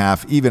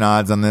 7.5. Even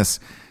odds on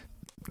this.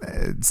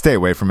 Stay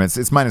away from it.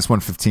 It's minus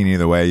 115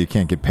 either way. You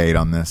can't get paid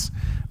on this.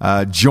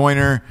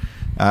 Joyner,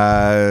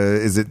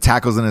 is it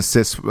tackles and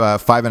assists,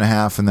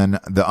 5.5, and then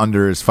the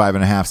under is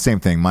 5.5. Same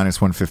thing,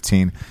 minus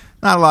 115.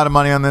 Not a lot of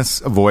money on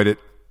this. Avoid it.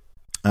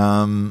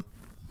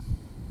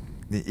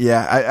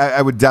 Yeah,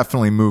 I would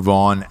definitely move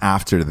on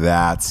after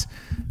that.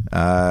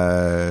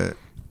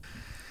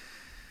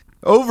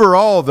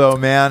 Overall, though,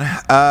 man,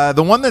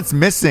 the one that's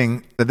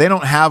missing that they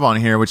don't have on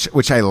here,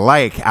 which I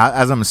like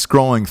as I'm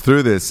scrolling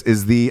through this,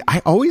 is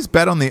I always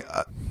bet on the.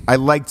 I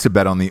like to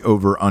bet on the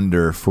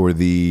over/under for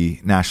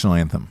the national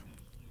anthem.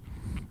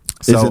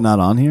 So, is it not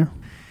on here?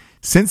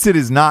 Since it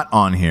is not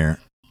on here,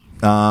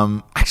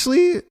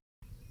 actually,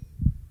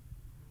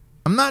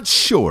 I'm not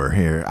sure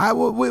here.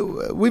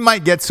 We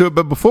might get to it,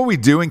 but before we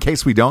do, in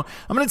case we don't,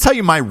 I'm going to tell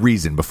you my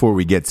reason before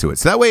we get to it.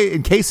 So that way,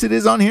 in case it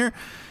is on here,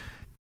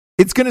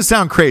 it's going to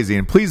sound crazy,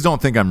 and please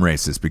don't think I'm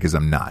racist, because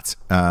I'm not.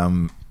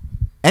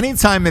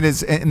 Anytime it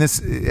is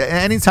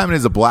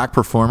a black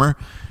performer,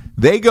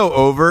 they go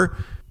over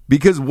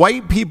because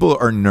white people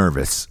are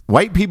nervous.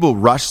 White people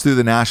rush through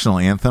the national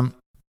anthem,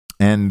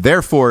 and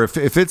therefore,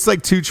 if it's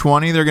like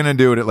 220, they're going to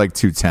do it at like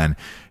 210.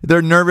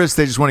 They're nervous.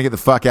 They just want to get the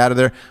fuck out of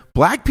there.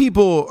 Black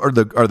people are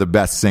the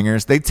best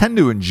singers. They tend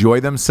to enjoy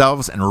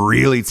themselves and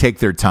really take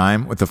their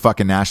time with the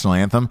fucking national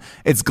anthem.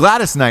 It's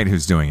Gladys Knight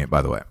who's doing it,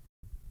 by the way.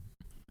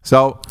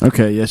 So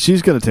okay, yeah,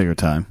 she's going to take her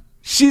time.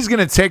 She's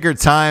going to take her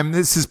time.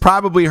 This is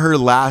probably her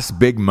last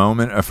big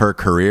moment of her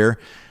career.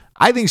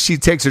 I think she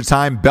takes her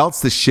time,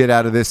 belts the shit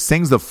out of this,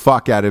 sings the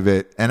fuck out of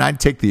it, and I'd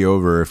take the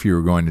over if you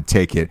were going to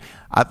take it.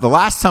 The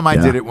last time I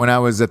did it, when I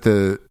was at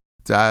the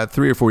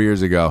 3 or 4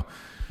 years ago,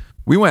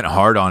 we went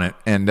hard on it,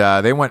 and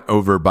they went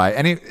over by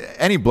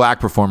any black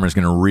performer is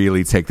going to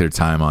really take their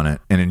time on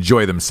it and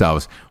enjoy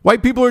themselves.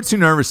 White people are too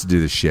nervous to do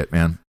this shit,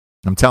 man.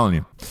 I'm telling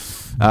you.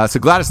 So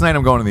Gladys Knight,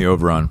 I'm going to the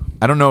over on.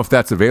 I don't know if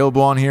that's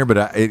available on here,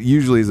 but it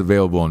usually is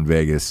available in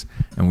Vegas,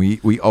 and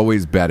we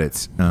always bet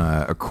it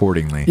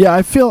accordingly. Yeah,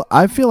 I feel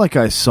like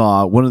I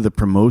saw one of the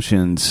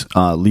promotions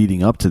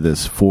leading up to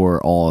this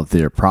for all of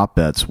their prop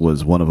bets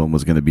was one of them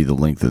was going to be the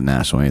length of the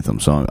national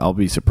anthem. So I'll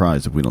be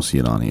surprised if we don't see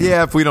it on here.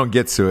 Yeah, if we don't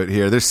get to it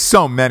here. There's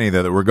so many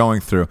though that we're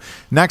going through.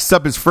 Next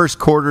up is first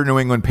quarter New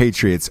England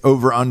Patriots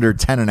over under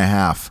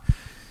 10.5.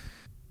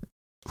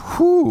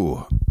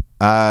 Whew.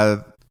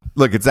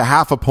 Look, it's a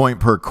half a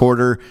point per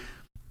quarter.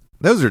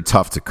 Those are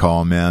tough to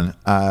call, man.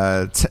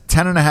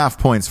 10.5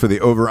 points for the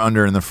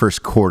over-under in the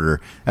first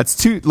quarter. That's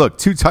two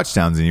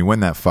touchdowns, and you win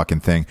that fucking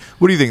thing.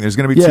 What do you think? There's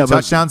going to be two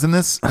touchdowns in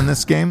this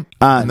game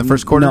in the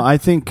first quarter? No, I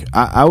think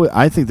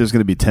I think there's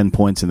going to be 10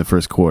 points in the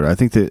first quarter. I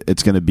think that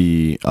it's going to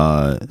be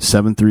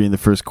 7-3 in the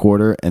first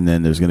quarter, and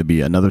then there's going to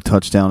be another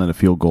touchdown and a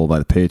field goal by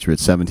the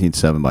Patriots,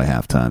 17-7 by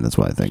halftime. That's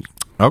what I think.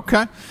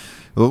 Okay.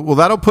 Well,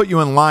 that'll put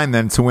you in line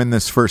then to win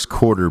this first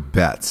quarter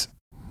bet.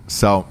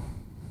 So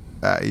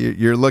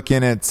you're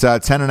looking at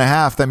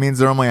 10.5. That means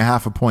they're only a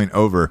half a point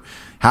over.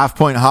 Half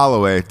point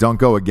Hollaway. Don't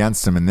go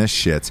against him in this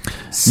shit.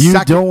 You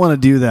don't want to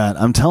do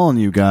that. I'm telling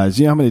you guys.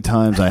 You know how many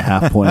times I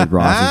half pointed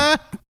Ross's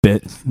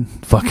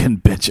fucking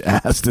bitch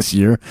ass this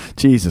year?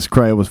 Jesus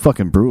Christ, it was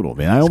fucking brutal,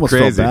 man. I almost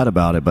felt bad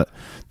about it, but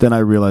then I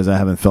realized I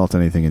haven't felt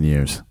anything in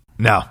years.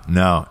 No.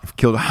 You've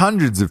killed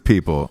hundreds of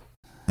people.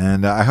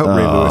 And I hope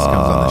Ray Lewis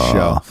comes on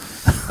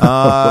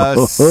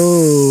the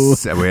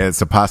show.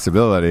 It's a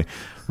possibility.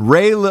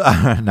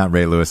 Not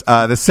Ray Lewis.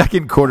 The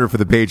second quarter for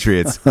the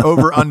Patriots,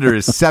 over under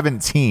is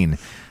 17.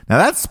 Now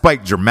that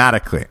spiked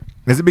dramatically.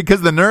 Is it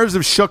because the nerves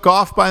have shook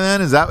off by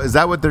then? Is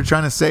that what they're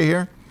trying to say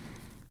here?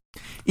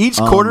 Each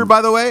quarter,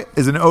 by the way,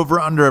 is an over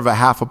under of a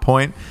half a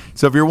point.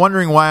 So if you're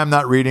wondering why I'm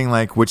not reading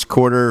like which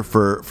quarter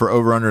for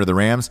over under the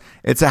Rams,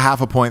 it's a half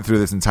a point through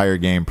this entire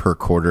game per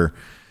quarter.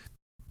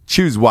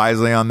 Choose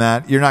wisely on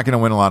that. You're not going to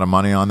win a lot of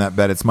money on that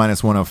bet. It's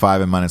minus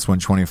 105 and minus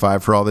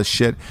 125 for all this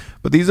shit.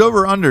 But these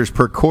over-unders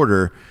per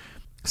quarter,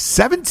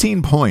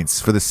 17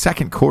 points for the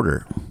second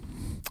quarter.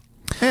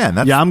 Man,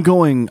 I'm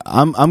going.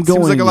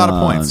 Seems like a lot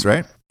of points,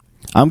 right?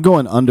 I'm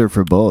going under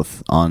for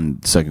both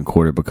on second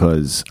quarter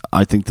because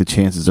I think the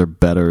chances are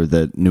better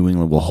that New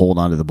England will hold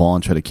on to the ball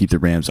and try to keep the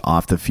Rams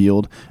off the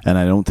field, and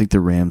I don't think the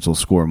Rams will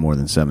score more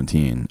than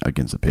 17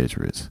 against the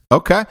Patriots.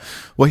 Okay.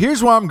 Well,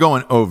 here's why I'm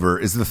going over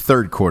is the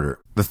third quarter.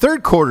 The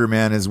third quarter,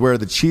 man, is where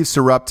the Chiefs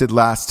erupted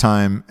last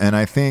time, and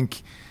I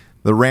think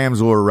the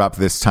Rams will erupt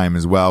this time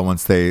as well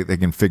once they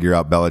can figure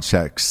out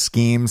Belichick's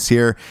schemes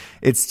here.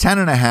 It's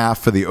 10.5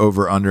 for the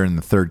over-under in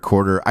the third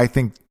quarter. I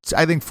think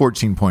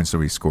 14 points will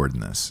be scored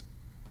in this.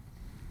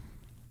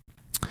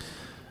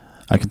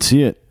 I can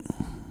see it.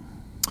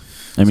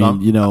 I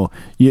mean,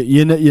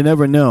 you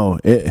never know.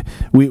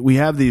 We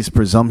have these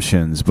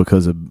presumptions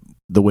because of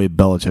the way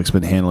Belichick's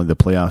been handling the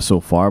playoffs so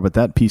far, but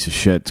that piece of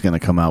shit's going to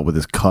come out with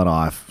his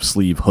cut-off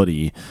sleeve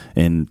hoodie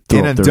and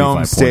in a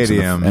dome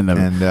stadium.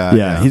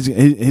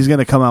 He's going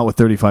to come out with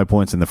 35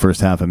 points in the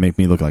first half and make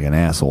me look like an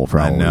asshole.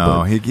 Probably. I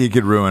know. He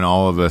could ruin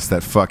all of us.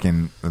 That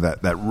fucking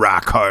that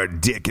rock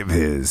hard dick of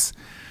his.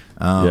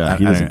 He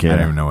doesn't care. I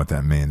don't even know what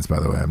that means, by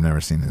the way. I've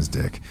never seen his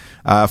dick.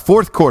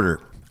 Fourth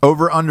quarter,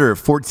 over under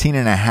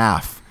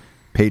 14.5.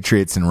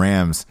 Patriots and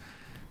Rams.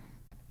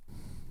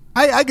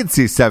 I could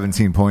see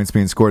 17 points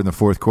being scored in the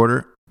fourth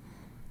quarter.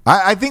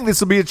 I think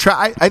this will be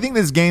I think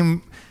this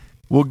game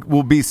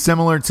will be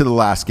similar to the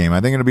last game.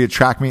 I think it'll be a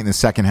track meet in the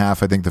second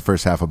half. I think the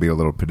first half will be a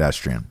little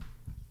pedestrian.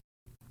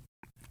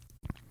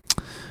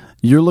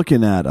 You're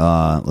looking at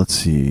let's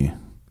see,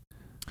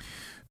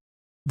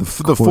 the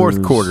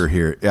fourth quarter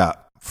here. Yeah.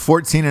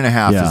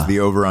 14.5 is the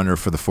over-under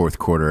for the fourth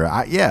quarter.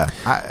 I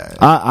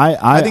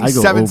think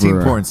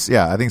 17 points.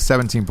 Yeah, I think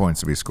 17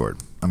 points will be scored.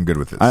 I'm good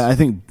with this. I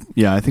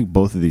think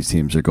both of these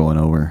teams are going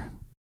over.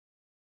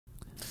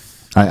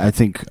 I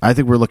think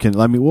we're looking.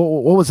 I mean,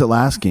 what was it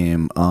last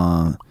game?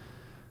 For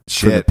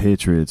the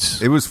Patriots,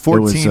 it was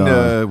 14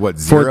 to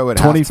 0 at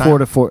 24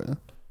 to 4.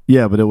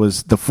 Yeah, but it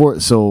was the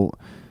 4. So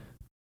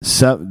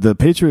the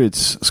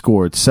Patriots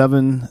scored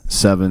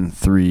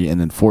 7-3, and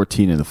then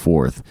 14 in the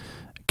fourth.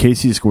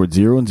 KC scored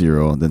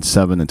 0-0, then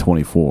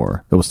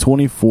 7-24. It was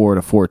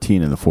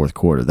 24-14 in the fourth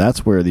quarter.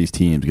 That's where these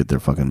teams get their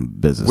fucking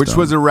business Which done.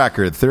 Was a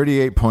record.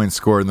 38 points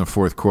scored in the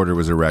fourth quarter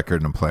was a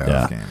record in a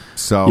playoff game.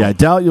 So yeah, I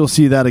doubt you'll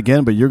see that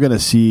again, but you're going to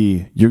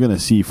see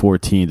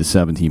 14 to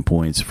 17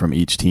 points from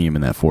each team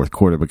in that fourth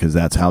quarter because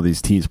that's how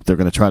these teams, they're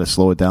going to try to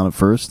slow it down at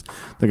first.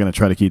 They're going to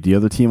try to keep the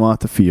other team off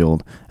the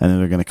field, and then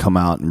they're going to come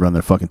out and run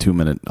their fucking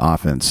 2-minute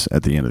offense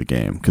at the end of the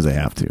game because they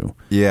have to.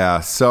 Yeah,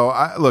 so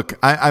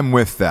I'm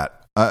with that.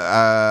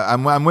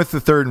 I'm with the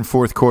third and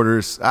fourth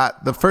quarters.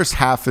 The first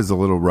half is a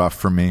little rough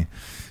for me.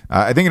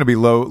 I think it'll be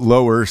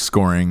lower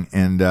scoring,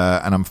 and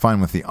I'm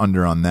fine with the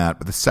under on that.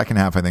 But the second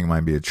half, I think,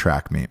 might be a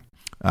track meet.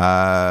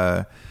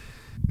 Now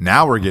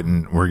we're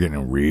getting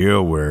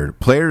real weird.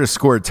 Player to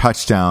score a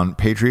touchdown.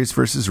 Patriots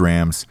versus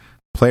Rams.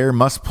 Player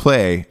must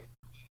play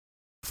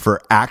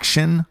for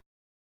action.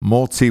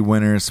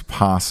 Multi-winners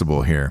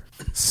possible here.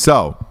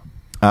 So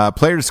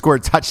Player to score a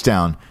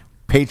touchdown.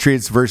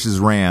 Patriots versus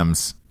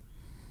Rams.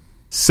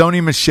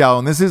 Sony Michel,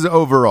 and this is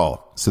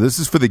overall. So this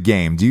is for the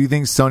game. Do you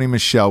think Sony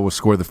Michel will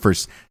score the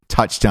first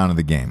touchdown of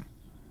the game?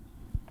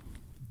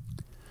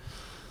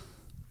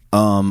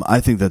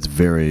 I think that's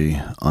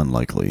very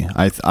unlikely.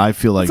 I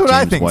feel like that's what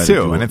James I think White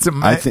too, and it's a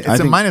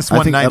minus 190.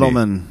 I think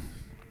Edelman.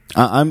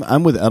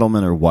 I'm with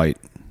Edelman or White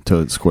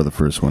to score the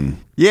first one.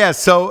 Yeah,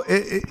 so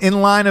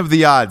in line of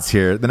the odds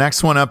here, the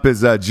next one up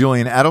is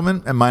Julian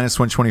Edelman at minus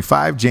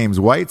 125, James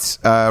White,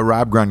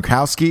 Rob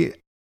Gronkowski,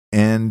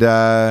 and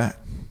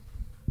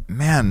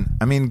man,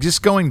 I mean,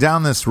 just going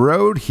down this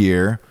road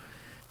here.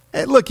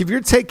 Hey, look, if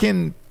you're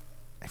taking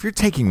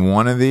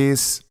one of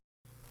these.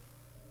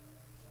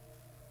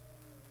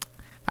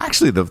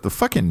 Actually, the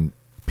fucking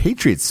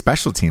Patriots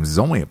special teams is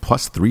only at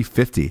plus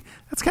 350.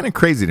 That's kind of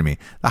crazy to me.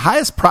 The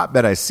highest prop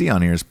bet I see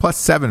on here is plus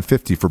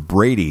 750 for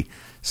Brady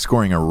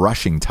scoring a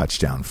rushing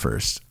touchdown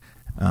first.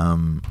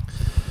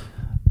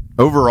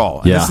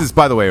 Overall. Yeah. And this is,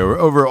 by the way,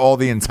 over all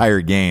the entire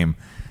game.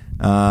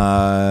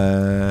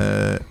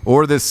 Or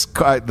this,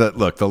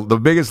 the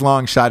biggest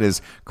long shot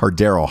is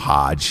Cardero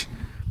Hodge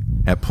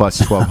at plus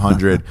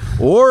 1,200.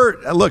 Or,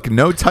 look,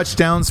 no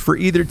touchdowns for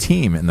either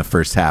team in the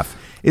first half.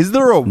 Is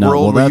there a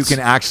world where you can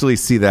actually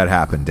see that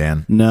happen,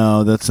 Dan?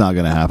 No, that's not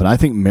going to happen. I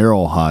think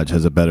Merrill Hodge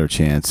has a better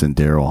chance than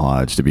Daryl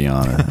Hodge, to be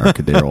honest, or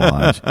Kadero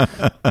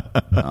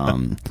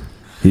Hodge.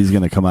 He's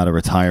going to come out of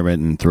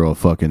retirement and throw a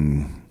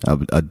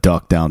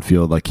duck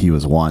downfield like he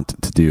was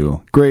wont to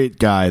do. Great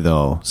guy,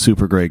 though.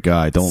 Super great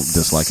guy. Don't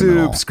dislike him at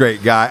all. Soup's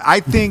great guy.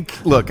 I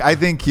think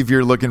if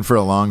you're looking for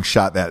a long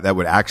shot that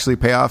would actually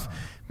pay off,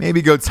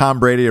 maybe go Tom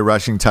Brady, a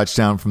rushing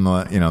touchdown from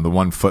the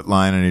 1 foot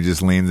line, and he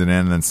just leans it in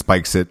and then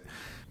spikes it.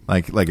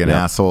 Like an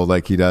asshole,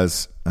 like he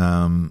does in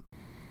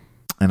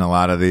a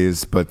lot of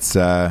these. But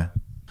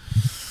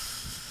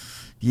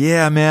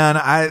yeah,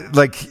 man,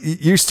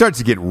 you start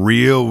to get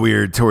real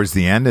weird towards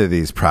the end of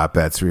these prop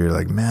bets where you're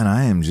like, man,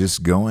 I am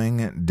just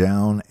going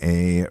down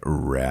a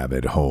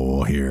rabbit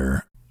hole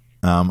here.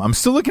 I'm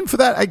still looking for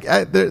that.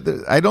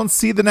 I don't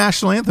see the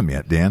national anthem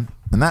yet, Dan,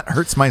 and that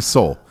hurts my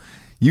soul.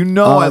 I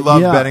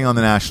love betting on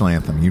the national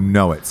anthem. You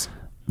know it.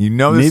 You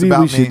know this about me.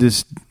 Maybe we should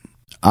just.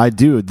 I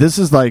do. This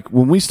is like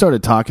when we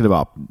started talking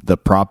about the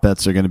prop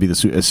bets are going to be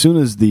as soon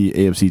as the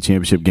AFC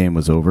Championship game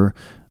was over,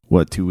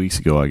 2 weeks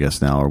ago, I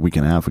guess now, or a week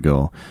and a half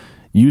ago,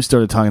 you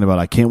started talking about,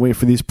 I can't wait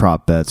for these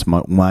prop bets.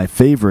 My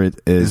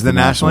favorite is the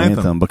national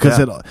anthem because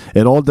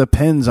it all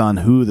depends on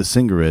who the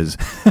singer is.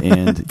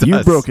 And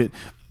you broke it.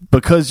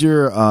 Because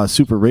you're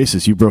super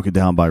racist, you broke it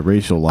down by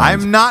racial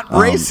lines. I'm not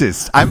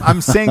racist. I'm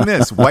saying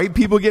this. White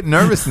people get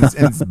nervous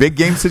in big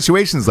game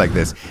situations like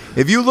this.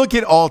 If you look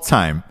at all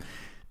time,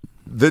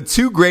 the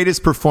two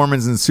greatest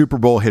performers in Super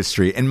Bowl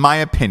history, in my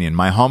opinion,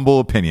 my humble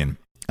opinion,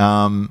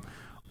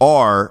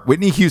 are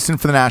Whitney Houston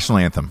for the national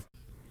anthem.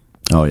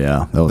 Oh,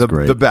 yeah. That was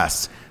great. The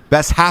best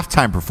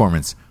halftime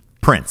performance,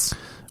 Prince.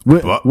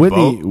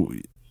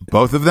 Whitney.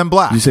 Both of them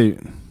black. You say,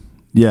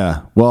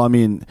 yeah. Well, I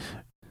mean,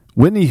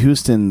 Whitney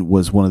Houston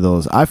was one of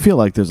those. I feel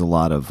like there's a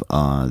lot of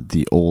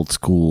the old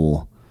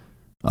school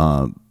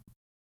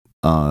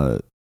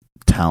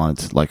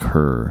talent like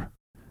her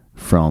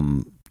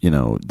from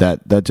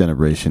that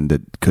generation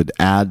that could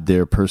add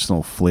their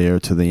personal flair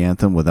to the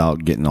anthem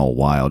without getting all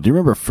wild. Do you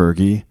remember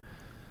Fergie?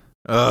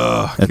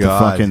 Oh,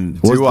 God.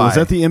 Was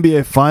that the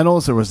NBA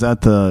Finals or was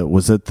it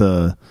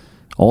the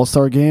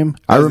All-Star game?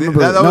 I remember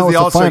that was the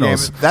All-Star game.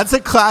 That's a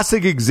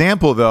classic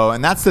example, though,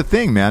 and that's the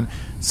thing, man.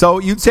 So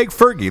you take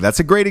Fergie. That's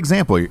a great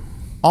example.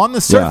 On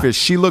the surface,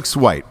 she looks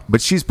white,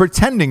 but she's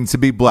pretending to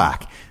be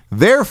black.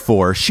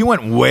 Therefore, she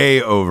went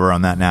way over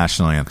on that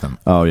national anthem.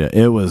 Oh, yeah.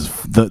 It was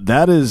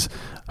that is...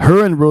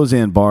 Her and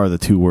Roseanne Barr are the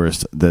two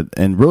worst.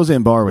 And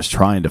Roseanne Barr was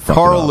trying to fuck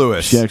Carl it up.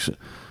 Lewis. She actually.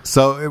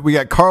 So we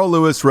got Carl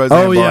Lewis, Roseanne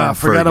Barr. Oh yeah, I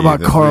forgot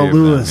about Carl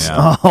Lewis.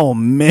 Oh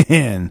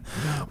man,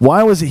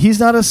 why was he? He's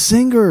not a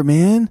singer,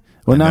 man.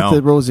 Well, not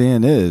that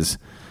Roseanne is,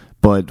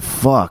 but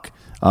fuck.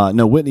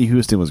 No, Whitney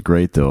Houston was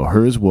great though.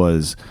 Hers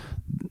was.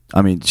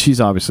 I mean, she's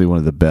obviously one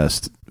of the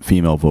best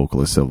female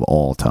vocalists of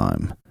all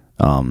time.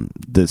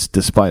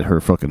 Despite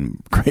her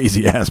fucking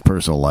crazy ass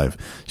personal life,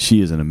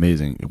 she was an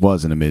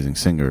amazing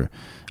singer.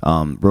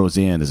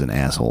 Roseanne is an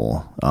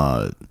asshole.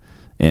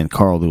 And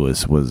Carl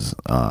Lewis was,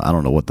 I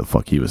don't know what the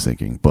fuck he was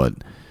thinking, but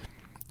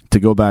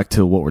to go back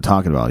to what we're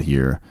talking about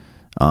here,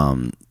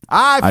 I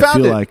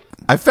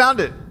found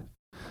it.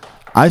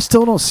 I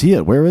still don't see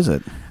it. Where is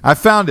it? I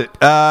found it.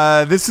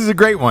 This is a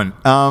great one.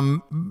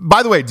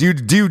 By the way, do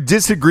you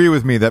disagree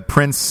with me that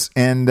Prince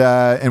and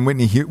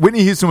Whitney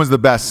Houston was the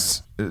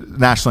best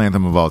national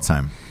anthem of all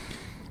time?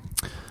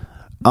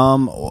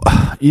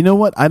 You know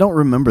what? I don't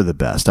remember the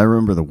best. I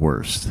remember the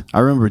worst. I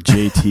remember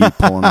JT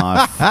pulling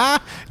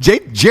off.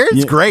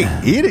 Jared's great.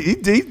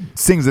 He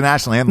sings the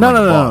national anthem.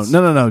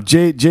 No.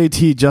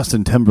 JT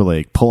Justin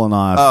Timberlake pulling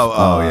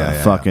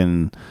off.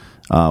 Fucking.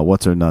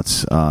 What's her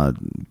nuts?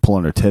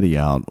 Pulling her titty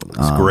out.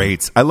 It's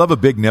great. I love a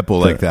big nipple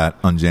like that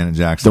on Janet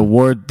Jackson.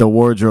 The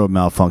wardrobe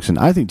malfunction.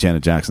 I think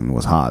Janet Jackson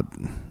was hot.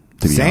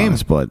 To be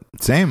honest, but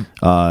same.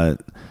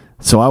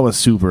 So I was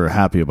super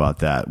happy about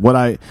that.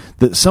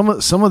 Some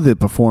of the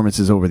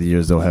performances over the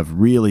years though have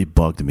really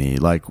bugged me.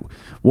 Like,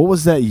 what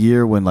was that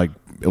year when like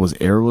it was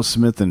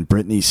Aerosmith and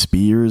Britney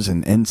Spears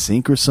and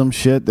NSYNC or some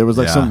shit? There was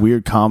like some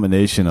weird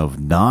combination of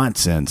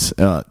nonsense.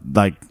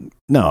 Like,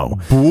 no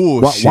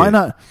bullshit. Why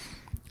not?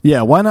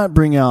 Yeah, why not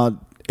bring out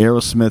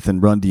Aerosmith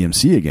and Run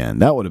DMC again?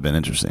 That would have been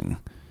interesting.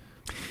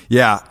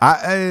 Yeah,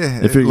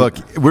 look,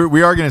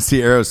 we are going to see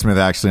Aerosmith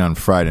actually on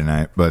Friday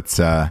night, but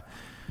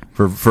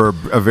for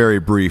a very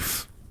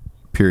brief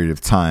period of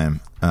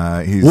time.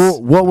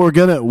 What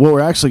we're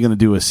actually going to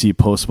do is see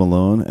Post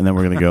Malone, and then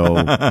we're going to go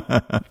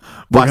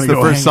watch the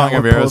first song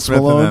of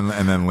Aerosmith,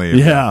 and then leave.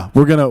 Yeah,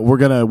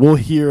 we'll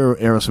hear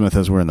Aerosmith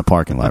as we're in the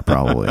parking lot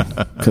probably,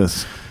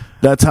 because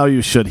that's how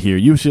you should hear.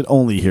 You should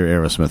only hear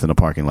Aerosmith in a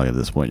parking lot at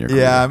this point in your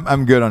career. Yeah,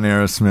 I'm good on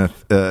Aerosmith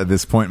at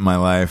this point in my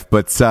life.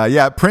 But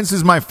Prince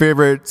is my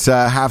favorite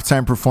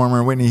halftime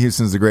performer. Whitney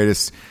Houston's the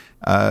greatest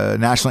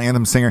national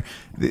anthem singer.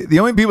 The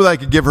only people that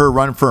could give her a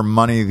run for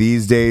money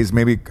these days,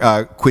 maybe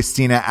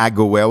Christina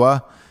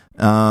Aguilera,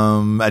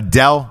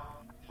 Adele.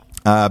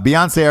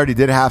 Beyonce already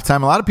did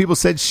halftime. A lot of people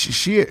said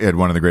she had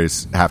one of the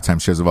greatest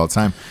halftime shows of all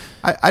time.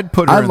 I'd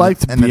put her in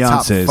the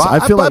top 5.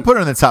 I'd put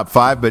her in the top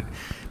 5, but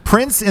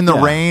Prince in the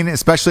rain,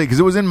 especially because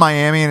it was in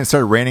Miami and it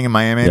started raining in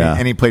Miami,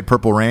 and he played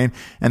Purple Rain,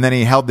 and then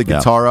he held the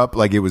guitar up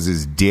like it was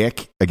his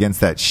dick against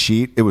that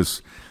sheet. It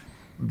was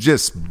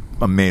just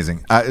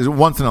amazing. It's a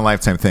once in a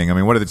lifetime thing. I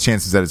mean, what are the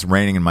chances that it's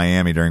raining in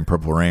Miami during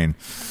Purple Rain?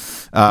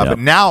 But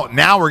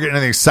now we're getting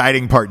to the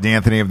exciting part,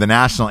 D'Anthony, of the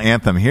national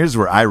anthem. Here's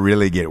where I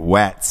really get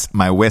wet.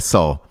 My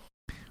whistle.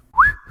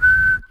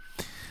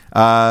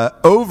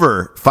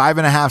 Over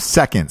 5.5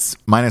 seconds,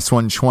 minus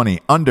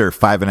 120. Under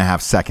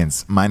 5.5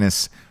 seconds,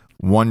 minus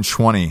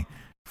 120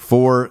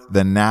 for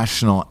the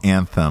national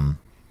anthem.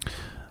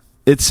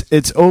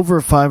 It's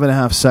over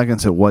 5.5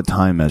 seconds at what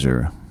time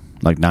measure?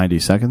 Like 90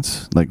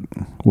 seconds? Like,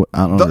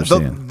 I don't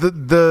understand.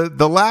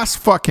 The last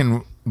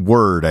fucking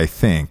word, I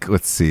think.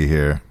 Let's see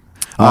here.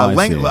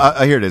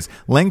 Here it is.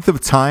 Length of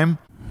time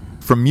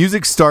from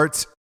music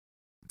starts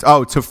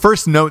to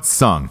first note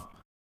sung.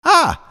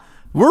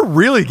 We're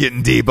really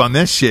getting deep on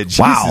this shit.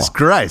 Jesus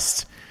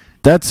Christ.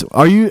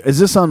 Is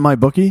this on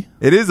MyBookie?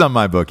 It is on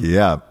MyBookie,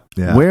 yeah.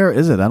 Where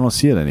is it? I don't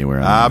see it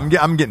anywhere.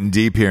 I'm getting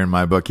deep here in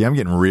MyBookie. I'm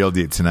getting real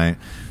deep tonight.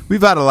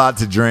 We've had a lot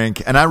to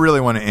drink, and I really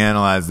want to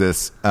analyze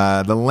this.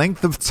 The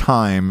length of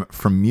time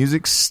from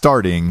music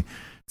starting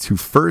to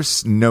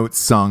first note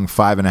sung,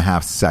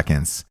 5.5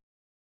 seconds.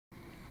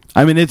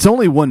 I mean, it's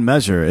only one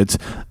measure. It's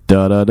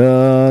da da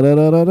da da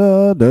da da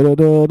da da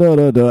da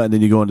da da, and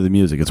then you go into the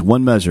music. It's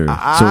one measure,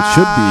 so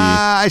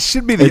it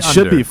should be. It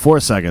should be 4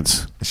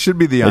 seconds. It should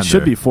be the under. It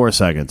should be 4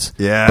 seconds.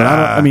 Yeah,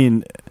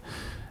 but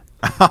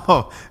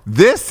Oh,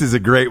 this is a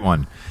great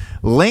one.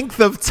 Length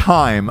of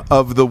time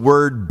of the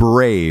word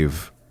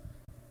brave.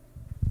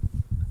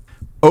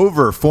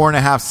 Over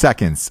 4.5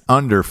 seconds.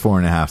 Under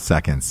 4.5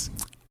 seconds.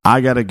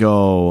 I gotta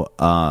go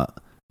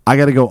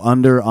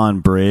under on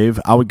brave.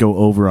 I would go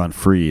over on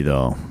free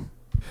though.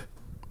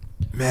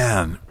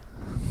 Man,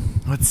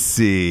 let's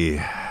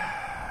see.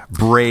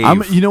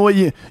 Brave. You know what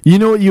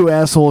you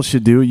assholes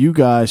should do? You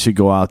guys should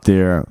go out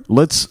there.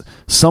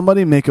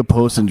 Somebody make a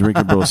post in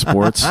Drinking Bro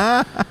Sports.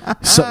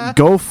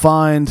 Go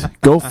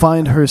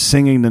find her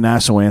singing the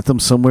national anthem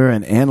somewhere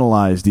and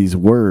analyze these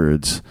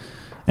words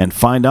and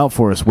find out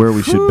for us where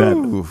we should bet.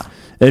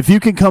 If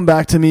you can come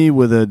back to me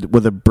with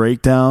a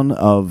breakdown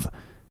of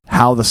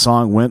how the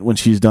song went when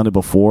she's done it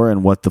before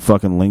and what the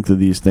fucking length of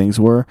these things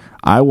were,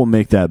 I will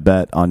make that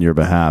bet on your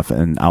behalf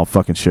and I'll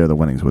fucking share the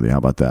winnings with you. How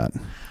about that?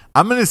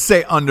 I'm going to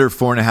say under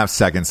 4.5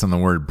 seconds on the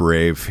word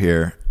brave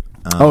here.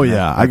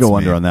 I go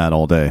under on that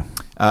all day.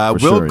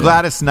 Will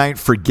Gladys Knight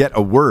forget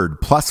a word?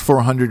 Plus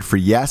 400 for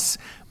yes,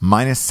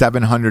 minus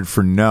 700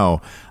 for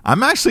no.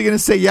 I'm actually going to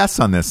say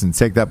yes on this and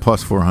take that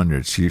plus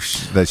 400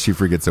 that she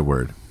forgets a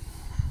word.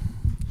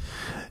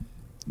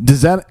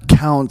 Does that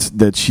count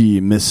that she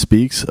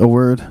misspeaks a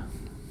word?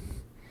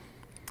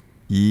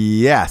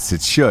 Yes,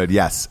 it should.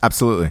 Yes,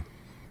 absolutely.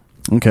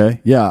 Okay.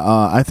 Yeah,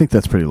 I think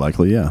that's pretty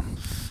likely, yeah.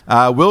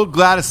 Will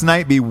Gladys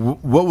Knight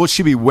what will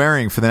she be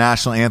wearing for the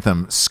national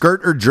anthem?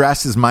 Skirt or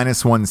dress is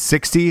minus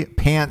 160.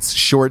 Pants,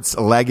 shorts,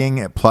 legging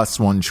at plus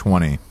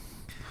 120.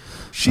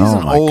 She's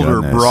an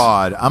older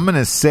broad. I'm going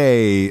to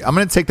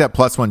take that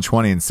plus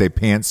 120 and say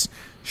pants,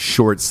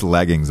 shorts,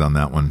 leggings on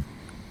that one.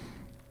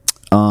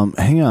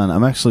 Hang on.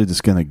 I'm actually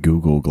just going to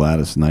Google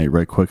Gladys Knight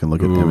right quick and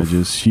look at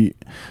images.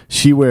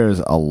 She wears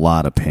a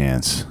lot of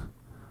pants.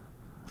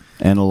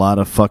 And a lot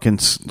of fucking.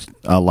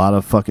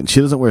 She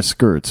doesn't wear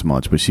skirts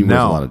much, but she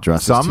wears a lot of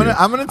dresses. So I'm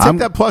gonna take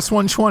that plus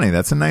 120.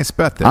 That's a nice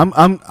bet there.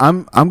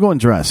 I'm going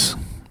dress.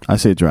 I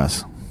say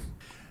dress.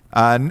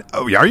 Are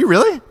you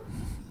really?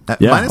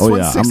 Yeah. Minus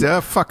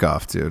 160. Fuck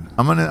off, dude.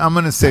 I'm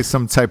gonna say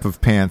some type of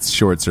pants,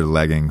 shorts, or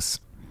leggings.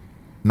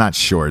 Not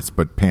shorts,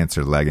 but pants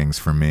or leggings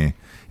for me.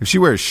 If she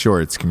wears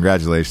shorts,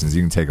 congratulations.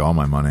 You can take all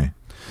my money.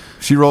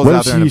 If she rolls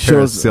out there in a pair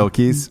of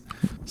silkies.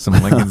 Some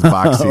Lincoln's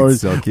box seat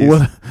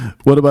silkies.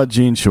 What about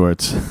jean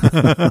shorts? Some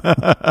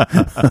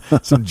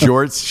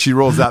jorts. She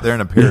rolls out there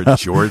in a pair of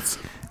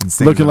jorts. And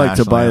sings Looking the like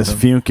national Tobias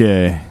anthem.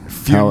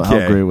 Funke.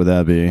 How great would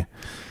that be?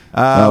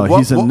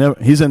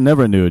 He's a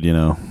never nude, you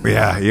know.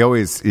 Yeah,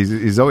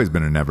 he's always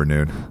been a never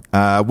nude.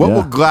 What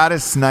will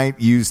Gladys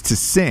Knight use to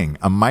sing?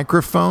 A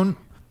microphone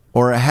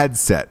or a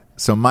headset?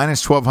 So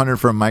minus 1,200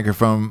 for a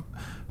microphone,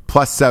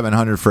 plus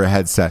 700 for a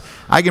headset.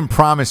 I can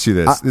promise you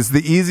this. This is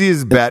the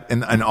easiest bet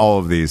in all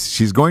of these.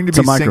 She's going to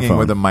be singing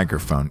with a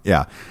microphone.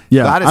 Yeah.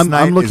 Gladys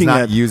Knight is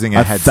not using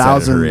a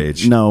headset at her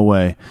age. No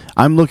way.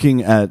 I'm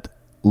looking at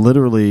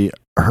literally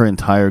her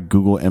entire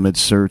Google image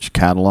search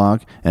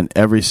catalog, and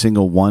every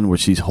single one where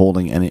she's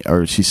holding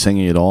or she's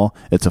singing it all,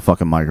 it's a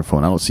fucking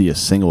microphone. I don't see a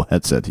single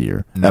headset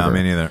here. No, ever.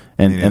 me neither.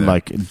 And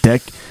like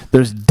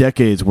there's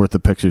decades worth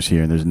of pictures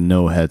here, and there's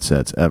no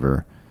headsets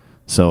ever.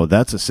 So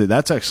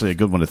that's actually a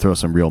good one to throw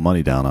some real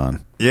money down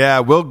on.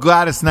 Yeah, will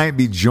Gladys Knight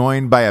be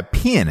joined by a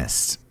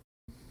pianist?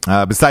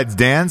 Besides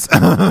dance?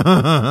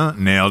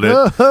 Nailed it.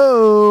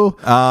 Oh,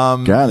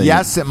 got it.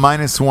 Yes at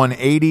minus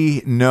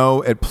 180,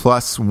 no at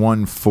plus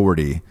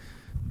 140.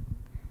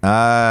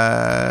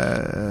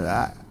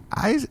 I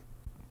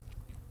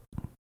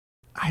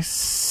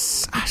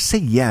say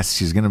yes.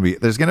 She's going to be.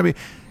 There's going to be.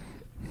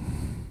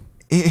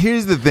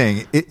 Here's the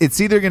thing. It's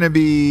either going to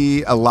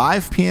be a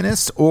live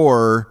pianist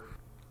or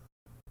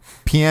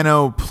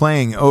piano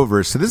playing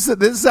over. So this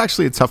is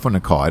actually a tough one to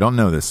call. I don't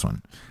know this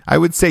one. I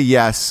would say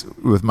yes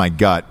with my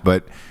gut,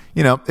 but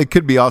it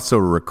could be also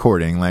a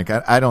recording. Like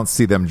I don't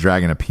see them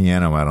dragging a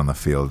piano out on the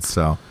field.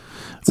 So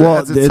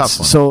that's a tough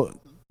one. So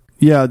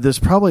yeah, there's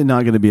probably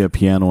not going to be a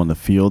piano on the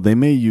field. They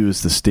may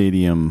use the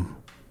stadium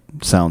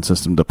sound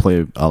system to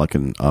play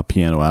a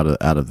piano out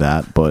of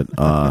that, but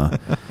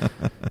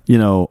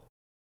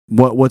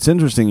what's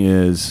interesting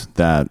is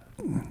that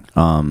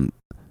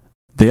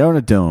they are in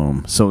a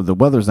dome, so the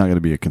weather's not going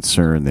to be a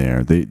concern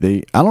there.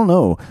 I don't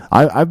know.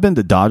 I've been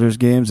to Dodgers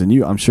games, and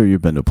I'm sure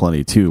you've been to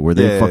plenty too, where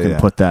they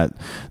put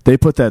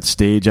that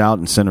stage out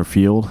in center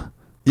field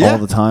all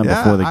the time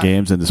before the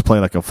games, and just play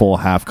like a full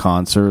half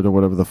concert or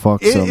whatever the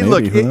fuck.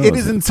 It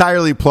is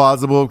entirely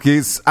plausible.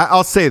 Because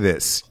I'll say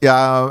this: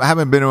 I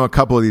haven't been to a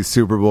couple of these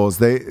Super Bowls.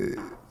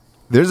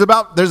 There's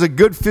a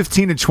good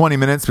 15 to 20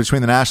 minutes between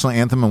the national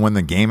anthem and when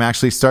the game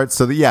actually starts.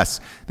 So yes,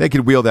 they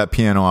could wheel that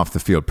piano off the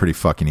field pretty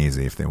fucking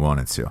easy if they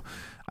wanted to.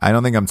 I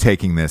don't think I'm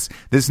taking this.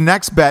 This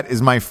next bet is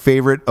my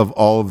favorite of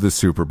all of the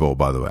Super Bowl,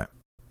 by the way.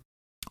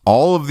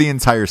 All of the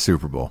entire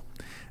Super Bowl.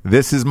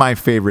 This is my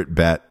favorite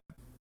bet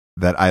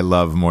that I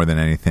love more than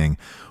anything.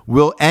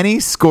 Will any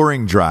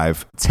scoring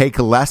drive take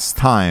less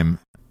time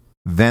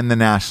than the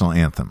national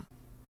anthem?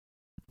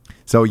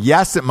 So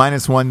yes at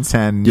minus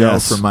 110, no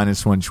for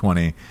minus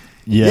 120.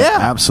 Yeah,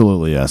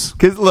 absolutely yes.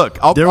 Because look,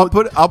 I'll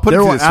put it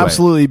there will this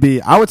absolutely way.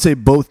 be. I would say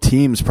both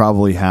teams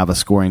probably have a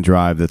scoring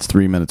drive that's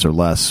 3 minutes or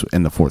less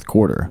in the fourth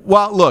quarter.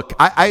 Well, look,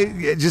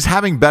 I just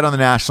having bet on the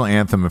national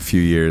anthem a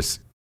few years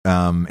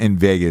in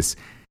Vegas.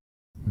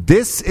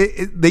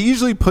 They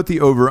usually put the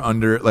over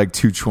under like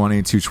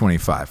 220,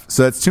 225.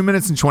 So that's 2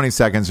 minutes and 20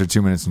 seconds or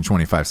 2 minutes and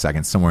 25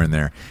 seconds, somewhere in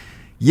there.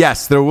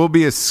 Yes, there will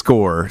be a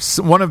score.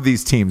 One of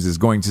these teams is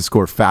going to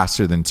score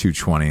faster than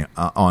 220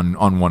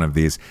 on one of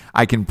these.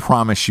 I can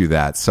promise you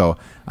that. So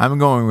I'm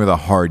going with a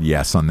hard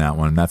yes on that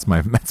one. That's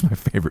my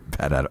favorite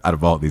bet out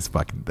of all these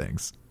fucking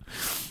things.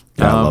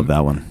 I love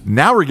that one.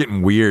 Now we're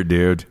getting weird,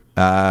 dude.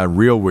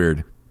 Real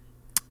weird.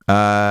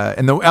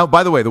 And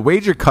by the way, the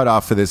wager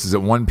cutoff for this is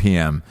at 1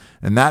 p.m.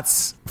 And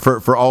that's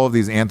for all of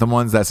these anthem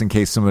ones. That's in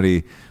case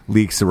somebody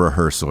leaks a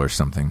rehearsal or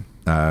something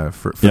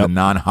for the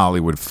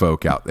non-Hollywood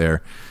folk out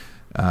there.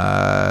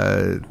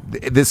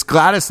 This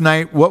Gladys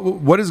Knight,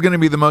 what is going to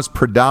be the most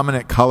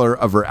predominant color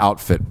of her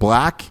outfit?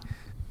 Black,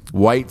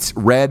 white,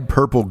 red,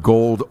 purple,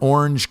 gold,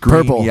 orange,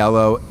 green, purple.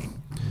 Yellow.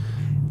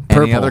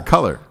 Purple. Any other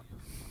color?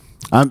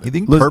 You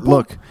think purple?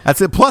 Look,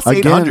 that's a plus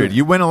 800.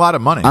 You win a lot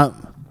of money.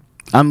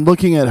 I'm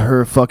looking at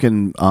her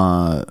fucking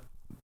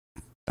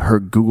her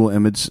Google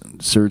image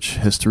search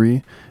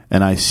history,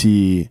 and I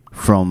see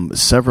from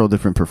several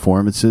different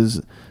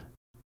performances,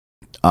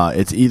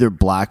 it's either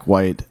black,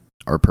 white,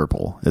 or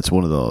purple. It's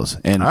one of those,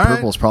 and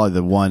purple is probably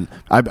the one.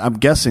 I'm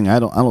guessing. I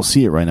don't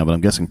see it right now, but I'm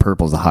guessing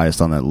purple is the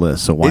highest on that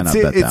list. So why not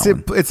bet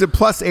that one? It's a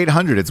plus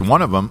 800. It's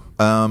one of them.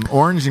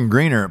 Orange and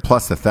green are at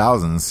plus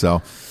 1,000.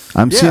 So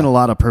I'm seeing a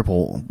lot of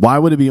purple. Why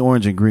would it be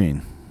orange and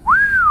green?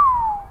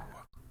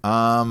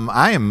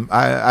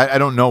 I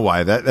don't know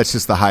why. That's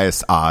just the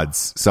highest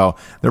odds. So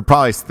they're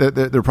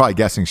probably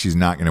guessing she's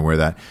not going to wear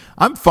that.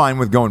 I'm fine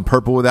with going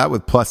purple with that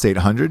with plus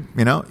 800.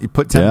 You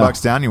put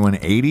 $10 down, you win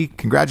 80.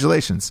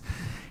 Congratulations.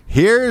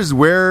 Here's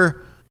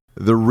where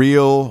the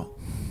real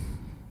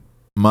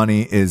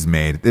money is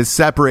made. This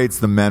separates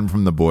the men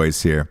from the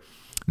boys here.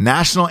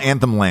 National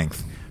anthem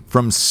length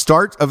from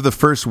start of the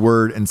first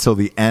word until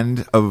the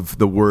end of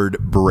the word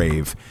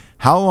brave.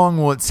 How long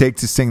will it take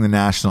to sing the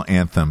national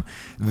anthem?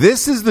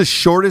 This is the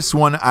shortest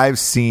one I've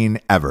seen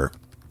ever.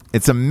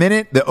 It's a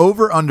minute. The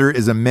over-under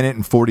is 1 minute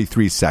and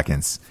 43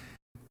 seconds.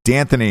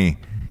 D'Anthony,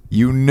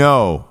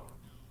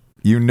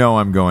 You know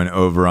I'm going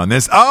over on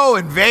this. Oh,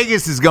 and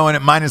Vegas is going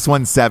at minus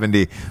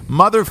 170.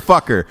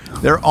 Motherfucker.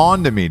 They're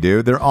on to me,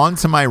 dude. They're on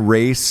to my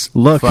race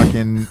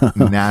fucking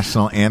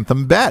national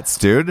anthem bets,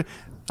 dude.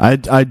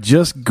 I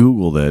just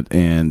Googled it,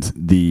 and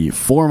the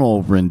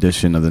formal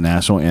rendition of the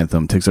national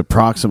anthem takes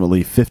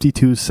approximately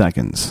 52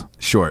 seconds.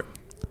 Short.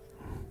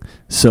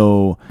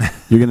 So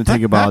you're going to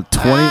take about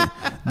 20.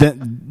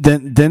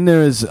 Then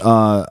there's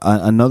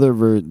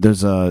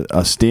there's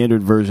a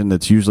standard version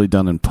that's usually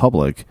done in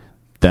public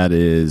that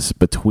is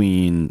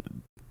between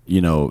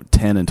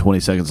 10 and 20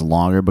 seconds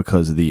longer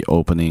because of the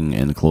opening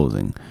and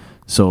closing.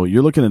 So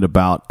you're looking at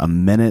about a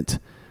minute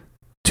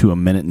to a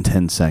minute and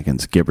 10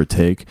 seconds, give or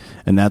take,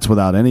 and that's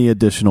without any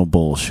additional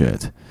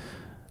bullshit.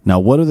 Now,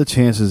 what are the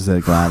chances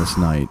that Gladys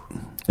Knight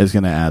is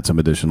going to add some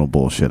additional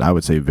bullshit? I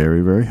would say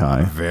very, very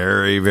high.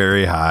 Very,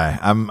 very high.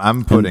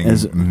 I'm putting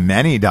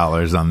many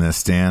dollars on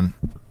this, Dan.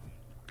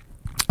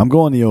 I'm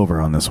going the over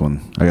on this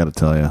one. I got to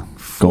tell you,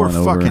 for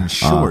fucking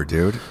sure,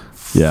 dude.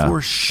 Yeah,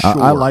 for sure.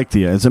 I like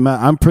the.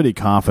 I'm pretty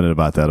confident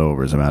about that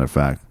over. As a matter of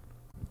fact,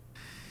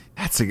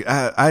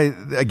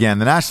 again,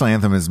 the national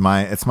anthem is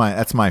that's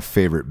my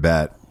favorite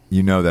bet.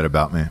 You know that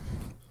about me.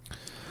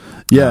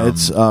 Yeah,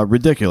 it's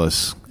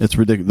ridiculous. It's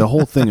ridiculous. The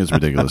whole thing is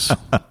ridiculous.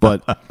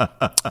 But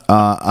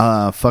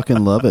I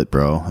fucking love it,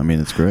 bro. I mean,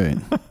 it's great.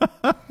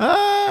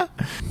 The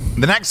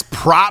next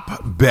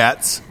prop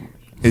bet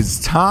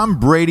is Tom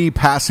Brady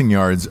passing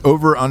yards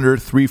over under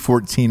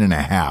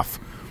 314.5.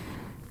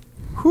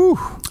 Whew.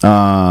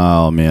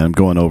 Oh, man, I'm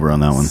going over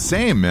on that one.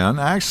 Same, man.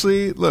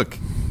 Actually, look,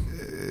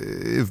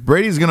 if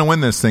Brady's going to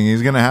win this thing,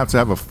 he's going to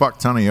have a fuck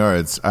ton of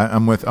yards.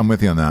 I'm with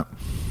you on that.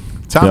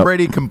 Tom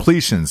Brady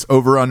completions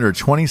over under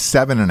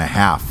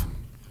 27.5.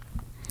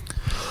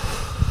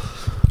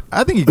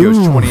 I think he goes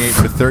 28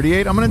 to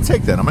 38. I'm going to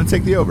take that. I'm going to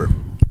take the over.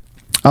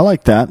 I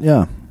like that.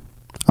 Yeah,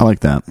 I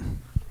like that.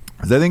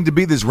 Because I think to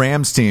beat this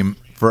Rams team,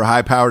 for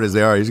high powered as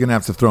they are, he's going to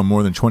have to throw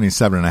more than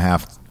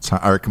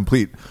 27.5 or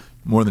complete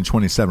more than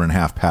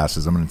 27.5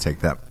 passes. I'm going to take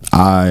that.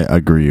 I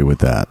agree with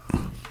that.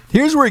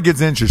 Here's where it gets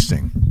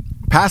interesting.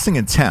 Passing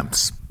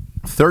attempts,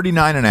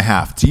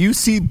 39.5. Do you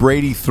see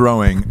Brady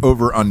throwing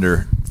over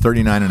under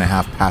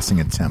 39.5 passing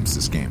attempts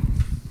this game?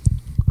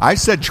 I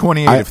said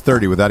 28 of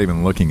 30 without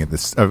even looking at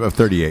this, of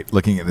 38,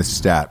 looking at this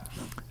stat.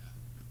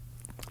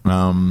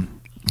 Man,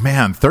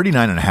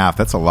 39.5,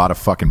 that's a lot of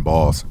fucking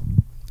balls.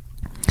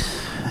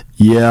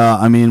 Yeah,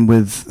 I mean,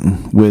 with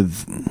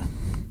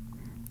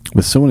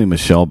Sony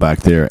Michel back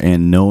there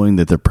and knowing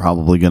that they're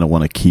probably going to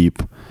want to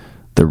keep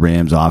the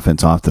Rams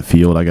offense off the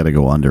field, I got to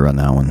go under on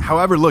that one.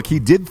 However, look, he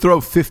did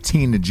throw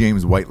 15 to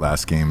James White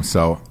last game,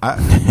 so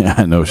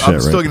no shit. I'm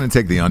still going to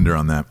take the under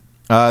on that.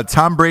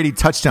 Tom Brady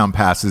touchdown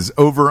passes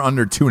over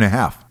under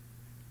 2.5.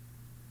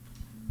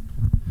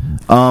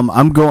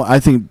 I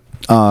think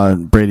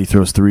Brady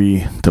throws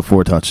 3 to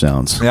 4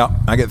 touchdowns. Yeah,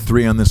 I get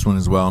 3 on this one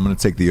as well. I'm going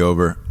to take the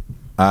over.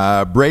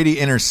 Brady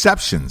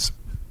interceptions.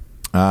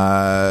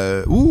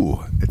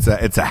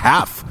 It's a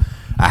half.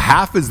 A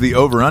half is the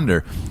over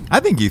under. I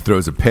think he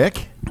throws a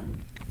pick.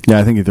 Yeah,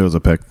 I think he throws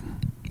a pick.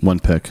 One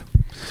pick.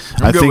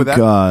 I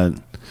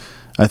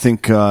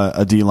think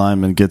a D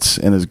lineman gets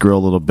in his grill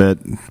a little bit,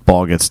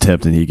 ball gets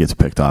tipped, and he gets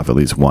picked off at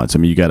least once. I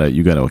mean, you got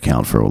to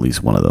account for at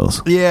least one of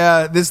those.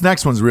 Yeah, this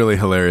next one's really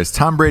hilarious.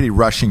 Tom Brady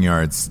rushing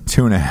yards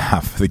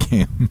 2.5 for the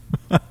game.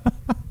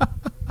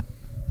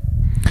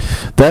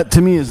 That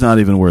to me is not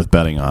even worth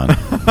betting on.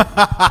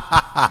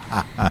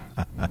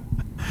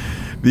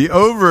 The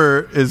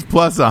over is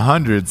plus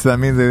 100, so that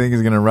means they think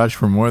he's going to rush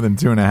for more than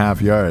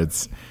 2.5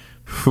 yards.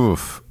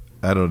 Oof,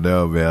 I don't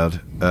know, man.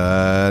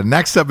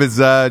 Next up is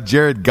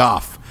Jared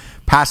Goff.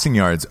 Passing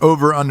yards,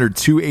 over under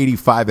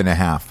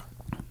 285.5.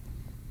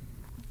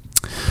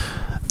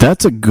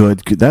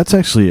 That's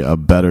actually a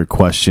better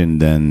question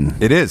than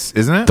it is,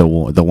 isn't it? The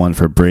one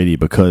for Brady,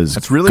 because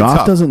that's really Goff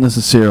tough. Doesn't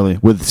necessarily,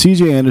 with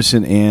C.J.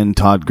 Anderson and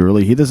Todd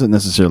Gurley, he doesn't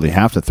necessarily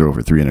have to throw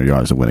for 300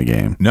 yards to win a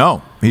game.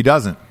 No, he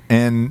doesn't.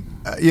 And,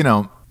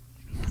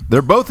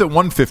 they're both at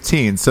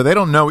 115, so they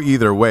don't know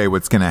either way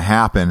what's going to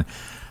happen.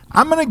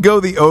 I'm going to go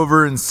the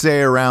over and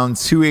say around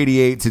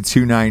 288 to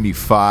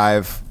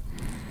 295.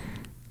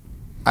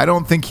 I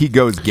don't think he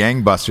goes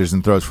gangbusters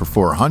and throws for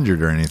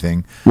 400 or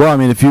anything. Well, I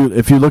mean, if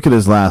you look at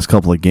his last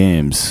couple of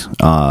games,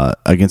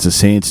 against the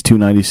Saints,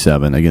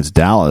 297, against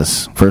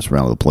Dallas, first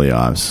round of the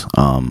playoffs,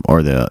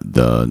 or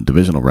the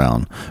divisional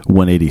round,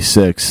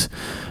 186,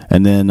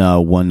 and then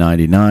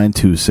 199,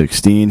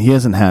 216. He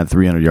hasn't had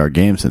 300-yard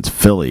games since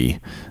Philly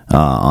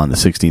on the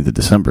 16th of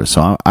December.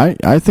 So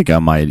I think I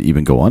might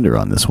even go under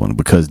on this one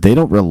because they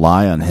don't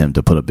rely on him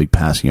to put up big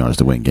passing yards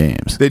to win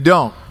games. They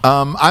don't.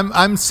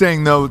 I'm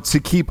saying, though, to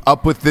keep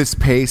up with this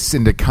pace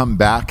and to come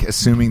back,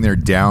 assuming they're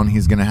down,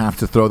 he's going to have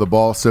to throw the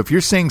ball. So if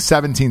you're saying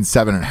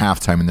 17-7 at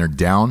halftime and they're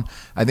down,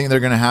 I think they're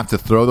going to have to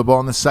throw the ball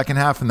in the second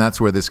half, and that's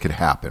where this could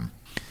happen.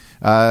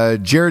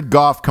 Jared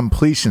Goff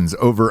completions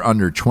over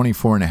under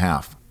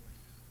 24.5.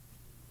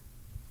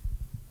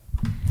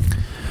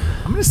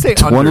 I'm going to say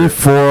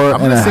 24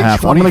 under. and a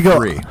half. I'm going to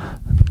go.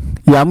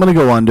 Yeah, I'm going to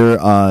go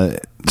under.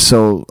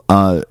 So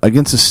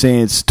against the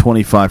Saints,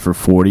 25 for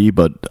 40,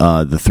 but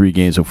the 3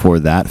 games before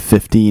that,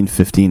 15,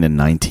 15, and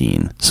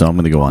 19. So I'm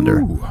going to go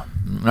under. Ooh.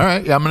 All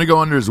right, yeah, I'm going to go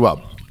under as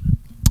well.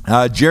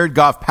 Jared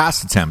Goff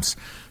pass attempts,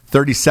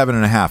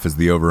 37.5 is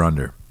the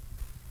over-under.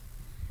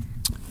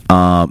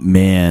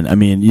 Man, I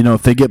mean,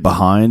 if they get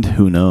behind,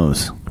 who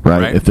knows,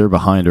 right? If they're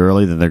behind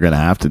early, then they're going to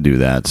have to do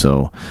that.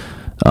 So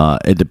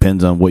it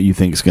depends on what you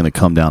think is going to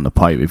come down the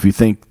pipe. If you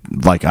think,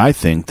 like I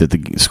think, that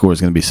the score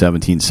is going to be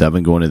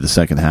 17-7 going into the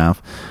second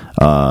half,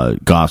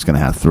 Goff's going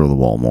to have to throw the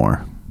ball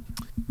more.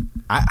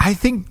 I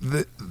think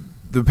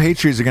the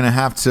Patriots are going to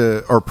have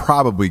to, or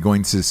probably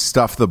going to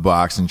stuff the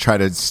box and try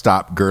to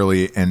stop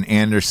Gurley and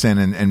Anderson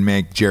and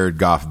make Jared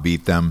Goff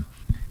beat them.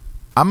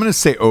 I'm going to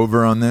say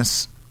over on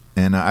this,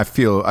 and I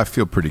feel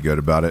pretty good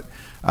about it.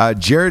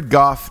 Jared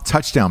Goff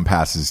touchdown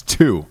passes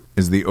 2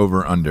 is the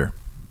over-under.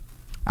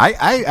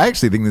 I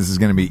actually think this is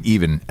going to be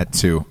even at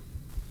 2.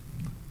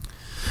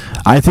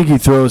 I think he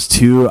throws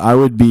 2. I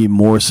would be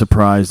more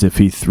surprised if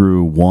he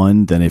threw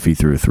 1 than if he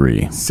threw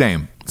 3.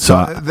 Same.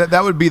 So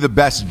that would be the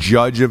best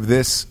judge of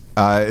this,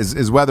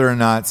 is whether or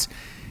not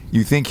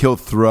you think he'll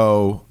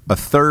throw a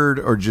third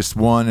or just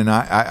 1. And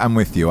I'm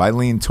with you. I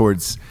lean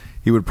towards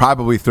he would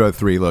probably throw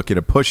 3. Look, at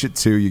a push at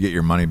 2, you get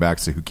your money back,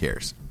 so who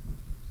cares?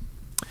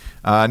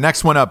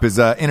 Next one up is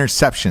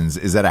interceptions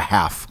is at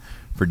 0.5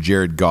 for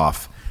Jared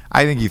Goff.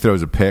 I think he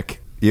throws a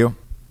pick. You?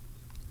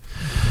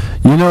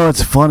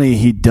 It's funny.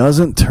 He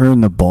doesn't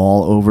turn the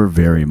ball over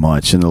very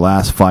much. In the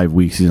last 5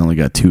 weeks, he's only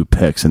got 2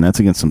 picks, and that's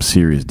against some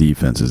serious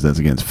defenses. That's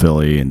against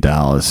Philly and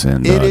Dallas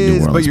and It New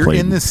is, Orleans. but you're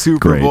in the Super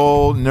great.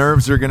 Bowl.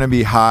 Nerves are going to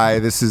be high.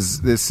 This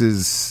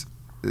is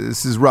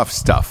rough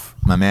stuff,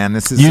 my man.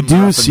 This is you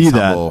do see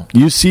that.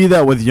 You see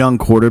that with young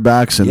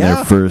quarterbacks in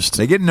their first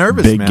they get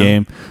nervous, big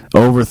game,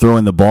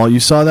 overthrowing the ball. You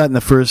saw that in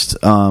the first.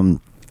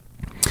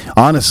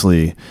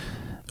 Honestly,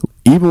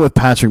 even with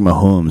Patrick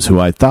Mahomes, who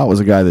I thought was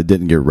a guy that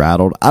didn't get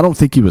rattled, I don't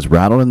think he was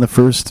rattled in the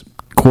first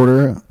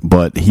quarter,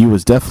 but he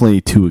was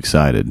definitely too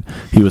excited.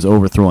 He was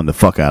overthrowing the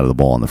fuck out of the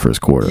ball in the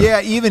first quarter.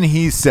 Yeah, even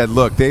he said,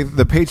 look,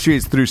 the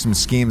Patriots threw some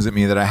schemes at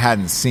me that I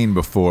hadn't seen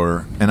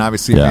before, and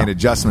obviously made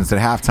adjustments at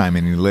halftime,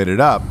 and he lit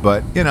it up.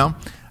 But,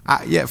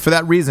 for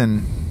that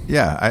reason,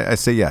 I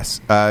say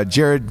yes.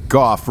 Jared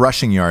Goff,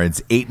 rushing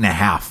yards,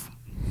 8.5.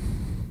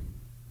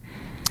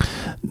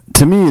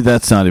 To me,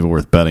 that's not even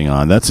worth betting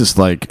on. That's just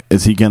like,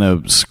 is he going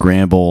to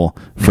scramble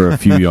for a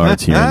few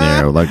yards here and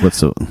there? Like,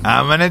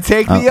 I'm going to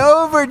take the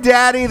over,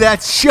 Daddy.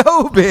 That's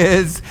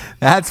showbiz.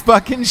 That's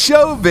fucking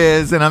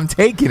showbiz, and I'm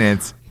taking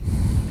it.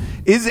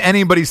 Is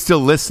anybody still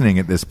listening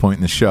at this point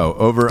in the show?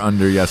 Over,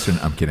 under, yes or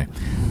no? I'm kidding.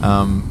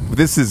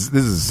 This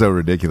is so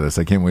ridiculous.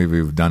 I can't believe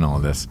we've done all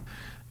of this.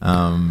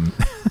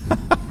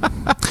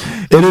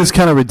 It is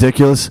kind of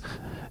ridiculous.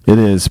 It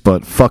is,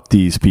 but fuck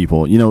these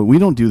people. We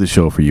don't do the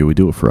show for you. We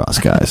do it for us,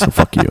 guys. So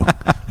fuck you.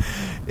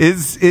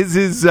 Is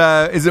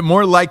it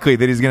more likely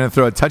that he's going to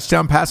throw a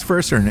touchdown pass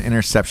first or an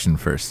interception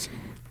first?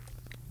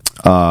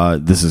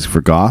 This is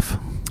for Goff.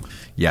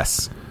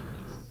 Yes.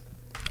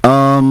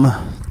 Man,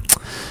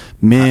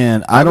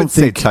 I don't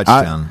think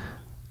touchdown.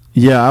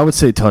 I would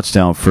say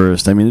touchdown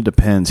first. I mean, it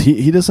depends.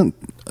 He doesn't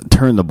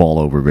turn the ball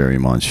over very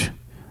much.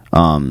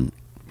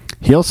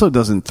 He also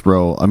doesn't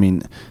throw. I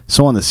mean,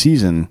 so on the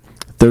season,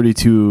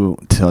 32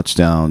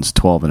 touchdowns,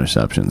 12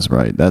 interceptions,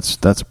 right?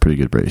 That's a pretty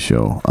good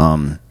ratio.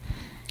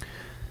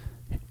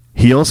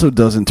 He also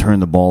doesn't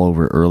turn the ball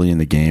over early in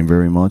the game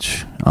very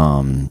much.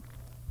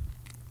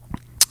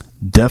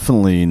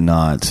 Definitely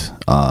not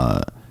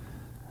by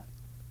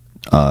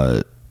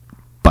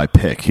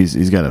pick.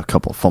 He's got a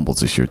couple of fumbles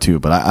this year too,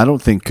 but I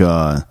don't think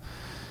to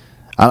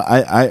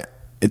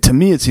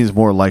me it seems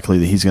more likely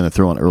that he's going to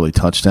throw an early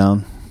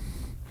touchdown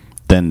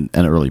than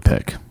an early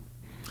pick.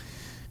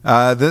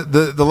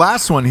 The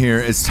last one here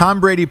is Tom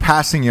Brady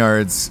passing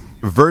yards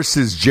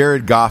versus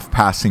Jared Goff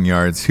passing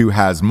yards. Who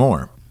has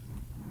more?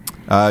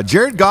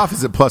 Jared Goff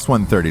is at plus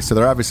 130, so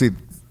they're obviously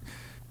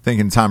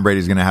thinking Tom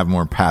Brady's going to have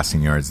more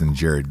passing yards than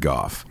Jared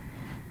Goff.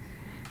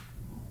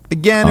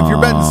 Again, if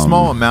you're betting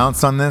small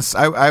amounts on this,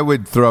 I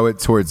would throw it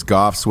towards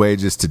Goff's way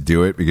just to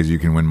do it because you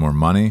can win more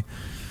money.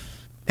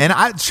 And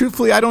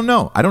truthfully, I don't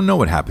know. I don't know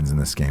what happens in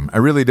this game. I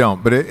really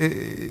don't. But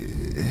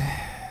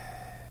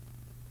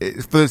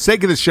for the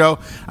sake of the show,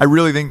 I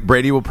really think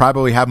Brady will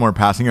probably have more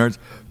passing yards.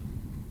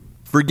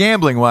 For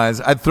gambling wise,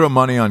 I'd throw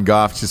money on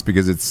Goff just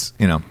because it's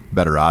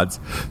better odds.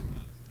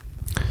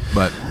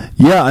 But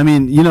yeah, I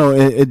mean,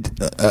 it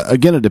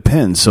again, it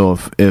depends. So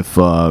if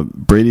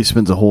Brady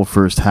spends a whole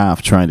first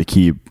half trying to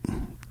keep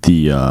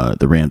the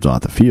Rams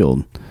off the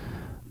field,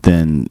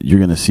 then you're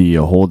going to see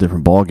a whole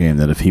different ball game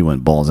than if he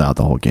went balls out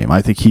the whole game.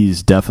 I think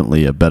he's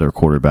definitely a better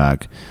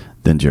quarterback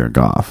than Jared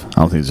Goff.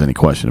 I don't think there's any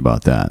question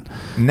about that.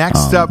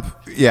 Next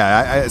up,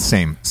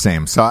 same.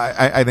 So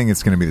I think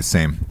it's going to be the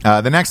same.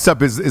 The next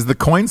up is the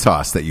coin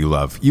toss that you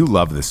love. You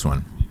love this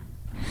one.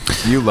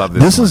 You love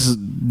this one.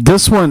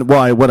 This one.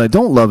 Well, what I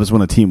don't love is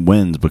when a team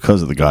wins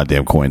because of the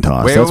goddamn coin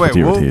toss. Wait. What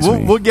irritates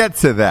me. We'll get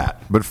to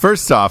that. But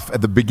first off,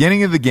 at the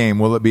beginning of the game,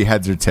 will it be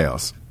heads or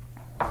tails?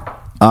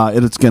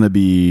 It's going to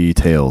be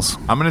tails.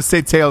 I'm going to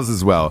say tails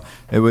as well.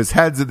 It was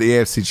heads at the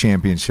AFC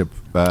Championship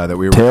that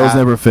we were Tails at.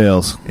 never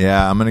fails.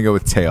 Yeah, I'm going to go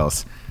with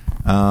tails.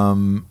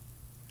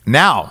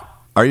 Now,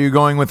 are you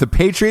going with the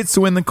Patriots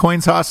to win the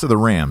coin toss or the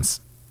Rams?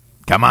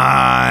 Come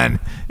on.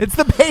 It's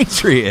the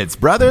Patriots,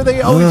 brother.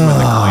 They always win the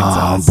coin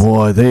toss. Oh,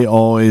 boy. They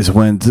always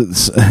went.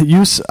 I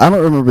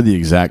don't remember the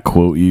exact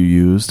quote you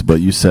used, but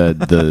you said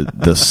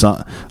the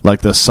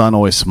sun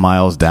always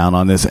smiles down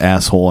on this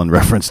asshole in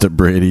reference to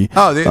Brady.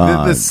 Oh,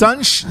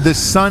 the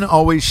sun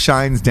always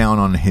shines down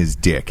on his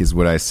dick is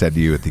what I said to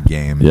you at the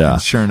game. Yeah.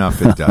 And sure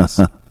enough, it does.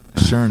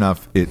 Sure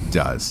enough, it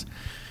does.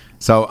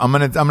 So I'm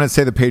gonna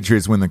say the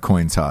Patriots win the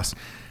coin toss.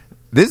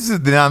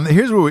 Here's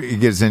where it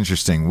gets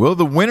interesting. Will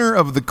the winner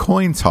of the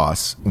coin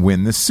toss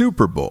win the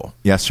Super Bowl?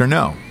 Yes or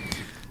no?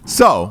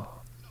 So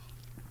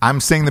I'm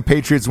saying the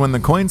Patriots win the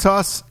coin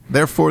toss.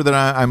 Therefore,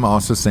 I'm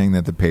also saying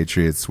that the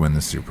Patriots win the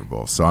Super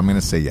Bowl. So I'm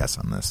going to say yes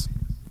on this.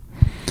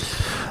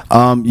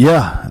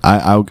 Yeah,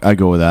 I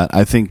go with that.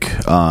 I think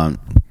I'm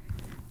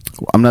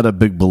not a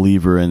big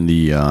believer in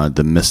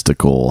the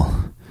mystical.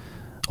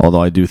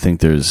 Although I do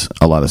think there's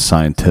a lot of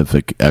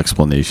scientific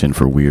explanation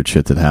for weird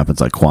shit that happens,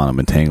 like quantum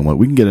entanglement.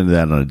 We can get into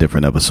that on a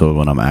different episode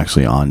when I'm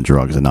actually on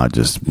drugs and not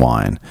just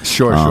wine.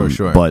 Sure.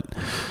 But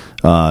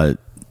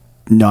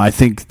no, I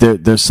think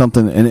there's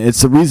something, and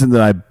it's the reason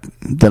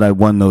that I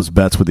won those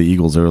bets with the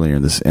Eagles earlier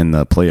in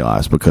the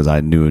playoffs, because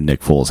I knew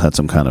Nick Foles had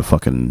some kind of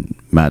fucking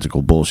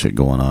magical bullshit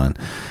going on.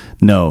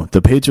 No,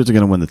 the Patriots are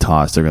going to win the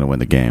toss. They're going to win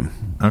the game.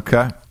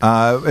 Okay.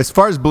 As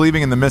far as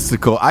believing in the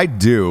mystical, I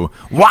do.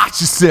 Watch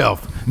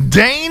yourself.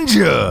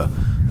 Danger.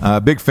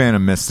 Big fan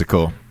of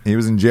mystical. He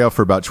was in jail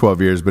for about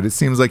 12 years, but it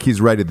seems like he's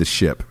righted the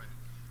ship.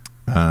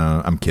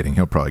 I'm kidding.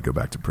 He'll probably go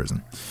back to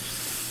prison.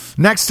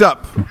 Next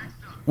up,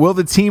 will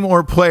the team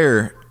or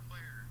player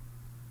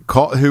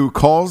who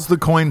calls the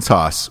coin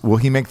toss, will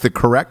he make the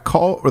correct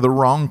call or the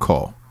wrong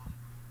call?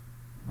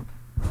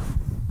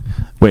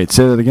 Wait,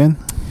 say that again?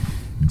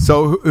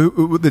 So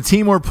the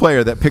team or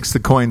player that picks the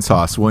coin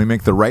toss, will he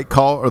make the right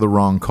call or the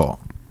wrong call?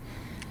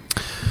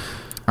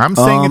 I'm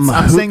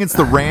saying it's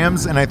the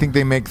Rams, and I think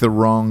they make the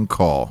wrong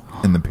call,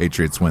 and the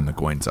Patriots win the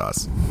coin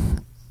toss.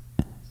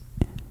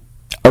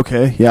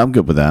 Okay, yeah, I'm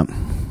good with that.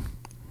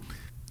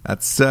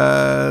 That's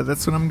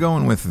what I'm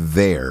going with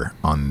there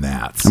on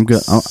that. I'm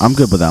good. I'm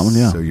good with that one.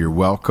 Yeah. So you're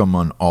welcome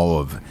on all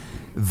of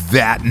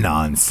that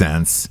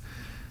nonsense.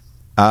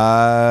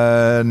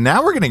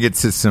 Now we're going to get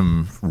to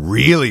some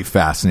really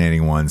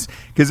fascinating ones,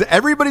 because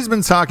everybody's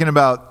been talking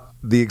about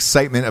the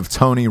excitement of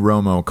Tony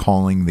Romo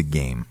calling the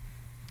game.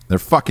 They're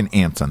fucking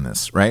amped on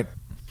this, right?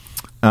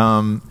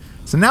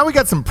 So now we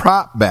got some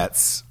prop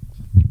bets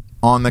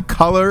on the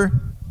color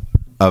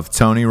of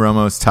Tony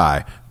Romo's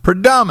tie.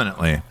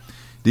 Predominantly,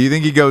 do you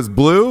think he goes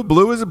blue?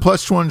 Blue is a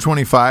plus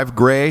 125.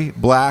 Gray,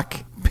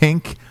 black,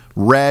 pink,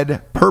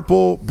 red,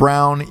 purple,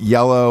 brown,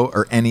 yellow,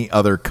 or any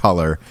other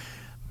color.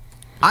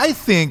 I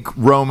think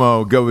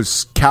Romo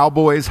goes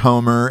Cowboys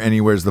homer and he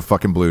wears the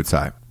fucking blue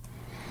tie.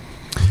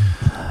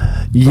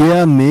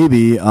 Yeah,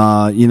 maybe.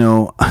 I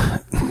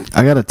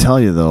got to tell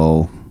you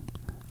though,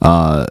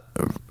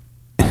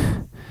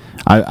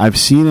 I've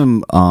seen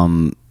him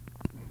on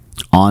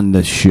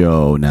the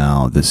show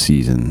now this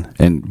season,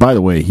 and by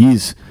the way, he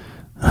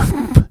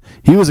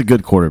was a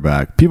good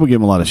quarterback. People give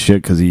him a lot of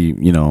shit because he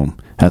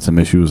had some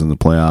issues in the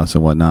playoffs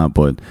and whatnot,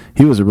 but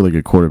he was a really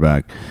good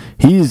quarterback.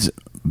 He's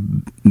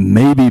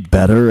maybe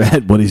better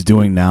at what he's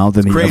doing now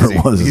than he ever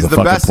was. He's as a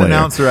the best player.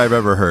 Announcer I've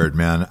ever heard,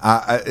 man.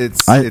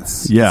 It's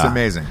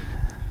amazing.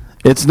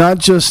 It's not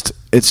just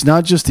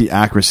the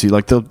accuracy.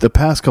 Like the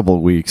past couple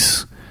of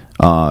weeks,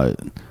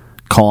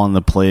 calling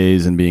the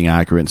plays and being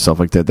accurate and stuff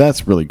like that.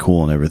 That's really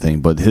cool and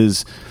everything. But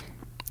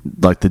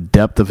the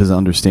depth of his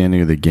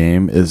understanding of the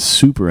game is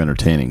super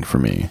entertaining for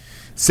me.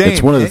 Same.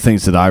 It's one of the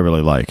things that I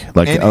really like.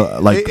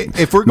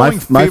 If we're going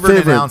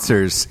favorite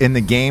announcers in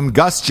the game,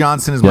 Gus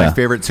Johnson is my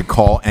favorite to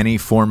call any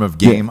form of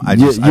game.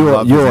 You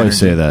always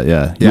say that.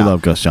 Yeah, you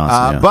love Gus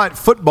Johnson. But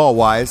football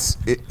wise,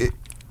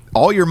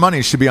 all your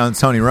money should be on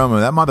Tony Romo.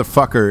 That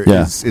motherfucker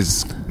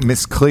is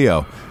Miss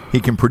Cleo. He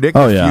can predict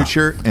the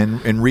future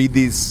and read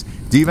these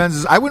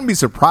defenses. I wouldn't be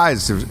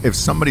surprised if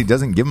somebody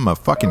doesn't give him a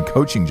fucking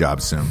coaching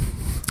job soon.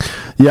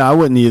 Yeah, I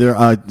wouldn't either.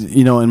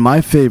 And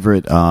my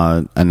favorite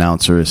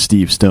announcer is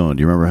Steve Stone.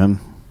 Do you remember him?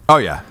 Oh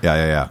yeah.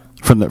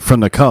 From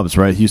the Cubs,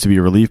 right? He used to be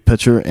a relief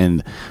pitcher,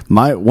 and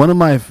one of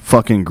my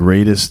fucking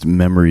greatest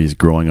memories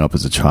growing up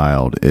as a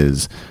child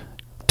is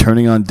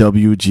turning on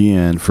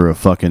WGN for a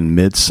fucking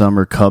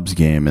midsummer Cubs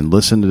game and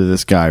listening to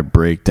this guy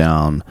break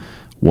down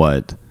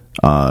what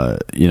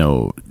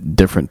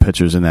different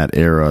pitchers in that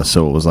era.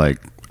 So it was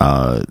like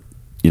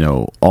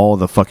all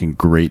the fucking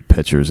great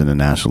pitchers in the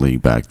National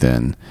League back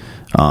then.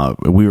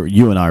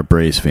 You and I are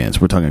Braves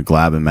fans. We're talking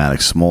Glavine,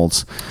 Maddox,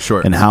 Smoltz,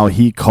 sure, and how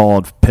he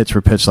called pitch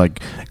for pitch.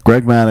 Like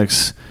Greg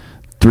Maddox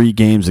 3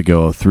 games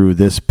ago threw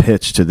this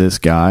pitch to this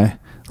guy.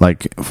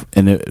 like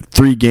in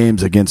 3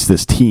 games against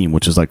this team,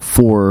 which is like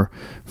 4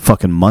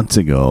 fucking months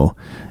ago,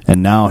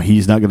 and now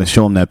he's not going to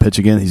show him that pitch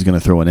again. He's going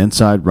to throw an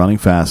inside running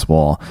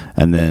fastball,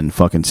 and then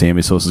fucking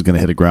Sammy Sosa is going to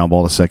hit a ground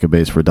ball to second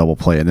base for a double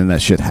play, and then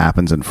that shit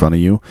happens in front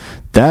of you.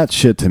 That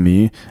shit, to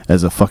me,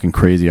 as a fucking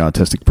crazy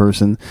autistic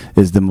person,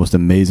 is the most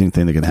amazing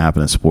thing that can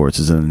happen in sports,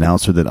 is an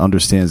announcer that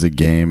understands the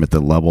game at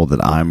the level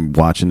that I'm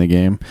watching the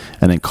game,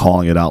 and then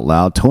calling it out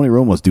loud. Tony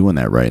Romo's doing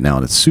that right now,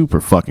 and it's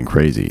super fucking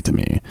crazy to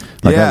me.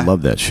 Like, I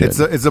love that shit.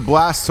 It's a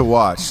blast to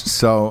watch.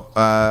 So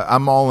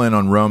I'm all in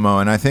on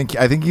Romo, and I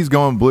think he's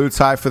going blue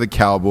tie for the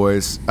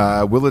Cowboys.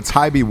 Will the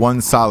tie be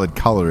one solid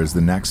color is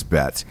the next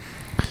bet.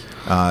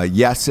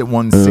 Yes at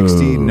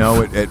 160,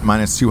 no at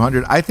minus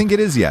 200. I think it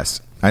is yes.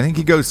 I think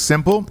he goes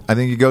simple. I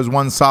think he goes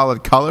one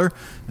solid color,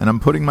 and I'm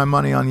putting my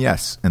money on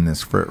yes in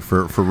this for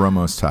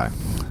Romo's tie.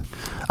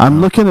 I'm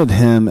looking at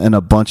him and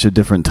a bunch of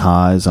different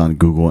ties on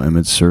Google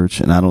image search,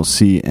 and I don't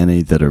see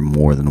any that are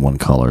more than one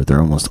color. They're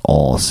almost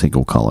all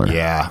single color.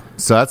 Yeah,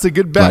 so that's a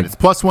good bet. It's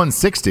plus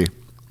 160.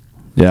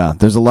 Yeah,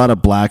 there's a lot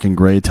of black and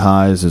gray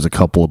ties. There's a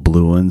couple of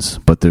blue ones,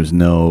 but there's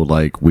no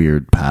like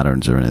weird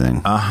patterns or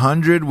anything.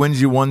 100 wins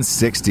you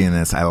 160 in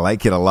this. I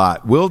like it a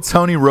lot. Will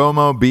Tony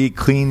Romo be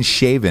clean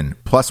shaven?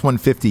 Plus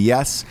 150,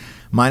 yes.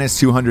 Minus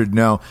 200,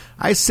 no.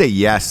 I say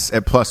yes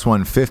at plus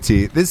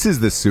 150. This is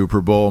the Super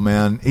Bowl,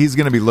 man. He's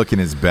going to be looking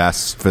his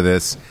best for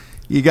this.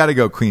 You got to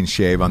go clean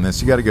shave on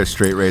this. You got to go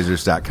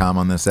straightrazors.com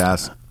on this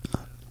ass.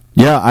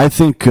 Yeah, I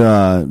think we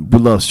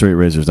love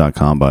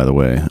straightrazors.com, by the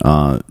way.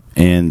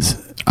 And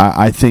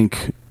I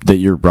think that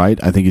you're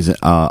right. I think he's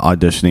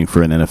auditioning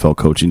for an NFL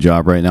coaching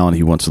job right now, and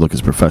he wants to look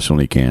as professional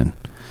as he can.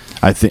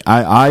 I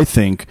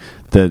think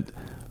that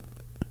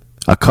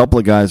a couple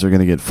of guys are going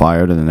to get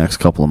fired in the next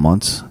couple of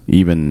months,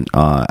 even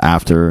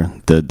after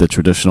the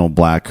traditional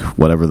Black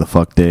whatever the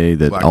fuck day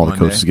that Black all the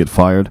coaches get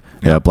fired.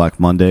 Yeah, Black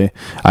Monday.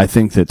 I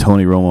think that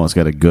Tony Romo has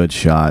got a good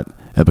shot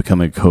at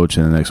becoming a coach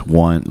in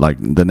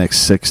the next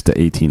 6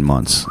 to 18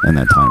 months in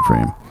that time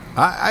frame.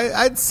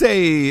 I'd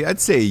say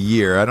a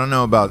year. I don't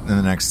know about in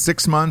the next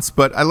 6 months,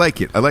 but I like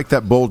it. I like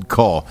that bold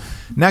call.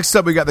 Next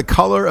up, we got the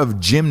color of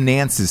Jim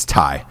Nance's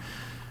tie.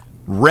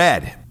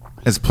 Red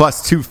is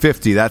plus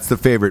 250. That's the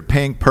favorite.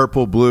 Pink,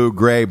 purple, blue,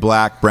 gray,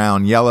 black,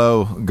 brown,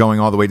 yellow, going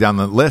all the way down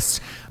the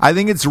list. I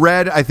think it's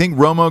red. I think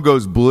Romo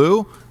goes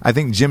blue. I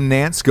think Jim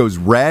Nance goes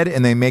red,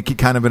 and they make it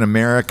kind of an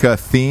America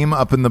theme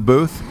up in the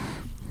booth.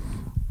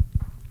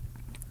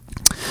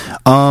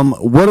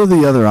 What are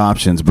the other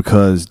options?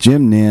 Because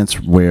Jim Nance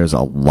wears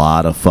a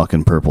lot of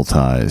fucking purple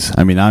ties.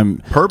 I mean,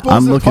 I'm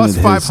looking plus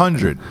at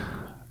 500.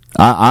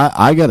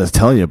 I gotta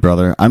tell you,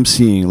 brother. I'm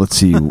seeing. Let's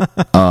see,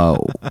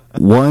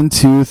 1,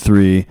 2,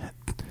 3,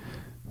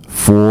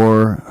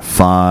 4,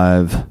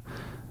 5.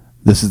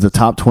 This is the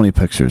top 20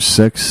 pictures.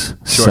 6,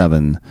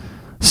 7.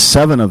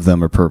 7 of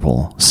them are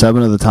purple.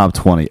 7 of the top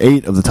 20.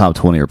 8 of the top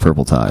 20 are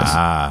purple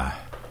ties.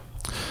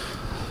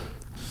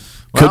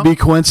 Could be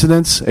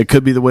coincidence. It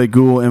could be the way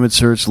Google image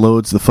search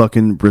loads the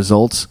fucking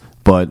results,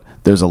 but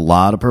there's a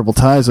lot of purple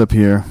ties up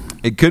here.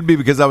 It could be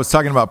because I was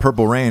talking about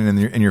Purple Rain,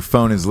 and your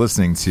phone is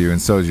listening to you,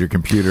 and so is your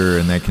computer,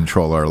 and they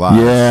control our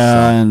lives.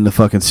 Yeah, and the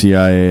fucking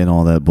CIA and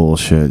all that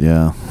bullshit,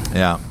 yeah.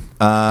 Yeah.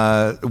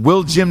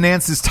 Will Jim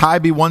Nance's tie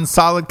be one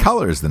solid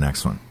color is the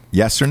next one?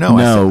 Yes or no?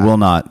 No, will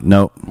not.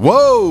 No.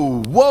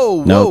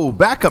 Whoa. Nope.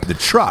 Back up the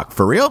truck.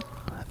 For real?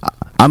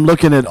 I'm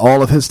looking at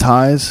all of his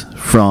ties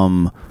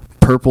from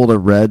purple to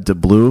red to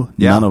blue.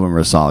 Yeah. None of them are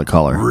a solid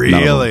color.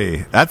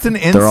 Really? That's an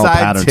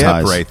inside tip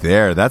ties. Right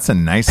there. That's a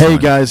nice one. Hey,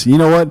 guys, you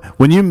know what?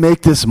 When you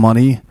make this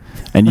money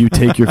and you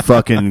take your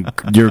fucking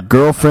your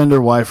girlfriend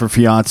or wife or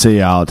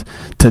fiance out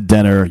to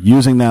dinner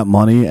using that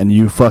money, and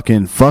you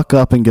fucking fuck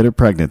up and get her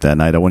pregnant that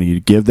night, I want you to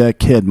give that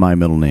kid my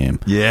middle name.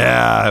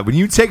 Yeah. When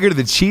you take her to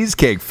the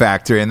Cheesecake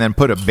Factory and then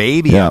put a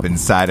baby up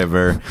inside of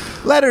her,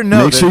 let her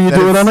know. Make sure you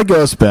do it on a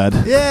ghost bed.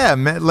 Yeah,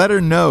 let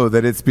her know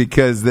that it's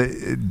because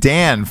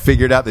Dan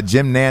figured out that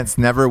Jim Nance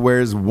never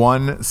wears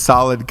one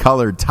solid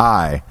colored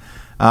tie.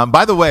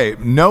 By the way,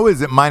 no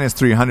is at minus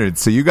 300,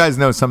 so you guys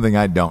know something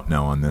I don't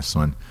know on this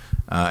one.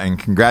 And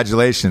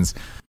congratulations.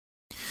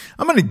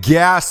 I'm going to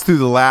gas through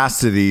the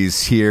last of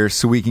these here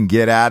so we can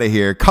get out of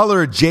here.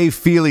 Color of Jay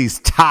Feely's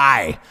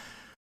tie.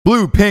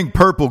 Blue, pink,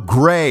 purple,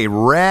 gray,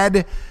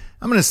 red.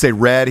 I'm going to say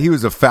red. He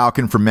was a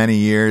Falcon for many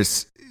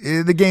years.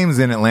 The game's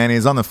in Atlanta.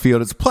 He's on the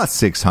field. It's plus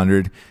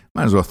 600.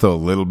 Might as well throw a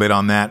little bit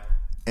on that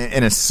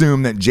and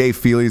assume that Jay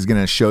Feely's going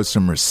to show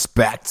some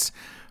respect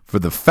for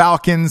the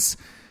Falcons.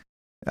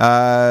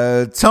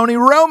 Tony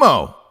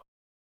Romo.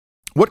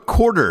 What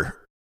quarter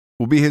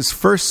will be his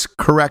first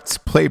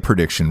correct play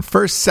prediction?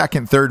 First,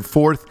 second, third,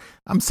 fourth?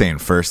 I'm saying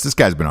first. This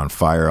guy's been on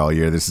fire all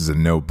year. This is a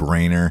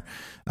no-brainer.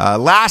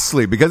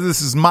 Lastly, because this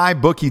is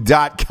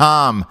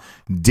mybookie.com,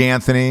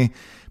 D'Anthony,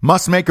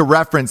 must make a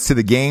reference to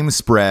the game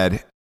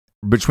spread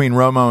between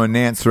Romo and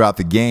Nance throughout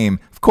the game.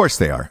 Of course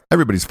they are.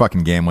 Everybody's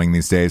fucking gambling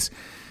these days.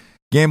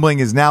 Gambling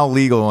is now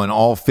legal in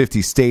all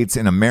 50 states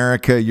in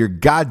America. You're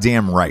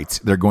goddamn right.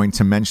 They're going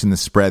to mention the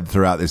spread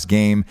throughout this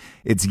game.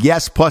 It's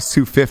yes plus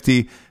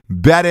 250.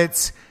 Bet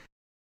it.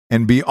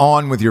 and be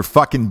on with your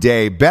fucking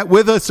day. Bet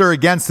with us or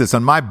against us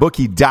on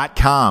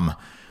mybookie.com.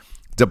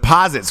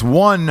 Deposits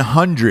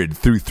 100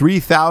 through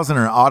 3,000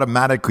 are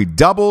automatically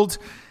doubled.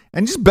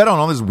 And just bet on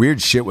all this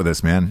weird shit with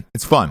us, man.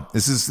 It's fun.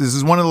 This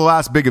is one of the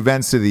last big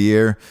events of the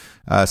year.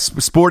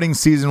 Sporting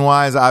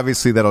season-wise,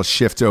 obviously that'll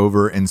shift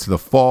over into the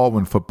fall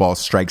when football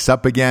strikes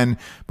up again.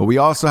 But we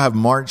also have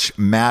March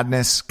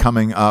Madness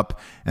coming up.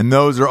 And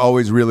those are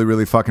always really,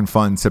 really fucking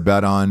fun to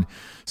bet on.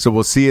 So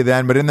we'll see you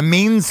then. But in the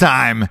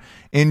meantime,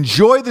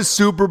 enjoy the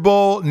Super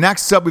Bowl.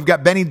 Next up, we've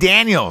got Benny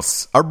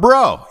Daniels, our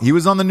bro. He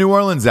was on the New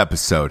Orleans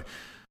episode.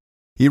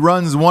 He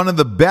runs one of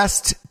the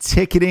best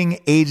ticketing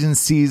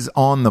agencies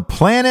on the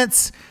planet.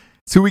 It's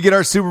who we get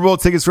our Super Bowl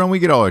tickets from. We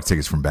get all our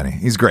tickets from Benny.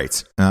 He's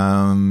great.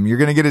 You're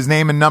going to get his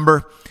name and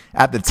number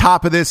at the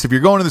top of this. If you're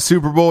going to the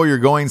Super Bowl, you're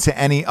going to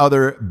any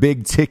other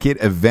big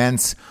ticket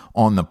events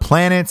on the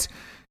planet,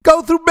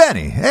 go through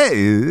Benny.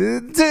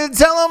 Hey,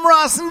 tell him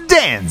Ross and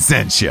Dan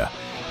sent you.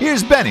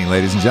 Here's Benny,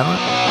 ladies and gentlemen.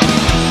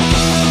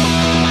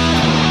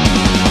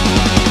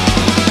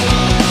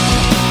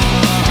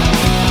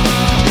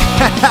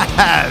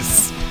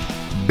 Yes.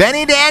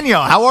 Benny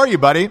Daniel, how are you,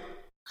 buddy?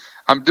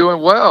 I'm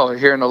doing well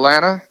here in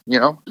Atlanta.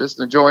 Just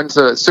enjoying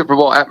the Super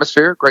Bowl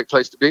atmosphere. Great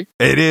place to be.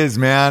 It is,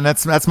 man.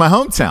 That's my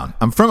hometown.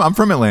 I'm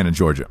from Atlanta,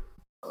 Georgia.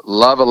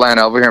 Love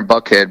Atlanta over here in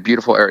Buckhead.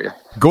 Beautiful area.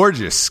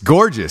 Gorgeous.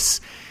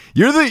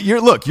 You're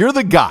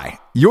the guy.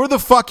 You're the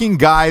fucking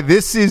guy.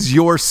 This is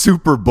your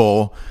Super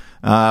Bowl.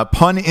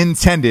 Pun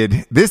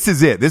intended. This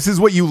is it. This is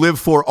what you live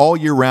for all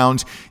year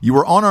round. You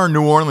were on our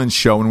New Orleans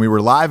show when we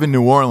were live in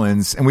New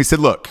Orleans, and we said,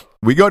 look,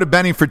 we go to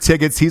Benny for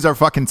tickets. He's our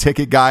fucking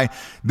ticket guy.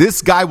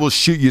 This guy will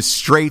shoot you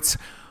straight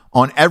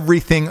on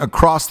everything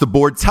across the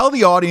board. Tell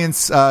the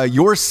audience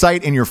your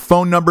site and your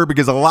phone number,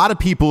 because a lot of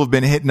people have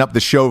been hitting up the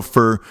show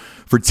for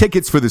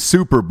tickets for the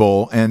Super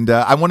Bowl, and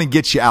I want to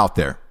get you out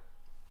there.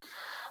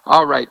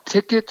 All right.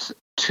 Tickets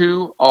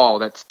to all.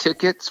 That's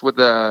tickets with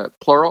a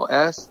plural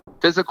S,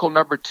 physical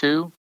number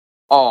 2,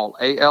 all,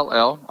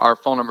 ALL. Our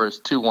phone number is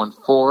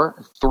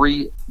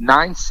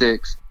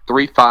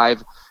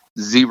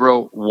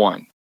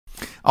 214-396-3501.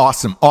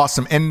 Awesome.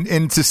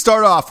 And to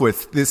start off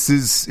with,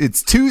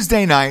 it's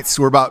Tuesday nights.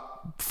 We're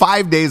about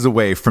 5 days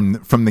away from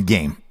the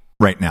game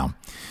right now.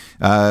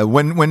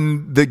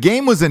 When the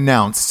game was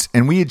announced,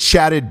 and we had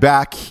chatted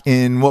back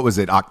in, what was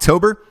it,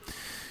 October?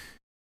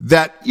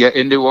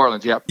 In New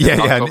Orleans, yep.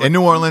 In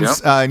New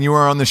Orleans, yep. And you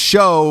were on the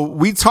show.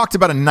 We talked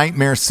about a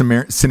nightmare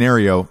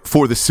scenario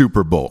for the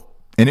Super Bowl,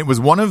 and it was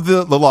one of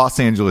the Los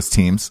Angeles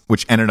teams,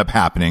 which ended up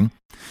happening,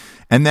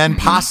 and then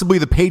possibly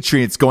the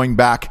Patriots going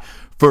back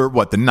for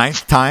the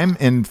 9th time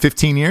in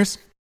 15 years.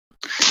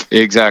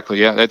 Exactly.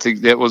 Yeah,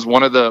 it was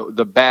one of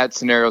the bad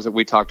scenarios that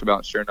we talked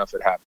about. Sure enough,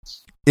 it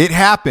happens. It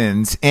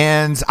happened,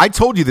 and I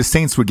told you the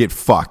Saints would get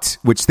fucked,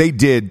 which they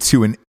did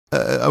to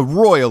a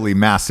royally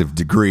massive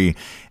degree.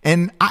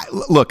 And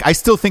I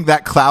still think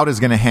that cloud is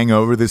going to hang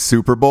over this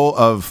Super Bowl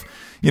of,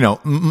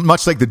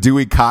 much like the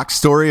Dewey Cox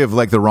story of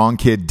like the wrong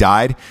kid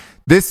died.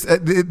 This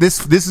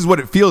is what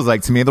it feels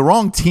like to me. The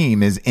wrong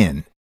team is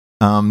in.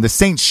 The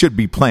Saints should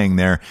be playing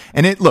there.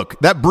 And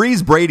that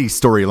Breeze Brady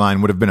storyline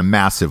would have been a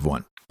massive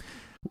one.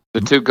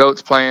 The two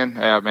GOATs playing,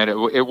 man,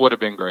 it would have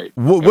been great.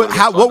 What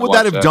would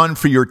that have done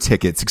for your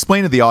tickets?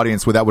 Explain to the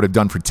audience what that would have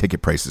done for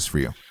ticket prices for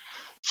you.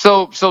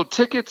 So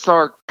tickets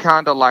are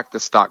kind of like the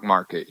stock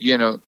market.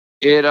 The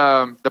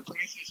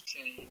prices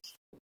change.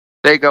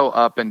 They go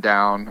up and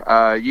down.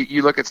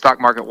 You look at stock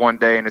market one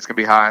day and it's going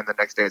to be high, and the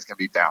next day it's going to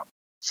be down.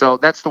 So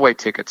that's the way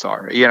tickets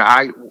are.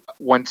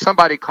 When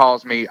somebody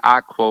calls me, I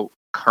quote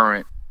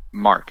current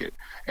market,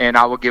 and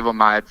I will give them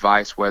my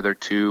advice whether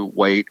to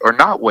wait or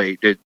not wait.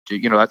 That's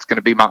going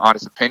to be my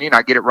honest opinion.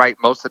 I get it right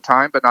most of the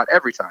time, but not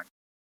every time.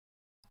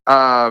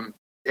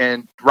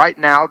 And right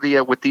now,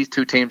 with these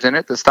two teams in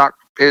it, the stock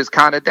is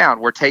kind of down.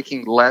 We're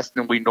taking less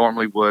than we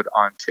normally would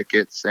on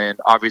tickets, and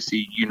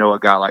obviously, a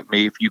guy like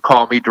me, if you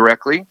call me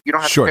directly, you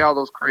don't have to pay all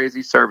those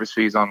crazy service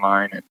fees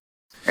online,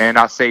 and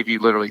I'll save you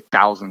literally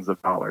thousands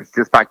of dollars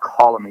just by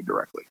calling me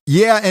directly.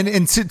 Yeah,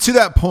 and to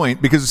that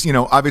point, because,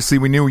 obviously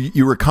we knew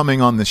you were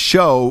coming on the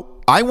show,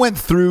 I went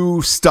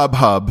through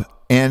StubHub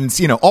and,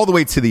 all the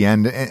way to the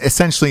end,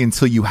 essentially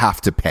until you have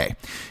to pay.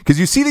 Because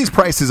you see these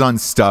prices on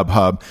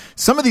StubHub.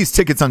 Some of these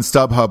tickets on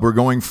StubHub were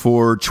going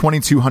for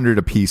 $2,200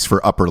 a piece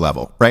for upper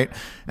level, right?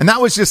 And that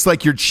was just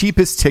like your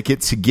cheapest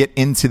ticket to get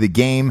into the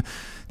game.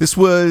 This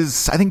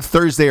was, I think,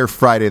 Thursday or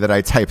Friday that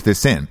I typed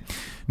this in.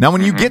 Now,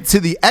 when you get to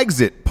the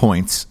exit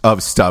points of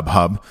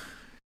StubHub,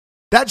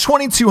 that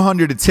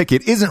 $2,200 a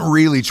ticket isn't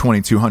really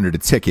 $2,200 a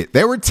ticket.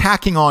 They were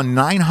tacking on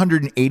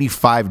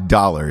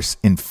 $985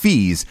 in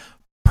fees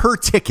per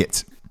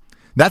ticket.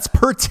 That's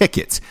per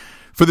ticket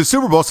for the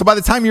Super Bowl. So by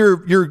the time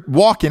you're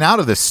walking out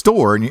of the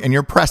store and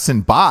you're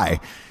pressing buy,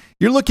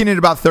 you're looking at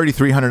about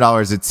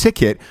 $3,300 a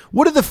ticket.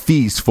 What are the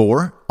fees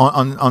for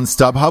on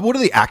StubHub? What are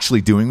they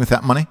actually doing with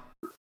that money?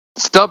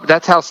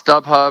 That's how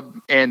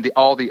StubHub and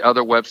all the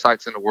other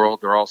websites in the world,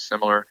 they're all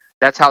similar.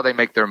 That's how they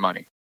make their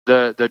money.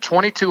 The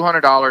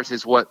 $2,200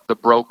 is what the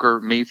broker,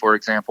 me for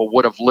example,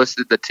 would have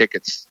listed the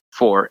tickets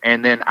for,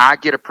 and then I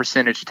get a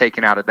percentage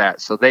taken out of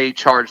that. So they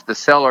charge the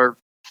seller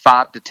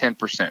 5 to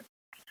 10%.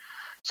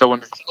 So when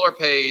the seller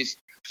pays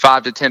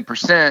 5 to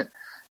 10%,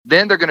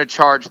 then they're going to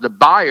charge the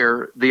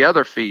buyer the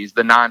other fees,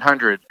 the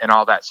 $900 and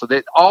all that. So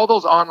that all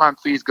those online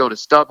fees go to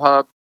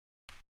StubHub.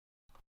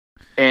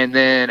 And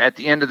then at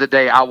the end of the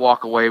day, I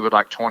walk away with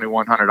like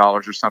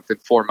 $2,100 or something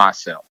for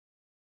myself.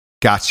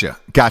 Gotcha.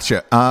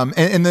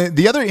 And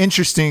the other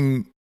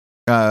interesting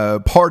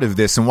part of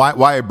this, and why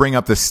I bring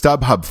up the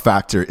StubHub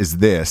factor, is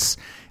this.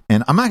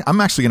 And I'm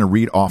actually going to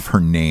read off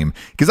her name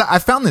because I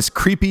found this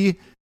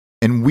creepy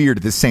and weird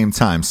at the same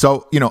time.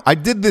 So, I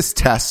did this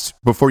test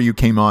before you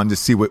came on to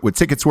see what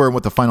tickets were and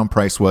what the final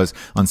price was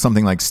on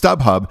something like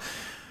StubHub.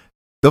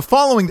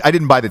 I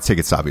didn't buy the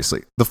tickets,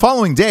 obviously. The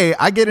following day,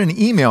 I get an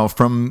email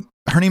from,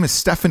 her name is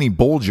Stephanie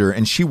Bolger,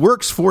 and she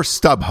works for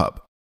StubHub.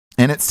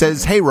 And it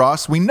says, "Hey,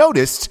 Ross, we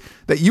noticed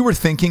that you were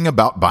thinking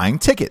about buying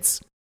tickets."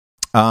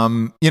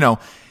 And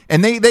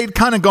they'd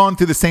kind of gone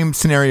through the same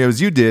scenarios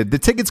you did. The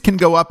tickets can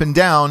go up and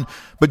down,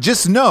 but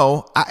just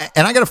know,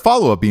 and I got a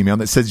follow-up email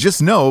that says,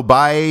 just know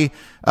by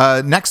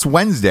next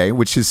Wednesday,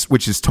 which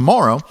is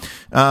tomorrow,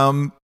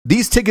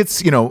 these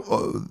tickets,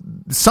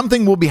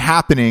 something will be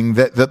happening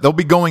that they'll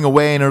be going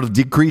away, and it'll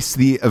decrease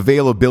the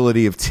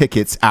availability of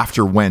tickets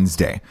after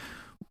Wednesday.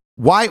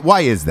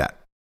 Why is that?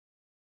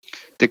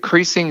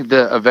 Decreasing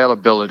the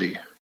availability.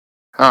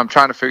 I'm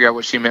trying to figure out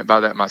what she meant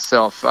by that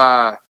myself.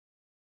 So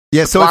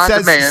it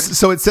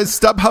says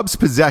StubHub's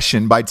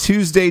possession by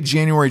Tuesday,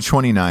 January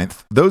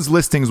 29th. Those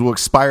listings will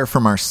expire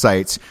from our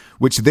sites,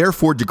 which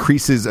therefore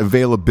decreases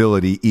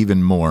availability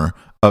even more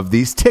of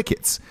these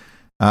tickets.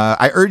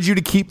 I urge you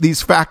to keep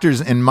these factors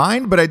in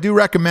mind, but I do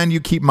recommend you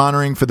keep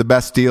monitoring for the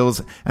best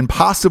deals and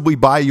possibly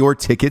buy your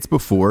tickets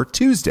before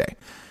Tuesday.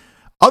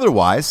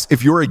 Otherwise,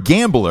 if you're a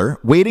gambler,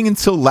 waiting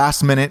until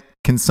last minute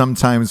can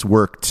sometimes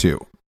work too.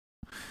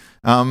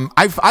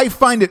 I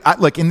find it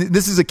and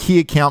this is a key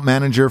account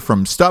manager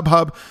from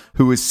StubHub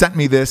who has sent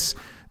me this.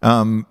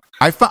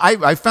 I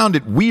found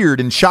it weird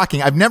and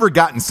shocking. I've never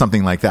gotten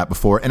something like that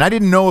before, and I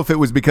didn't know if it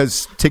was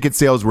because ticket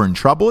sales were in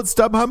trouble at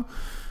StubHub.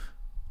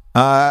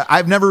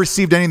 I've never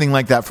received anything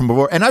like that from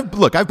before, and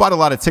I've bought a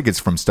lot of tickets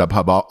from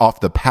StubHub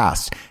off the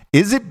past.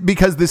 Is it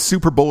because this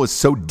Super Bowl is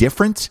so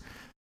different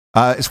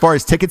as far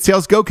as ticket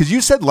sales go? Because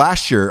you said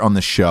last year on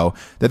the show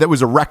that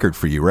was a record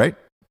for you, right?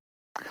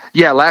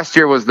 Yeah, last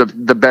year was the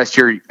best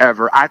year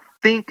ever. I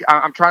think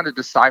I'm trying to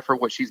decipher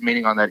what she's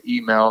meaning on that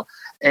email,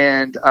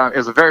 and it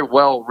was a very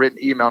well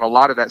written email. And a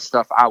lot of that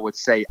stuff, I would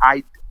say,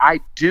 I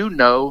do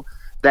know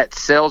that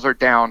sales are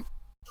down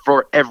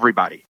for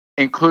everybody,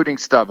 including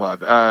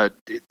StubHub.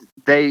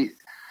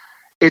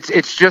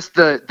 It's just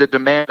the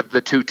demand of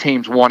the two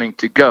teams wanting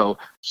to go.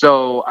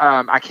 So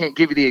I can't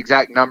give you the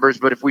exact numbers,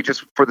 but if we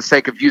just, for the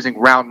sake of using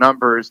round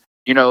numbers,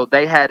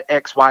 they had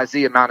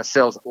XYZ amount of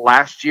sales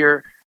last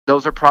year.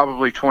 Those are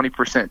probably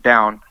 20%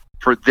 down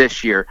for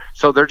this year.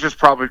 So they're just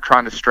probably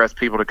trying to stress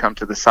people to come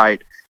to the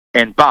site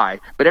and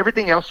buy. But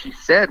everything else she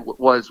said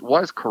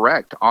was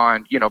correct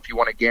on, if you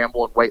want to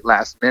gamble and wait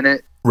last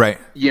minute. Right.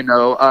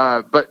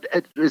 But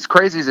as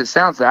crazy as it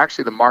sounds,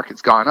 actually the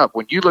market's gone up.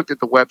 When you looked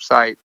at the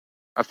website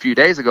a few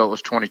days ago, it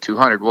was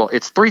 $2,200. Well,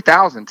 it's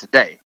 $3,000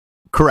 today.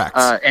 Correct.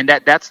 And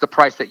that's the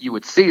price that you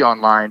would see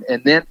online,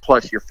 and then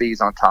plus your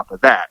fees on top of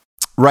that.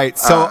 Right.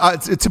 So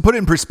to put it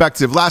in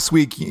perspective, last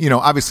week,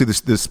 obviously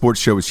the sports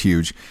show was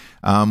huge.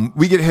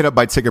 We get hit up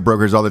by ticket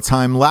brokers all the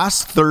time.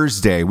 Last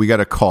Thursday, we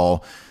got a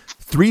call,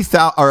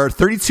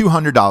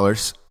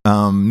 $3,200,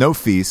 no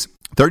fees,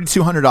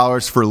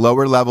 $3,200 for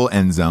lower level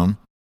end zone,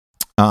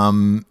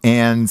 and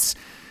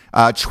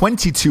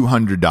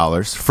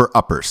 $2,200 for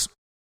uppers.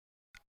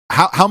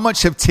 How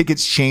much have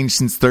tickets changed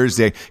since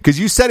Thursday? Because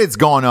you said it's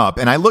gone up,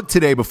 and I looked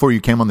today before you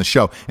came on the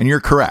show, and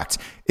you're correct.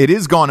 It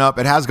is gone up.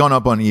 It has gone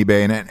up on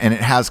eBay, and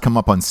it has come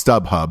up on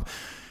StubHub.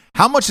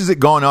 How much has it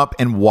gone up,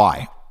 and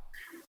why?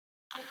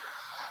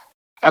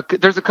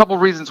 There's a couple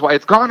reasons why.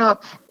 It's gone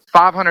up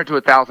 $500 to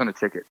 $1,000 a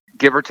ticket,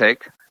 give or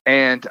take.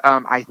 And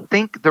I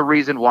think the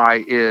reason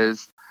why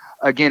is,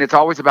 again, it's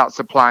always about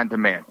supply and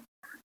demand.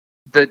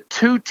 The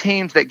two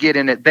teams that get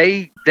in it,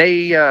 they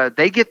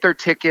get their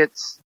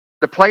tickets.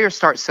 The players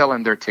start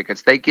selling their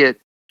tickets. They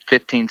get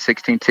 15,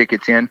 16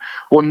 tickets in.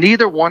 Well,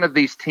 neither one of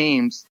these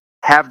teams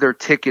have their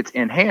tickets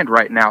in hand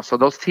right now, so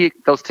those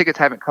tickets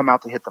haven't come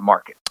out to hit the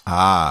market.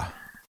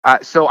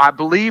 So I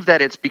believe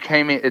that it's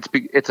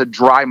a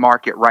dry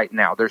market right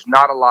now. There's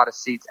not a lot of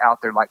seats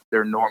out there like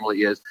there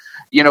normally is.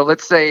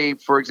 Let's say,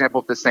 for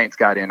example, if the Saints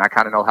got in, I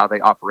kind of know how they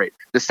operate.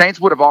 The Saints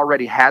would have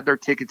already had their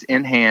tickets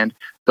in hand.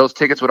 Those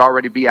tickets would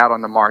already be out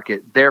on the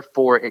market.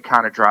 Therefore, it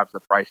kind of drives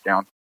the price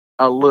down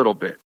a little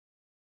bit.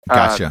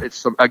 Gotcha.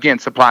 It's again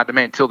supply and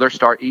demand until they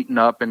start eating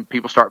up and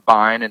people start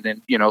buying, and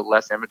then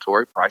less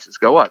inventory, prices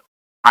go up.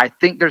 I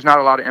think there's not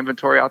a lot of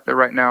inventory out there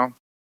right now,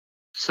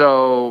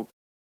 so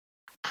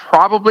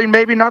probably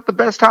maybe not the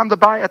best time to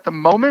buy at the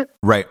moment.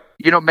 Right.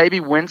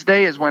 Maybe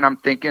Wednesday is when I'm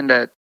thinking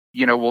that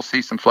we'll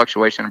see some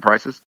fluctuation in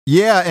prices.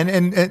 Yeah,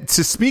 and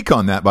to speak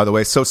on that, by the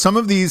way, so some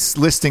of these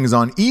listings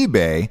on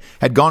eBay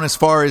had gone as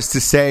far as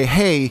to say,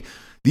 hey,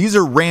 these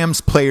are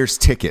Rams players'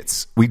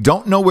 tickets. We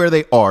don't know where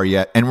they are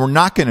yet, and we're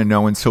not going to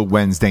know until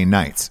Wednesday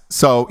nights.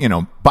 So,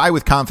 buy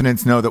with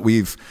confidence, know that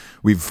we've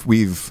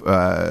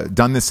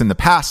done this in the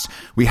past.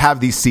 We have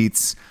these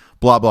seats,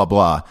 blah, blah,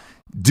 blah.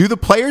 Do the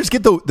players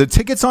get the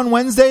tickets on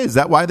Wednesday? Is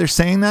that why they're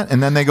saying that?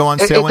 And then they go on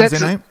sale Wednesday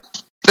night?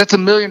 That's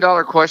 $1 million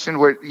question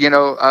where,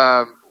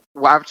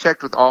 I've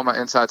checked with all my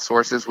inside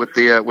sources with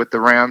the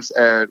Rams.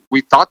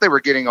 We thought they were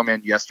getting them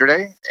in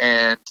yesterday,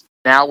 and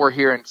now we're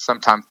hearing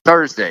sometime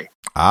Thursday.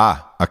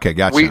 Okay,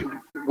 gotcha.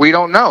 We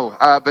don't know.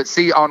 But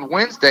see, on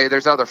Wednesday,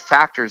 there's other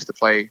factors to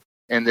play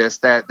in this.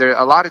 That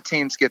a lot of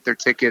teams get their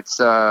tickets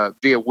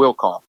via will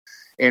call.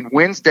 And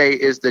Wednesday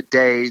is the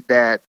day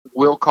that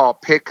will call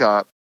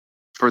pickup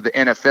for the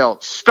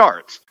NFL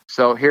starts.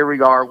 So here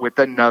we are with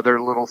another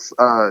little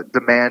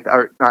demand.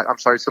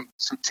 Some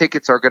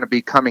tickets are going to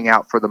be coming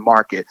out for the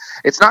market.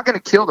 It's not going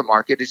to kill the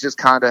market. It's just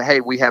kind of,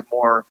 hey, we have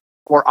more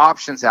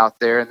options out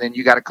there, and then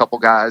you got a couple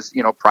guys,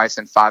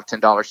 pricing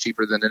 $5-10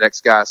 cheaper than the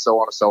next guy, so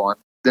on and so on.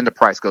 Then the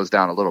price goes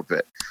down a little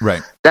bit.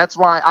 Right. That's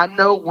why I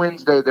know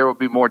Wednesday there will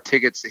be more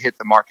tickets to hit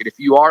the market. If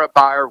you are a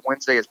buyer,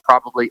 Wednesday is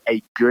probably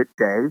a good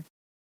day.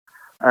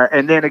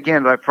 And then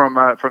again, like from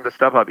the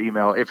StubHub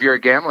email, if you're a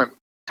gambling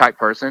type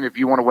person, if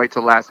you want to wait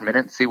till last minute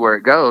and see where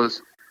it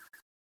goes,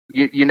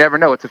 you never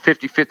know. It's a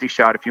 50-50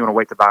 shot if you want to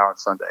wait to buy on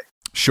Sunday.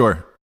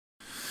 Sure,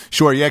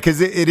 yeah,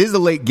 because it is a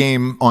late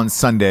game on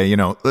Sunday.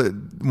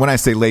 When I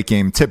say late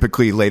game,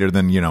 typically later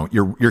than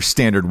your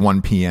standard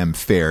 1 p.m.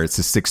 fare. It's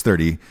a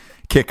 6:30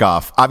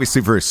 kickoff.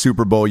 Obviously, for a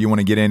Super Bowl, you want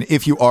to get in.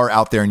 If you are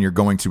out there and you're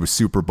going to a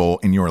Super Bowl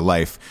in your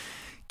life,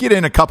 get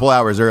in a couple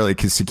hours early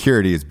because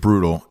security is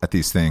brutal at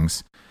these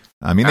things.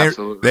 I mean,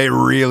 they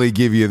really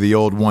give you the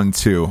old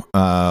 1-2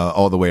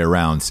 all the way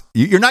around.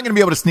 You're not going to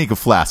be able to sneak a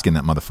flask in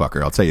that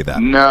motherfucker. I'll tell you that.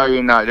 No,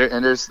 you're not.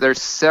 And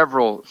there's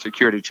several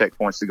security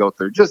checkpoints to go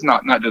through. Just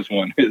not just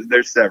one.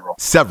 There's several.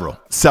 Several.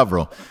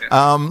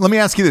 Yeah. Let me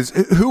ask you this: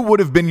 who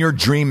would have been your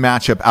dream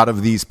matchup out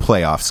of these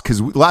playoffs?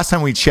 Because last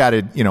time we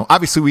chatted,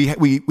 obviously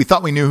we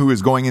thought we knew who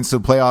was going into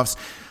the playoffs.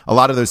 A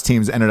lot of those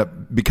teams ended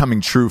up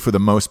becoming true for the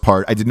most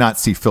part. I did not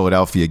see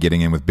Philadelphia getting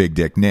in with Big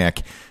Dick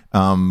Nick.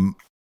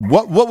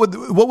 What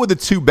would the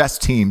two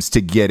best teams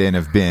to get in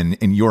have been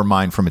in your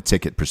mind from a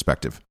ticket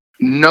perspective?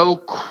 No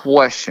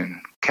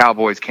question,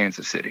 Cowboys,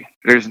 Kansas City.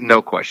 There's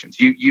no questions.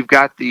 You've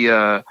got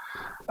the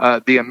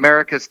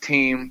America's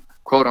team,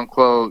 quote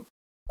unquote,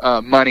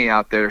 money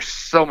out there. There's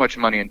so much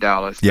money in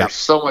Dallas. Yeah.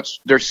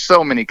 There's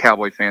so many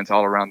Cowboy fans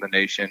all around the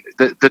nation.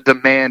 The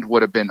demand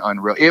would have been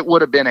unreal. It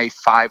would have been a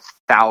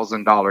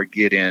 $5,000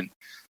 get in,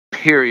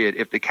 period,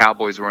 if the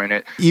Cowboys were in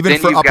it. Even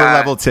then for upper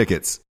level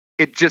tickets.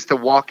 It's just to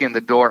walk in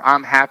the door.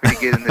 I'm happy to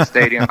get in the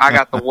stadium. I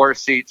got the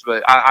worst seats,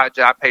 but I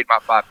paid my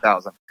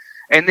 $5,000.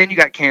 And then you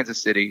got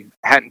Kansas City.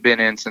 Hadn't been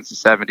in since the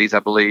 70s, I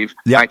believe.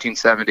 Yep.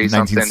 1970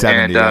 something.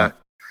 1970,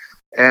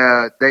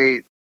 and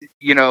they,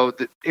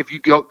 if you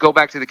go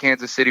back to the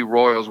Kansas City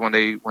Royals when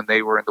they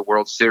were in the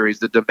World Series,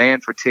 the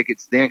demand for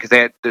tickets then, because they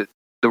had the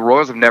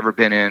Royals have never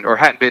been in or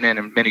hadn't been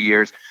in many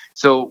years.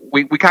 So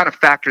we kind of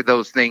factor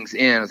those things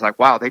in. It's like,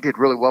 wow, they did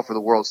really well for the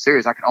World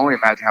Series. I can only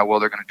imagine how well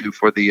they're going to do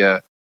for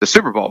the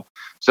Super Bowl.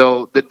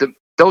 So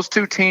those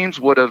two teams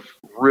would have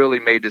really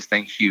made this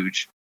thing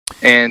huge.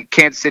 And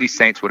Kansas City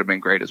Saints would have been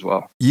great as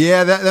well.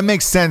 Yeah, that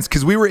makes sense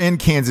because we were in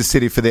Kansas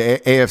City for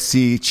the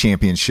AFC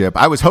Championship.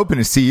 I was hoping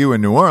to see you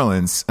in New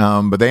Orleans,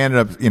 but they ended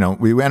up,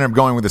 we ended up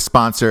going with a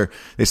sponsor.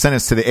 They sent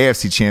us to the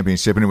AFC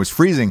Championship, and it was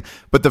freezing.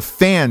 But the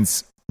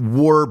fans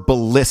were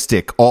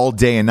ballistic all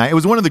day and night. It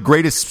was one of the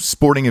greatest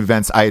sporting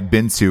events I had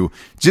been to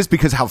just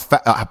because how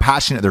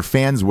passionate their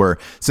fans were.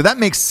 So that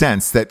makes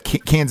sense that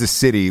Kansas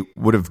City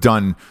would have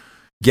done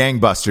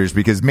gangbusters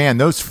because, man,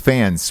 those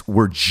fans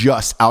were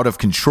just out of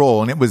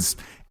control. And it was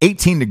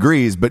 18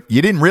 degrees, but you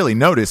didn't really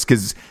notice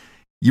because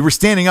you were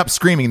standing up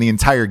screaming the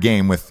entire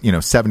game with,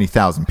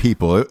 70,000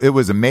 people. It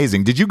was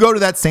amazing. Did you go to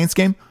that Saints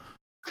game?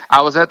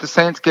 I was at the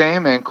Saints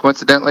game, and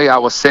coincidentally, I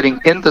was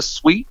sitting in the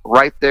suite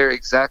right there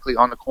exactly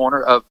on the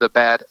corner of the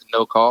bad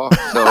no call.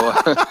 So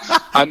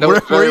I know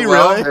it very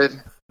well. Really?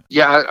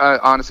 I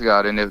honestly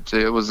got it. And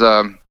it was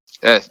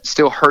it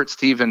still hurts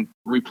to even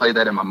replay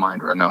that in my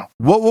mind right now.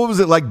 What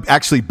was it like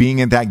actually being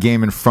in that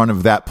game in front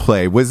of that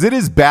play? Was it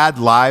as bad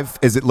live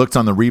as it looked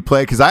on the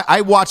replay? Because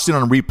I watched it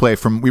on a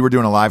replay we were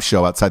doing a live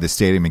show outside the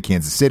stadium in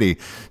Kansas City.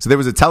 So there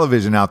was a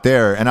television out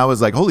there, and I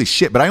was like, holy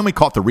shit, but I only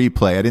caught the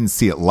replay. I didn't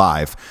see it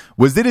live.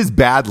 Was it as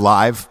bad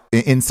live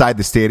inside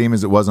the stadium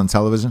as it was on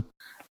television?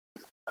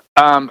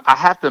 I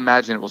have to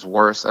imagine it was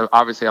worse.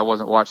 Obviously, I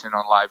wasn't watching it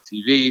on live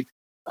TV,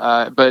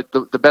 but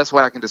the best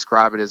way I can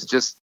describe it is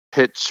just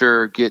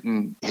picture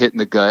getting hit in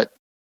the gut,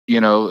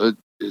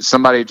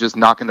 somebody just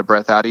knocking the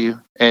breath out of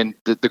you, and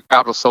the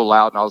crowd was so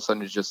loud, and all of a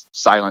sudden it's just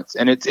silence,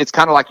 and it's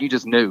kind of like you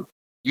just knew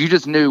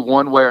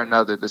one way or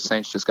another the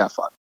Saints just got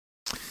fucked,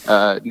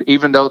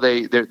 even though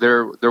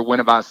they're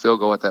winning by a field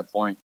goal at that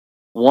point.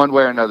 one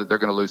way or another, they're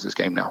going to lose this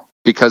game now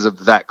because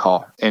of that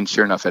call. And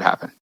sure enough, it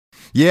happened.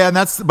 Yeah, and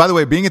that's, by the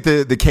way, being at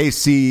the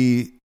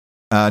KC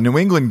New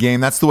England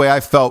game, that's the way I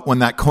felt when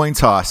that coin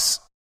toss,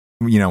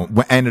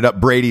 ended up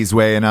Brady's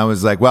way, and I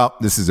was like, well,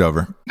 this is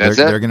over.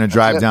 They're going to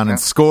drive down and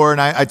score.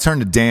 And I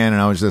turned to Dan,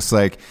 and I was just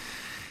like,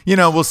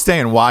 we'll stay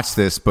and watch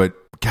this, but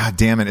God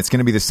damn it, it's going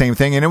to be the same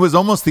thing. And it was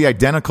almost the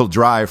identical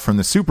drive from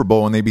the Super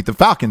Bowl when they beat the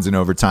Falcons in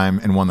overtime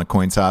and won the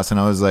coin toss. And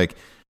I was like,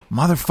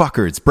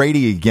 motherfucker, it's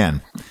Brady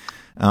again.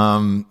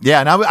 And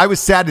I was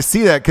sad to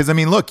see that because,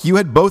 look, you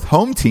had both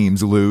home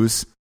teams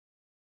lose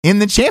in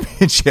the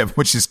championship,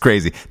 which is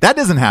crazy. That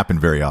doesn't happen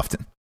very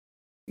often.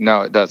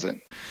 No, it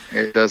doesn't.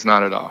 It does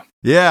not at all.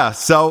 Yeah.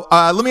 So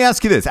let me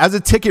ask you this. As a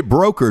ticket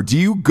broker, do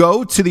you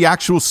go to the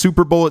actual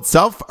Super Bowl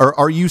itself, or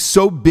are you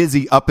so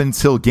busy up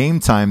until game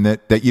time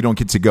that you don't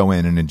get to go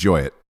in and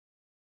enjoy it?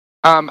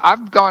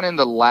 I've gone in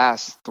the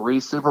last 3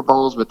 Super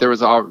Bowls, but there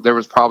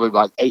was probably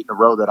like 8 in a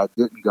row that I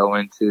didn't go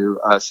into.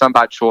 Some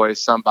by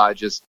choice, some by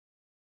just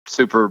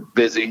super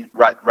busy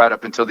right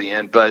up until the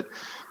end. But,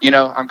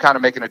 I'm kind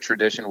of making a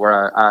tradition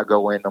where I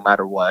go in no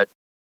matter what.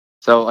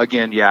 So,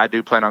 again, yeah, I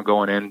do plan on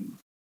going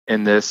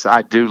in this.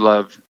 I do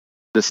love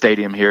the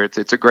stadium here.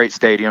 It's a great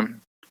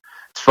stadium.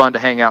 It's fun to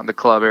hang out in the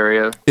club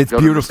area. It's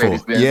beautiful.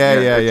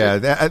 Yeah.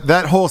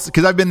 That whole,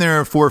 because I've been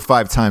there 4 or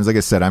 5 times. Like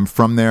I said, I'm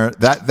from there.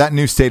 That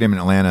new stadium in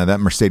Atlanta, that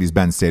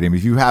Mercedes-Benz Stadium,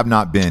 if you have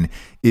not been,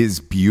 is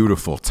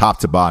beautiful, top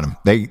to bottom.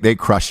 They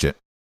crushed it.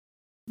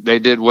 They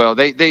did well.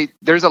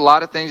 There's a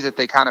lot of things that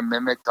they kind of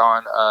mimicked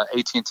on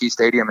AT&T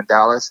Stadium in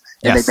Dallas,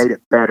 and They made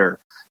it better.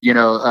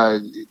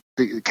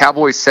 The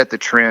Cowboys set the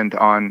trend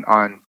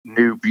on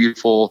new,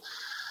 beautiful,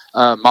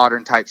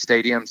 modern type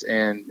stadiums,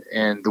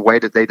 and the way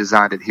that they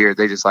designed it here,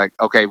 they just like,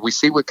 okay, we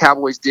see what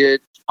Cowboys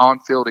did,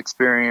 on-field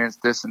experience,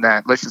 this and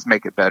that. Let's just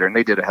make it better, and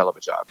they did a hell of a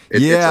job.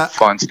 It's a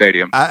fun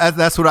stadium.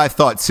 That's what I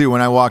thought too.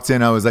 When I walked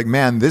in, I was like,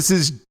 man, this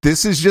is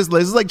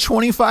like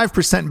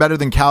 25% better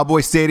than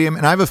Cowboy Stadium,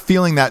 and I have a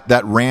feeling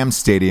that Rams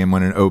Stadium,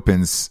 when it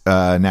opens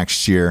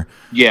next year,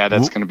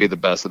 that's going to be the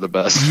best of the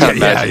best.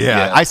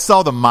 Yeah. I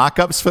saw the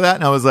mock-ups for that,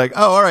 and I was like,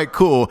 oh, all right,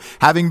 cool.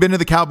 Having been to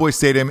the Cowboy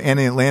Stadium and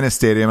the Atlanta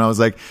Stadium, I was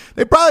like,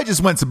 they probably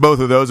just went to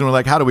both of those and were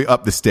like, how do we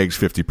up the stakes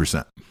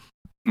 50%?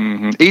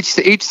 Mm-hmm.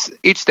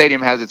 Each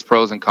stadium has its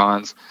pros and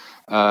cons.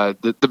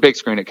 The big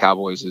screen at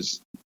Cowboys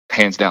is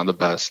hands down the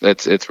best.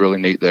 It's really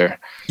neat there.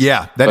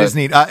 Yeah, that is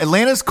neat.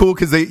 Atlanta's cool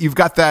because you've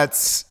got that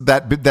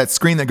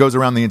screen that goes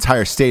around the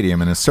entire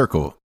stadium in a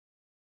circle.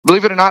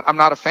 Believe it or not, I'm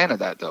not a fan of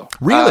that though.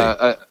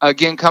 Really?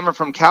 Again, coming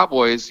from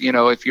Cowboys,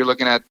 if you're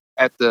looking at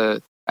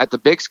the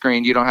big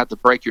screen, you don't have to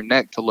break your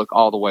neck to look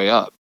all the way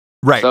up.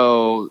 Right.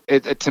 So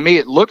to me,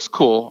 it looks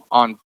cool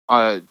on.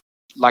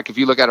 Like if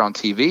you look at it on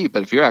TV,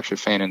 but if you're actually a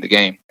fan in the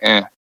game,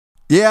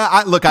 Yeah,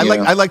 I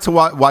like to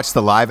watch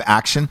the live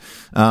action.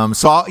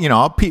 So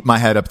I'll peep my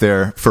head up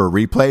there for a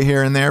replay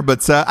here and there.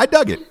 But I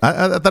dug it.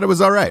 I thought it was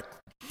all right.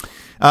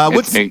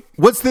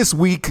 What's this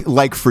week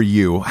like for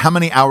you? How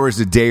many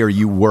hours a day are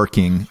you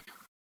working?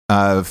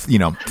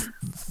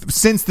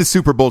 Since the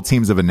Super Bowl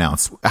teams have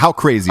announced, how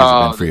crazy has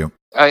it been for you?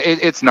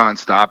 It's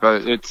nonstop.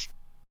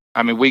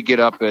 We get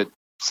up at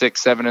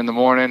 6, 7 in the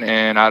morning,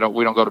 and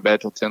we don't go to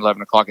bed till 10,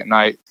 11 o'clock at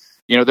night.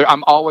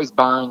 I'm always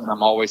buying and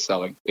I'm always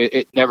selling.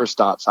 It never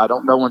stops. I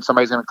don't know when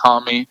somebody's going to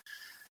call me.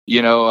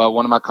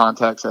 One of my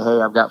contacts said, hey,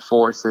 I've got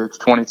 4, 6,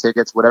 20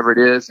 tickets, whatever it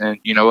is. And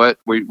you know what?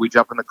 We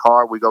jump in the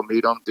car, we go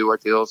meet them, do our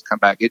deals, come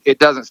back. It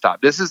doesn't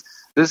stop. This is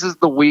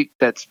the week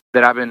that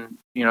I've been,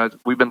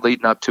 we've been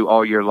leading up to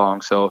all year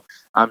long. So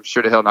I'm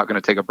sure the hell not going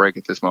to take a break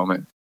at this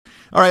moment.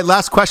 All right,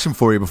 last question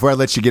for you before I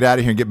let you get out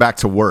of here and get back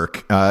to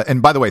work.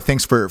 And by the way,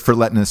 thanks for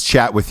letting us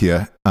chat with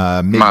you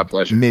my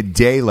pleasure.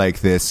 Midday like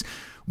this.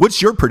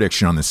 What's your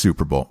prediction on the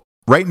Super Bowl?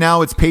 Right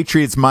now, it's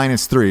Patriots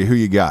 -3. Who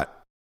you got?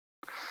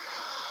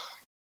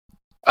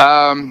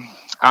 I'm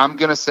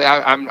gonna say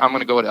I'm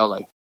gonna go with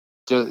LA,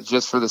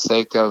 just for the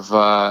sake of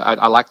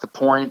I like the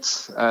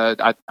points.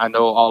 I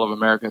know all of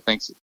America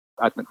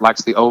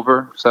likes the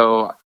over,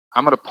 so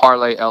I'm gonna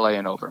parlay LA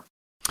and over.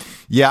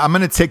 Yeah, I'm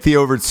gonna take the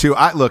over too.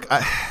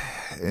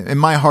 In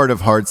my heart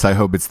of hearts, I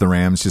hope it's the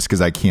Rams, just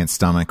because I can't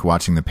stomach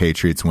watching the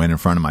Patriots win in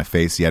front of my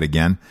face yet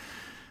again.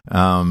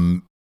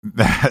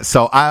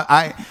 So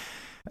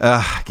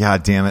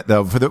God damn it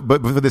though.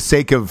 But for the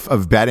sake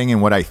of betting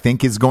and what I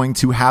think is going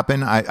to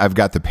happen, I've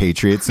got the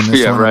Patriots in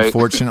this one, right.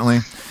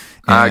 Unfortunately.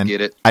 I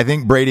get it. I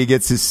think Brady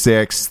gets his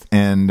 6th,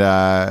 and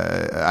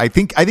I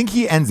think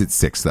he ends at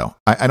 6 though.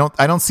 I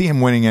don't see him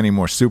winning any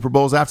more Super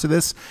Bowls after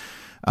this.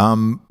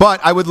 But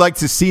I would like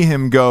to see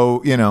him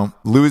go,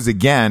 lose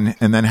again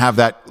and then have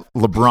that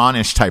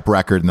LeBron-ish type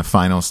record in the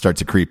finals start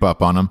to creep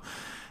up on him.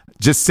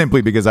 Just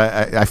simply because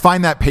I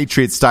find that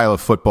Patriots style of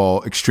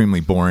football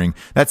extremely boring.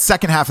 That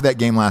second half of that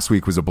game last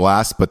week was a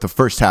blast, but the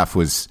first half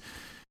was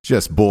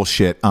just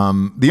bullshit.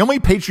 The only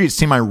Patriots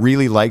team I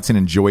really liked and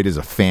enjoyed as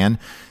a fan,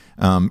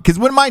 because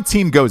when my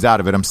team goes out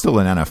of it, I'm still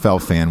an NFL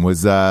fan,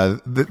 was the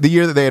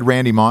year that they had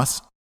Randy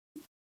Moss.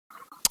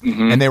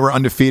 and they were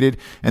undefeated,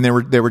 and they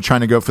were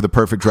trying to go for the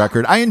perfect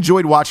record. I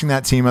enjoyed watching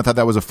that team. I thought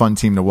that was a fun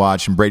team to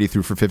watch, and Brady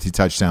threw for 50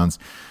 touchdowns.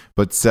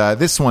 But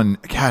this one,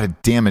 God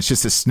damn, it's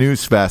just a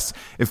snooze fest.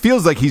 It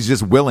feels like he's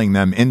just willing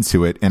them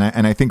into it, and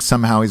I think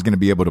somehow he's going to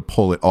be able to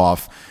pull it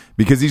off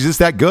because he's just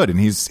that good, and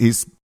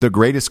he's the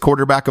greatest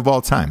quarterback of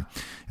all time,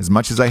 as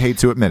much as I hate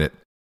to admit it.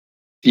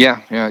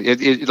 Yeah.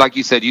 It like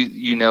you said,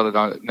 you nailed it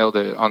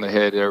on the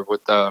head there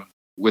with the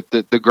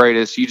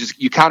greatest.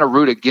 You kind of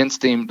root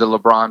against him. The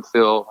LeBron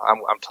feel.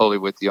 I'm totally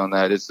with you on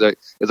that. It's like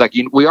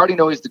we already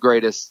know he's the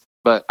greatest,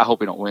 but I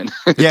hope he don't win.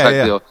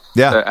 Yeah.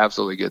 I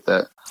absolutely get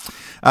that.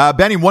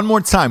 Benny, one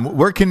more time.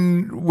 Where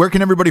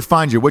can everybody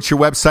find you? What's your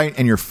website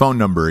and your phone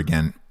number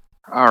again?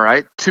 All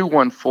right.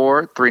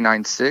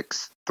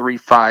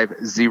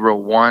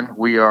 214-396-3501.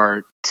 We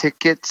are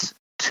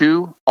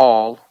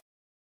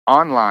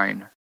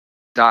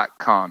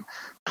tickets2allonline.com.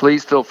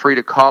 Please feel free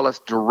to call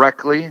us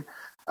directly.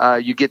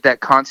 You get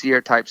that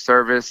concierge type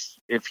service.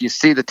 If you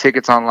see the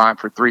tickets online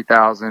for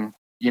 $3,000,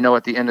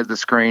 at the end of the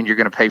screen, you're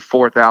going to pay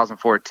 $4,000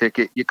 for a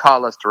ticket. You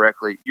call us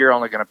directly. You're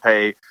only going to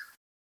pay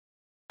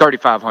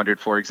 $3,500,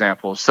 for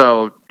example.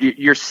 So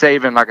you're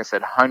saving, like I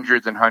said,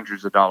 hundreds and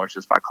hundreds of dollars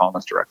just by calling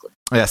us directly.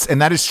 Yes, and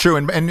that is true.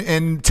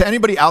 And to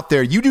anybody out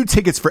there, you do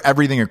tickets for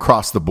everything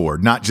across the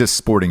board, not just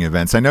sporting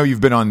events. I know you've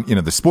been on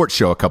the sports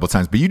show a couple of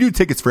times, but you do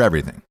tickets for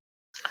everything.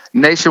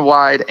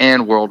 Nationwide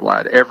and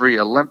worldwide. Every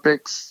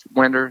Olympics,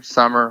 winter,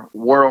 summer,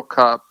 World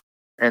Cup,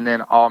 and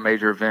then all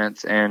major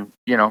events. And,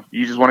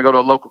 you just want to go to a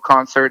local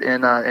concert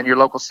in your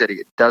local city.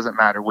 It doesn't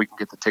matter. We can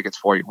get the tickets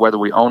for you. Whether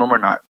we own them or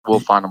not,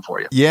 we'll find them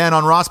for you. Yeah, and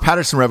on Ross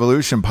Patterson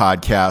Revolution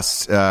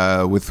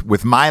podcast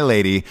with my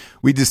lady,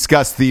 we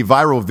discussed the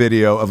viral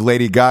video of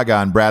Lady Gaga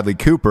and Bradley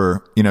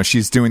Cooper.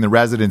 She's doing the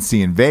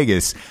residency in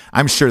Vegas.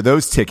 I'm sure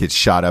those tickets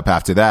shot up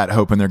after that,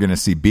 hoping they're going to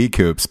see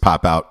B-Coops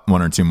pop out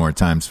one or two more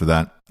times for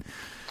that.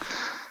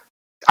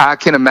 I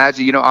can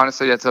imagine.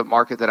 Honestly, that's a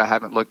market that I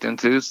haven't looked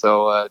into.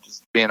 So,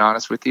 just being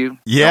honest with you.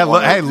 Yeah,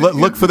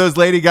 look for those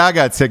Lady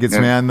Gaga tickets,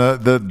 man.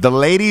 The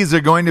ladies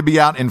are going to be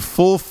out in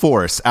full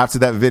force after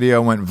that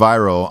video went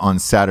viral on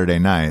Saturday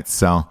night.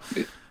 So,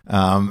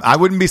 I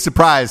wouldn't be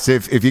surprised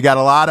if you got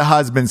a lot of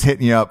husbands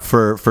hitting you up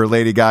for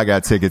Lady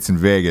Gaga tickets in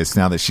Vegas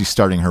now that she's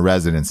starting her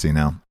residency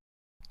now.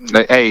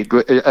 Hey,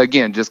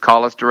 again, just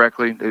call us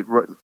directly.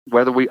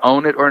 Whether we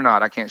own it or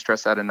not, I can't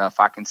stress that enough.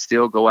 I can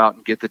still go out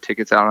and get the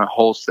tickets out on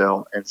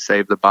wholesale and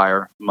save the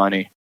buyer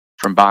money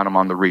from buying them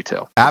on the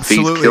retail.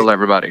 Absolutely. Fees kill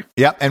everybody.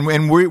 Yep,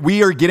 and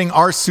we are getting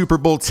our Super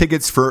Bowl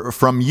tickets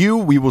from you.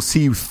 We will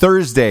see you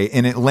Thursday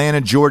in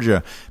Atlanta,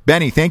 Georgia.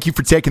 Benny, thank you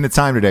for taking the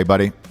time today,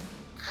 buddy.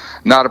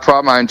 Not a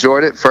problem. I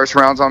enjoyed it. First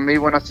round's on me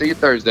when I see you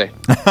Thursday.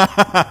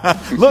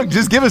 Look,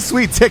 just give us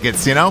sweet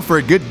tickets, for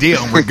a good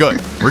deal. We're good.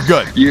 We're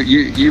good.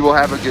 You will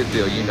have a good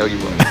deal. You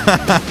will.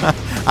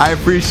 I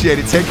appreciate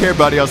it. Take care,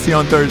 buddy. I'll see you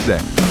on Thursday.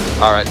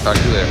 All right. Talk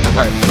to you later. All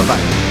right.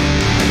 Bye-bye.